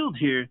revealed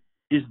here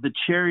is the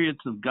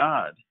chariots of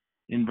God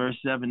in verse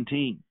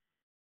 17.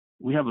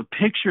 We have a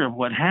picture of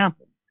what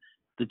happened.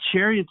 The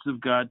chariots of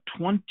God,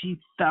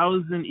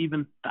 20,000,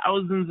 even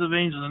thousands of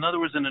angels. In other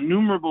words, an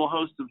innumerable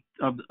host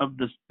of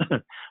the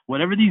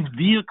whatever these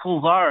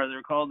vehicles are,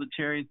 they're called the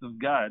chariots of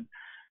God.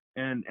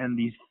 And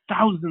these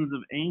thousands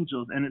of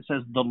angels, and it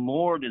says the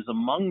Lord is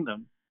among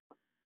them,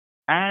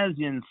 as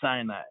in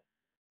Sinai,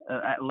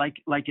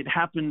 like it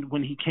happened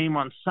when he came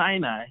on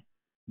Sinai.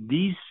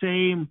 These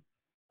same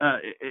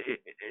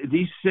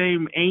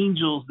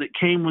angels that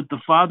came with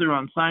the Father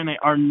on Sinai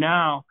are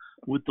now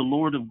with the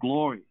Lord of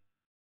glory,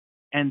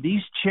 and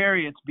these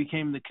chariots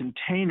became the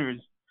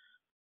containers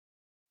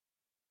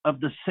of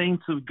the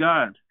saints of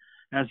God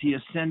as he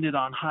ascended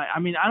on high. I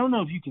mean, I don't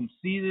know if you can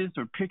see this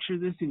or picture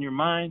this in your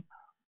mind.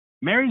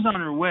 Mary's on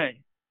her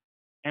way,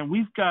 and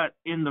we've got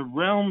in the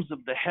realms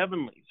of the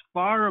heavenlies,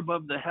 far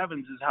above the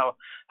heavens is how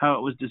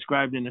it was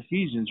described in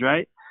Ephesians,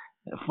 right?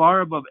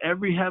 Far above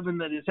every heaven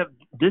that is heaven.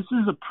 This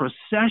is a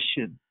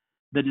procession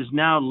that is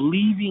now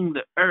leaving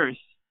the earth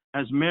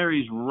as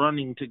Mary's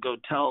running to go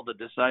tell the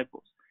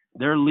disciples.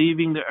 They're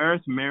leaving the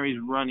earth. Mary's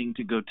running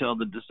to go tell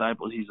the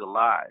disciples he's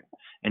alive.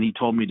 And he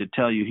told me to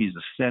tell you he's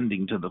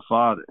ascending to the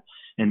Father.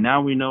 And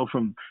now we know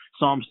from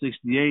Psalm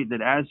 68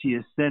 that as he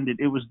ascended,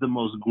 it was the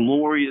most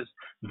glorious,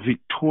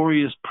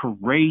 victorious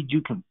parade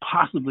you can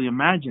possibly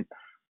imagine.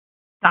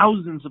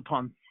 Thousands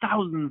upon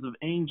thousands of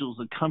angels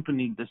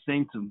accompanied the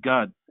saints of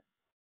God.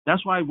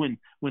 That's why when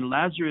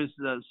Lazarus'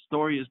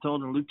 story is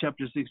told in Luke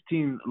chapter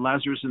 16,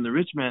 Lazarus and the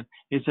rich man,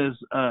 it says,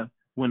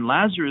 when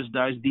Lazarus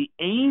dies, the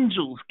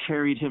angels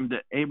carried him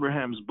to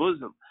Abraham's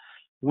bosom.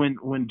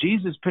 When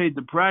Jesus paid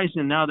the price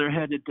and now they're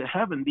headed to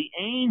heaven, the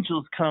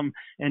angels come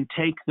and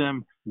take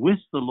them with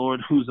the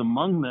Lord who's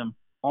among them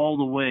all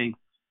the way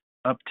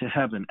up to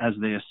heaven as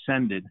they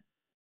ascended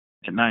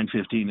at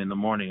 9:15 in the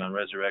morning on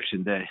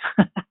Resurrection Day.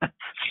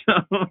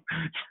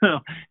 so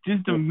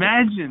just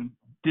imagine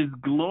this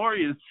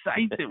glorious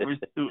sight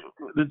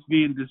that's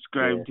being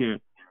described here.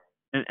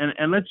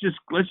 And let's just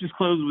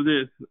close with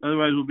this.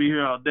 Otherwise, we'll be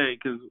here all day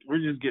because we're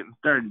just getting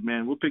started,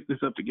 man. We'll pick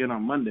this up again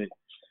on Monday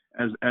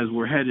as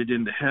we're headed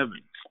into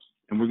heaven,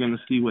 and we're going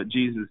to see what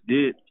Jesus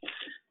did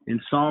in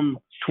Psalm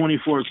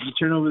 24. Can you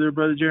turn over there,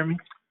 Brother Jeremy?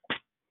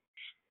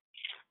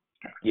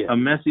 Yeah. A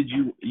message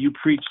you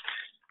preached,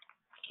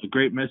 a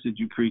great message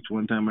you preached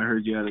one time. I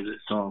heard you out of this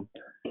Psalm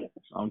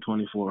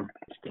 24.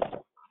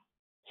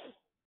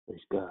 Praise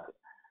God.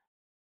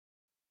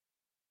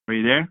 Are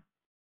you there?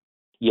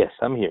 Yes,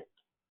 I'm here.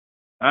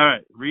 All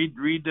right, read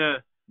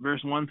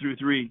verse 1 through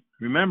 3.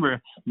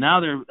 Remember, now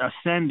they're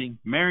ascending.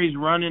 Mary's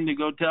running to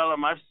go tell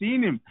him, I've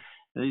seen him.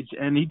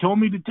 And he told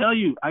me to tell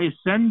you, I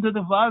ascend to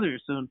the Father.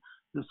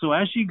 So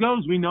as she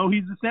goes, we know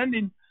he's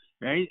ascending,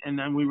 right? And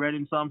then we read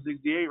in Psalm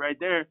 68 right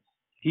there,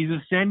 he's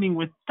ascending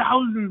with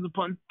thousands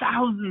upon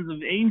thousands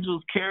of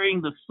angels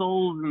carrying the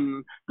souls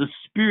and the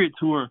spirits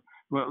who are,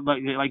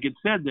 like it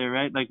said there,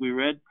 right? Like we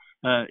read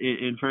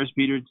in 1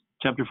 Peter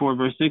chapter 4,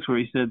 verse 6, where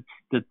he said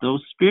that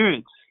those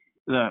spirits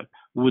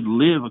would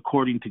live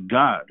according to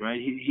God,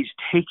 right? He's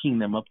taking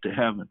them up to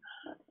heaven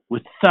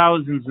with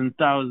thousands and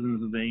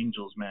thousands of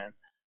angels, man.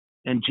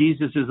 And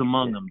Jesus is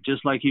among them,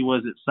 just like he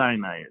was at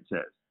Sinai, it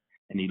says.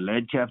 And he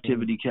led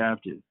captivity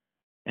captive.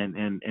 And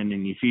in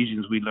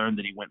Ephesians, we learned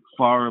that he went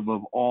far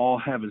above all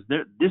heavens.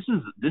 This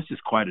is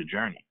quite a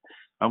journey.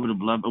 I would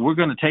have loved. We're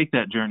going to take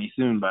that journey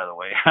soon, by the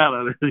way.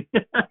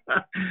 Hallelujah.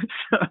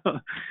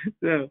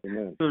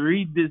 so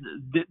read this.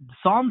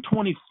 Psalm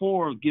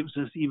 24 gives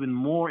us even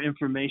more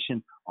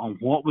information on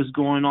what was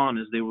going on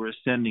as they were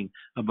ascending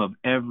above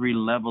every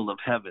level of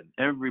heaven,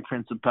 every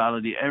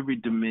principality, every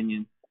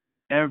dominion,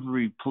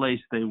 every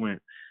place they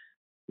went.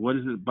 What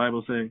does the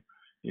Bible say?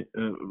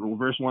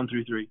 Verse 1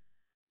 through 3.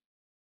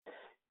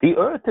 The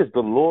earth is the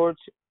Lord's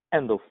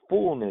and the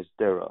fullness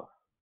thereof,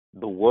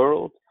 the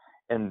world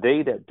and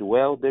they that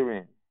dwell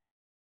therein.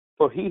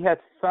 For he hath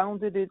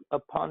founded it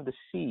upon the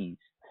seas,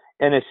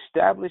 and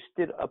established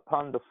it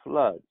upon the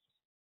floods.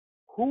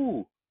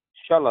 Who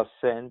shall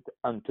ascend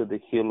unto the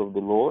hill of the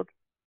Lord?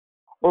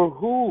 Or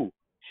who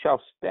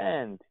shall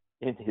stand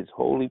in his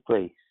holy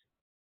place?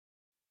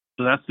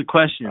 So that's the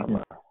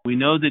question. We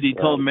know that he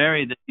told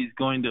Mary that he's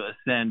going to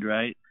ascend,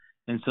 right?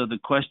 And so the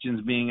question's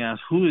being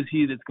asked, who is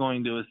he that's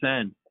going to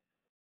ascend?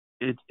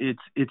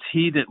 It's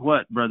he that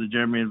what, Brother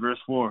Jeremy, in verse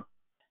 4?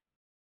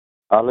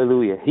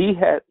 Hallelujah. He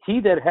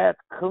that hath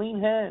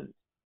clean hands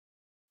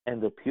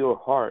and a pure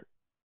heart,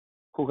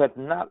 who hath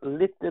not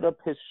lifted up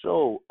his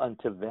soul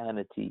unto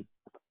vanity,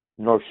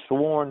 nor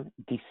sworn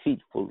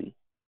deceitfully.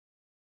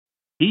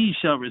 He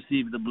shall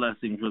receive the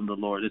blessing from the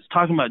Lord. It's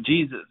talking about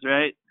Jesus,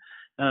 right?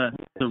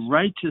 The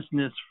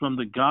righteousness from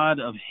the God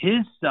of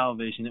his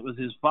salvation. It was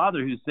his Father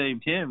who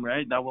saved him,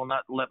 right? Thou will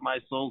not let my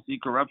soul see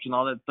corruption,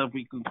 all that stuff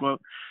we can quote.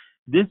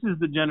 This is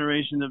the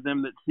generation of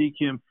them that seek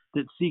him,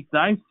 that seek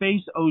thy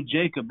face, O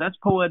Jacob. That's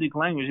poetic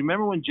language.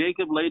 Remember when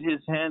Jacob laid his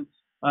hand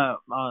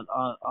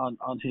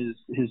on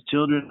his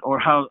children, or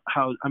how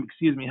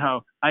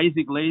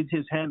Isaac laid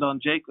his hand on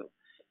Jacob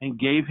and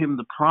gave him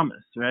the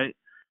promise, right?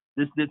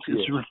 This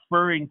is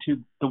referring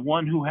to the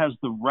one who has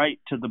the right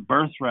to the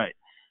birthright,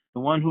 the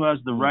one who has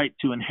the right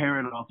to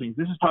inherit all things.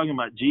 This is talking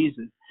about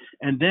Jesus.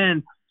 And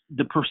then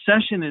the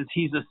procession is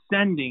he's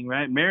ascending,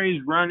 right?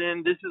 Mary's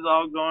running. This is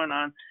all going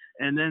on.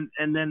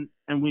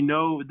 And we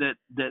know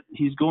that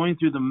he's going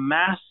through the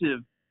massive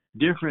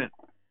different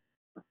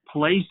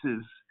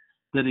places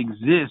that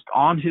exist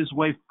on his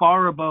way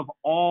far above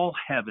all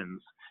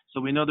heavens.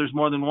 So we know there's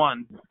more than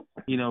one,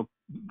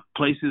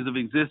 places of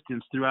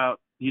existence throughout,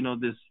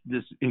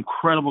 this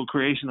incredible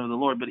creation of the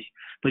Lord.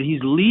 But he's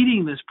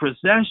leading this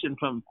procession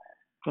from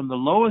the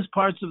lowest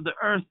parts of the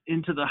earth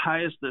into the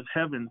highest of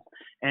heavens.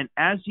 And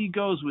as he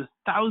goes with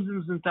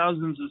thousands and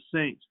thousands of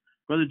saints,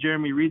 Brother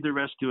Jeremy, read the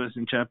rest to us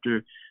in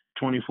chapter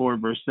 24,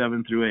 verse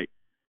 7 through 8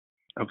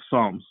 of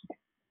Psalms.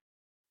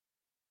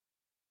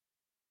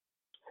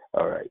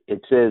 All right.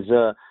 It says,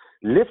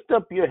 lift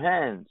up your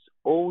hands,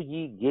 O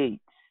ye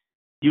gates.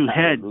 You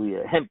heads.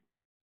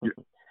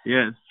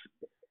 Yes.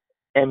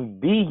 And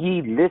be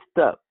ye lift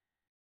up,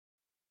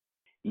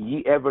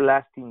 ye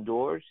everlasting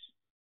doors,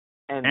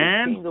 and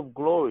the King of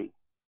glory,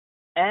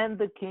 and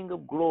the King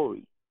of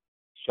glory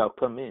shall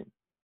come in.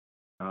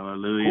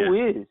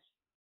 Hallelujah.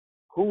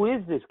 Who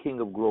is this King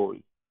of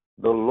glory?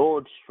 The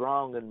Lord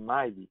strong and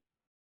mighty,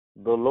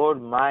 the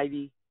Lord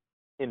mighty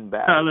in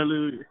battle.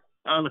 Hallelujah.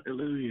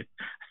 Hallelujah.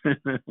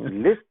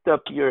 Lift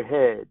up your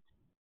heads,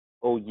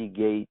 O ye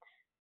gates,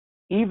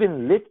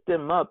 even lift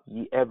them up,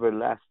 ye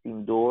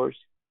everlasting doors,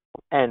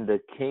 and the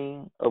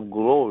King of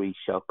glory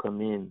shall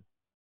come in.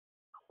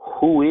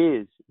 Who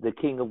is the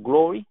King of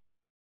glory?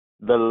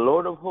 The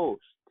Lord of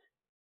hosts.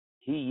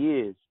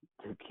 He is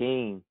the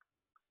King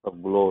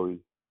of glory.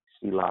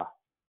 Selah.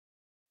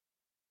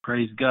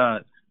 Praise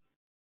God.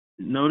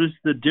 Notice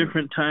the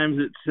different times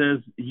it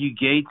says, "You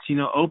gates,"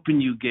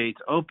 open you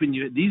gates, open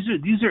you. These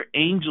are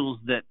angels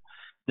that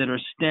are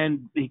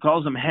He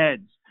calls them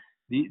heads.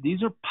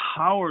 These are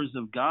powers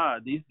of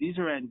God. These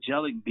are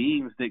angelic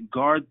beings that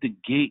guard the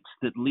gates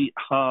that lead.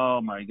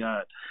 Oh my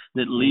God,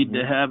 that lead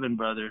to heaven,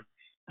 brother.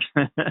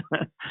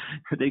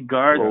 They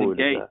guard the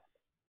gate.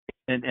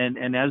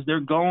 And as they're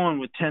going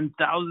with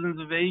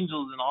 10,000s of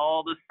angels and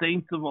all the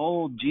saints of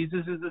old,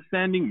 Jesus is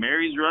ascending.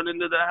 Mary's running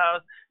to the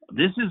house.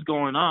 This is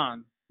going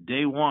on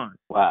day one.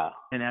 Wow.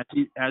 And as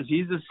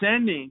he's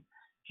ascending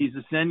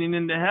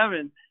into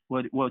heaven.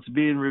 What's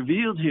being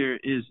revealed here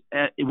is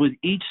with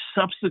each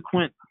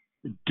subsequent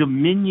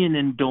dominion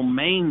and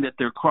domain that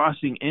they're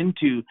crossing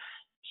into,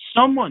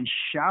 someone's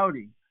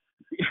shouting.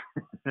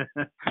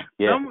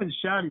 Someone's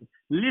shouting,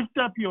 lift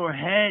up your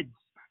heads.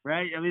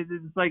 Right? I mean,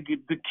 it's like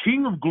the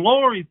King of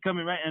Glory is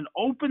coming, right? And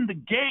open the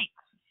gates.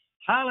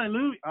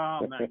 Hallelujah.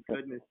 Oh, my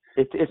goodness.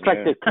 It's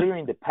like they're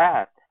clearing the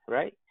path,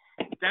 right?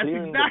 That's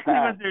clearing exactly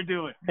what they're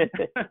doing.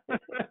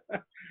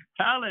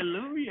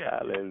 Hallelujah.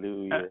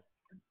 Hallelujah.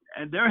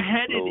 And they're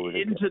headed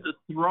into the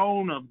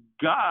throne of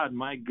God,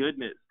 my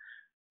goodness.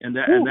 And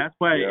that's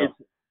why it's,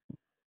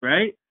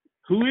 right?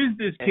 Who is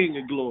this King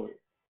of Glory?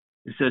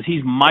 It says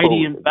he's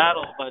mighty in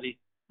battle, buddy.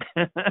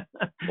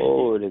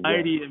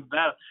 Mighty in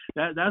battle.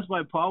 That's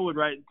why Paul would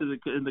write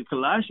in the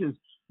Colossians,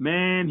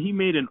 man, he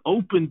made an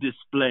open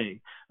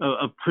display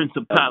of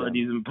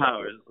principalities and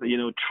powers,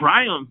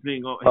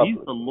 triumphing.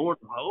 He's the Lord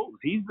of hosts.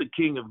 He's the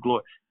King of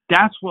glory.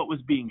 That's what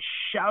was being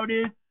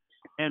shouted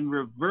and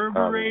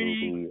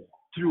reverberating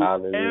through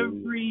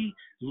every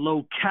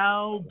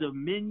locale,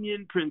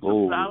 dominion,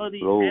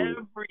 principality,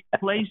 every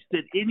place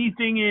that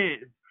anything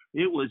is.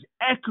 It was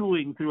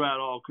echoing throughout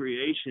all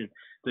creation.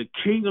 The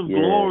King of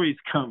Glory's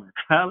coming.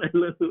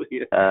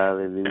 Hallelujah.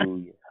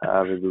 Hallelujah.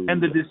 Hallelujah.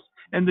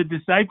 And the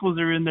disciples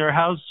are in their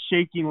house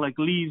shaking like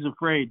leaves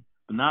afraid,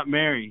 but not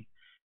Mary.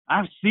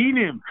 I've seen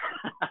him.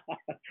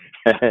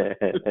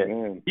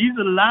 He's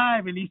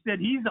alive, and he said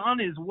he's on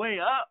his way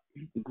up.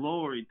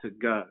 Glory to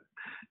God.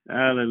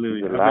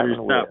 Hallelujah. I better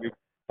stop.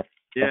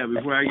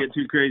 Before I get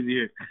too crazy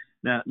here.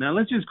 Now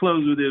let's just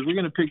close with this. We're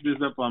going to pick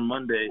this up on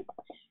Monday,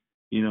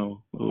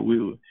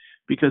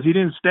 because he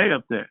didn't stay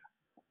up there.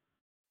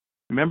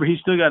 Remember, he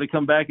still got to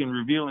come back and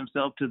reveal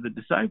himself to the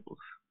disciples.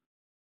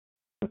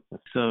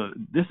 So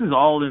this is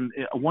all in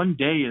one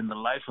day in the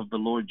life of the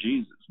Lord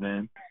Jesus,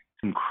 man.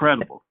 It's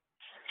incredible.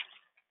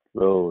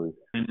 Glory.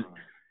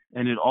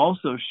 And it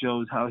also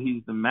shows how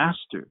he's the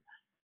master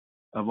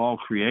of all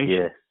creation.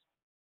 Yes.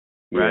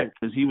 Right?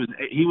 Because he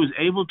was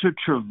able to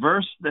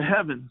traverse the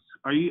heavens.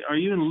 Are you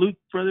in Luke,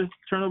 brother?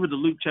 Turn over to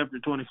Luke chapter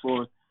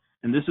 24,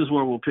 and this is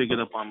where we'll pick it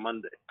up on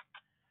Monday.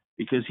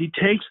 Because he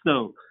takes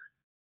those,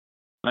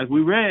 like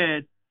we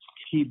read,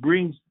 he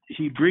brings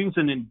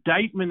an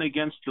indictment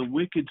against the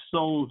wicked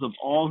souls of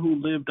all who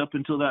lived up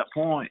until that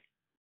point,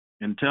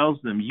 and tells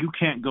them, you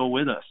can't go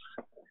with us.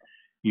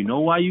 You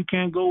know why you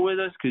can't go with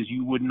us? Because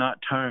you would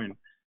not turn,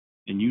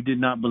 and you did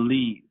not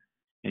believe,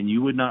 and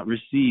you would not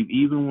receive,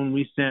 even when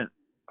we sent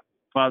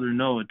Father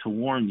Noah to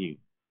warn you,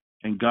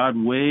 and God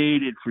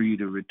waited for you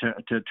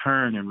to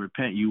turn and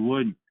repent. You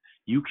wouldn't.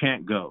 You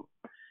can't go.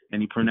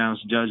 And he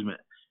pronounced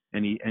judgment,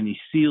 and he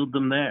sealed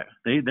them there.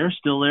 They're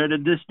still there to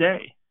this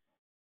day.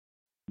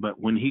 But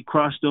when he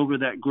crossed over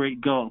that great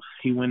gulf,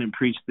 he went and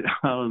preached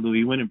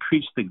He went and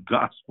preached the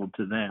gospel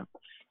to them,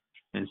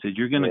 and said,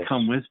 "You're going to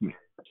come with me.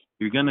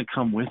 You're going to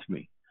come with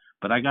me.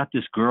 But I got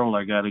this girl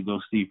I got to go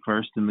see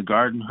first in the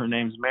garden. Her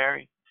name's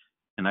Mary,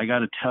 and I got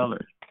to tell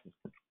her,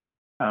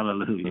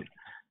 hallelujah,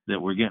 that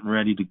we're getting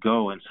ready to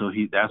go." And so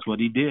that's what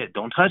he did.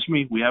 Don't touch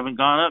me. We haven't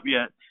gone up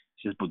yet.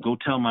 He says, but go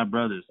tell my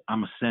brothers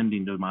I'm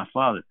ascending to my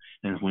Father.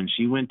 And when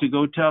she went to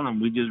go tell them,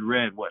 we just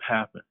read what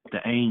happened. The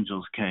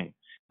angels came.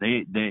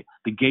 The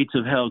gates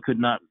of hell could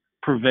not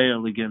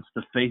prevail against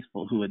the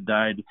faithful who had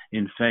died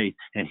in faith.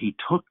 And he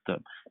took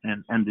them.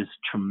 And this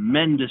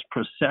tremendous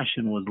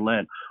procession was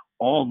led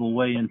all the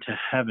way into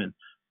heaven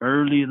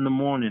early in the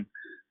morning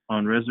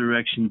on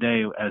Resurrection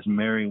Day as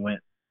Mary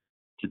went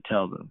to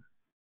tell them.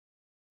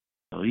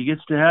 So he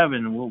gets to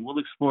heaven, and we'll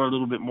explore a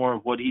little bit more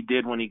of what he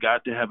did when he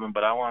got to heaven.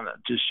 But I want to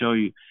just show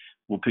you,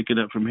 we'll pick it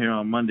up from here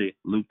on Monday,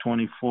 Luke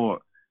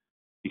 24.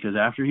 Because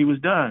after he was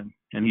done,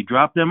 and he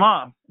dropped them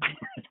off,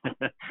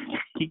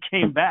 he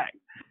came back.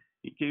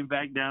 He came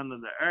back down to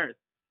the earth.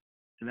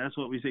 And that's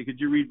what we say. Could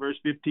you read verse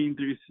 15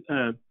 through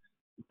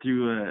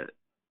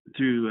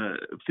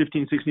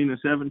 15, 16, and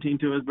 17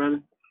 to us, brother?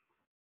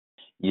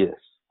 Yes.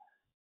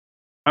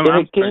 And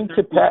it came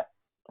to pass.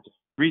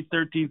 Read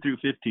 13 through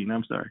 15.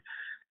 I'm sorry.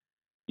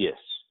 Yes.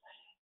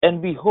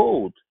 And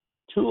behold,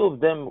 two of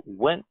them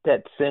went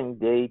that same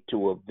day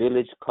to a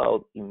village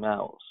called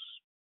Emmaus,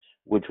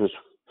 which was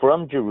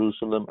from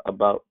Jerusalem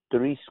about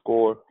 80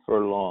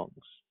 furlongs.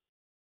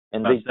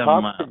 And they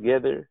talked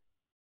together,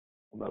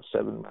 about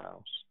 7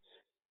 miles.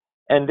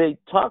 And they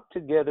talked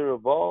together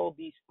of all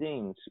these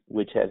things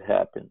which had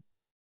happened.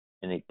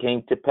 And it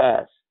came to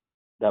pass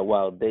that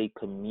while they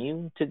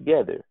communed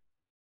together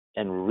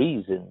and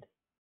reasoned,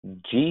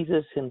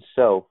 Jesus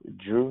himself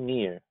drew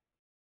near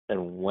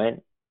and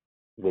went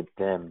with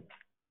them.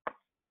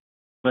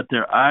 But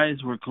their eyes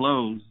were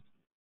closed,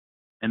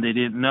 and they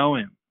didn't know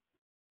him.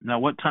 Now,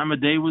 what time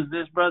of day was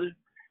this, brother?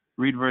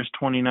 Read verse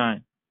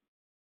 29.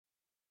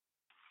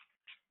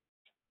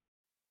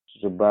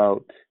 It's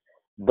about,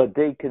 but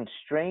they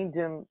constrained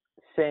him,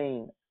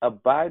 saying,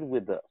 abide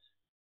with us,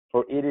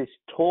 for it is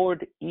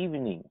toward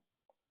evening,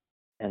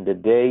 and the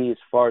day is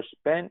far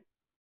spent.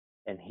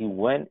 And he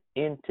went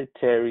in to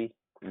tarry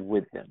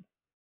with them.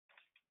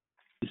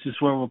 This is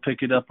where we'll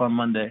pick it up on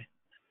Monday.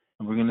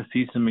 And we're going to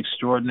see some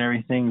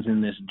extraordinary things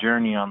in this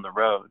journey on the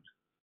road.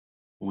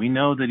 We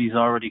know that he's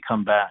already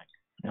come back,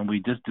 and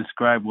we just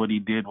described what he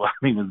did while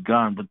he was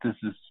gone, but this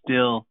is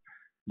still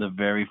the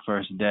very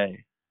first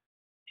day.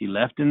 He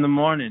left in the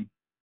morning.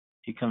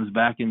 He comes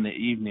back in the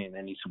evening,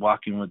 and he's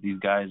walking with these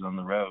guys on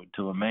the road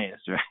to Emmaus,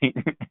 right?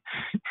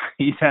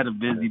 He's had a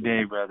busy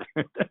day, brother.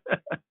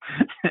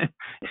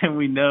 And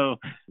we know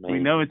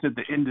it's at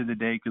the end of the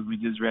day because we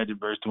just read in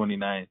verse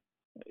 29.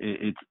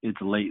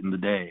 It's late in the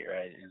day,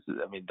 right?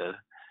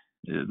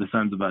 The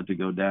sun's about to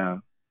go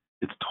down.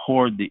 It's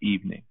toward the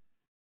evening.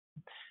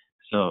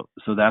 So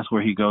that's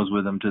where he goes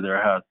with them to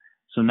their house.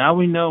 So now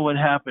we know what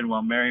happened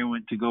while Mary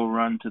went to go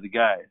run to the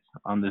guys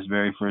on this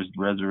very first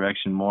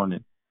resurrection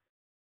morning.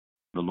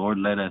 The Lord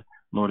led a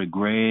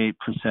great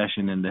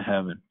procession into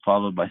heaven,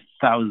 followed by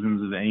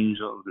thousands of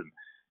angels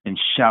and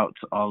shouts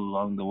all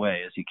along the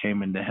way as he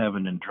came into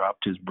heaven and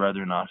dropped his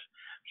brethren off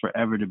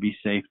forever to be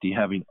safety,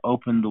 having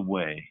opened the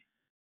way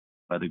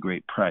by the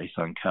great price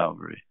on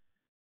Calvary.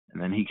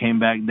 And then he came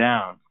back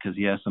down because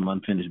he has some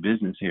unfinished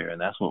business here,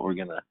 and that's what we're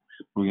gonna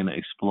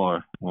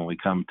explore when we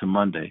come to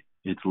Monday.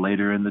 It's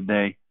later in the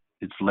day.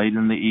 It's late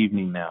in the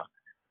evening now,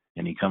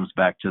 and he comes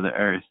back to the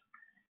earth,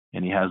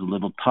 and he has a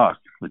little talk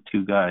with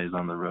two guys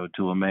on the road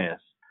to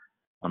Emmaus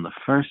on the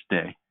first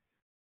day,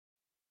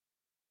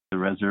 the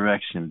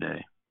resurrection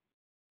day.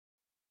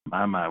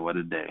 My, what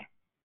a day!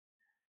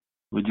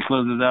 Would you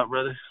close this out,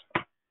 brother?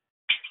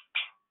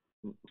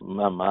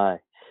 My.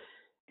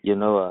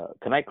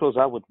 Can I close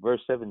out with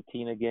verse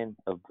 17 again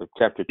of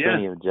chapter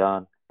 20 of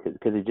John?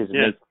 Because it just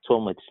makes so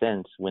much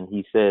sense when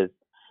he says,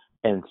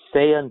 "And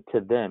say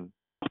unto them,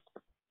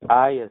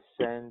 I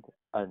ascend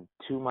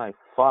unto my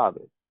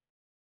Father,"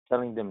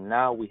 telling them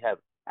now we have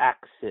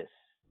access,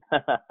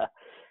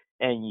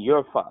 and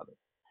your Father,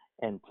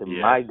 and to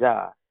my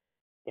God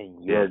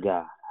and your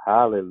God.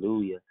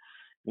 Hallelujah.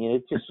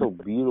 It's just so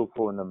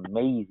beautiful and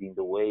amazing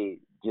the way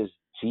just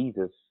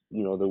Jesus,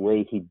 the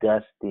way he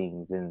does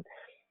things, and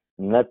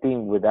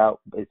nothing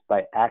it's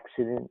by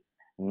accident.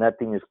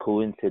 Nothing is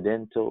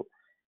coincidental.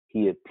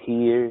 He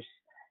appears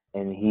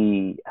and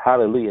he,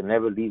 hallelujah,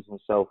 never leaves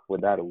himself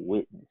without a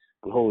witness.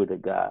 Glory to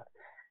God.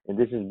 And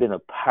this has been a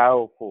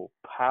powerful,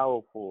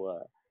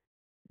 powerful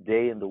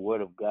day in the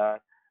Word of God.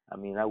 I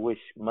mean, I wish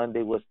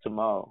Monday was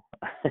tomorrow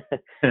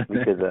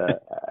because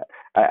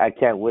I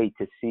can't wait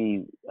to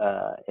see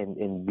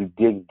and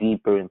dig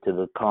deeper into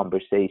the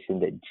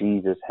conversation that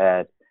Jesus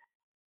had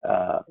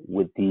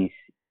with these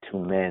two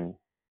men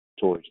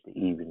towards the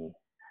evening.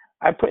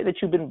 I pray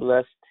that you've been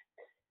blessed,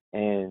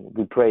 and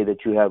we pray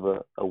that you have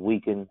a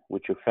weekend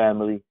with your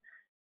family.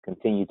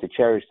 Continue to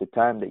cherish the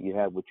time that you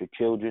have with your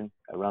children,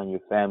 around your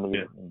family,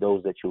 and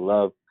those that you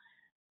love,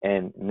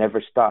 and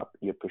never stop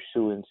your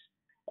pursuance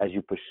as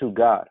you pursue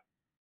God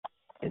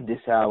in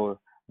this hour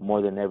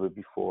more than ever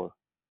before.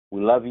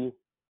 We love you,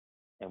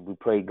 and we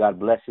pray God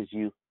blesses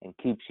you and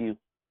keeps you,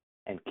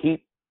 and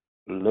keep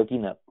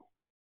looking up.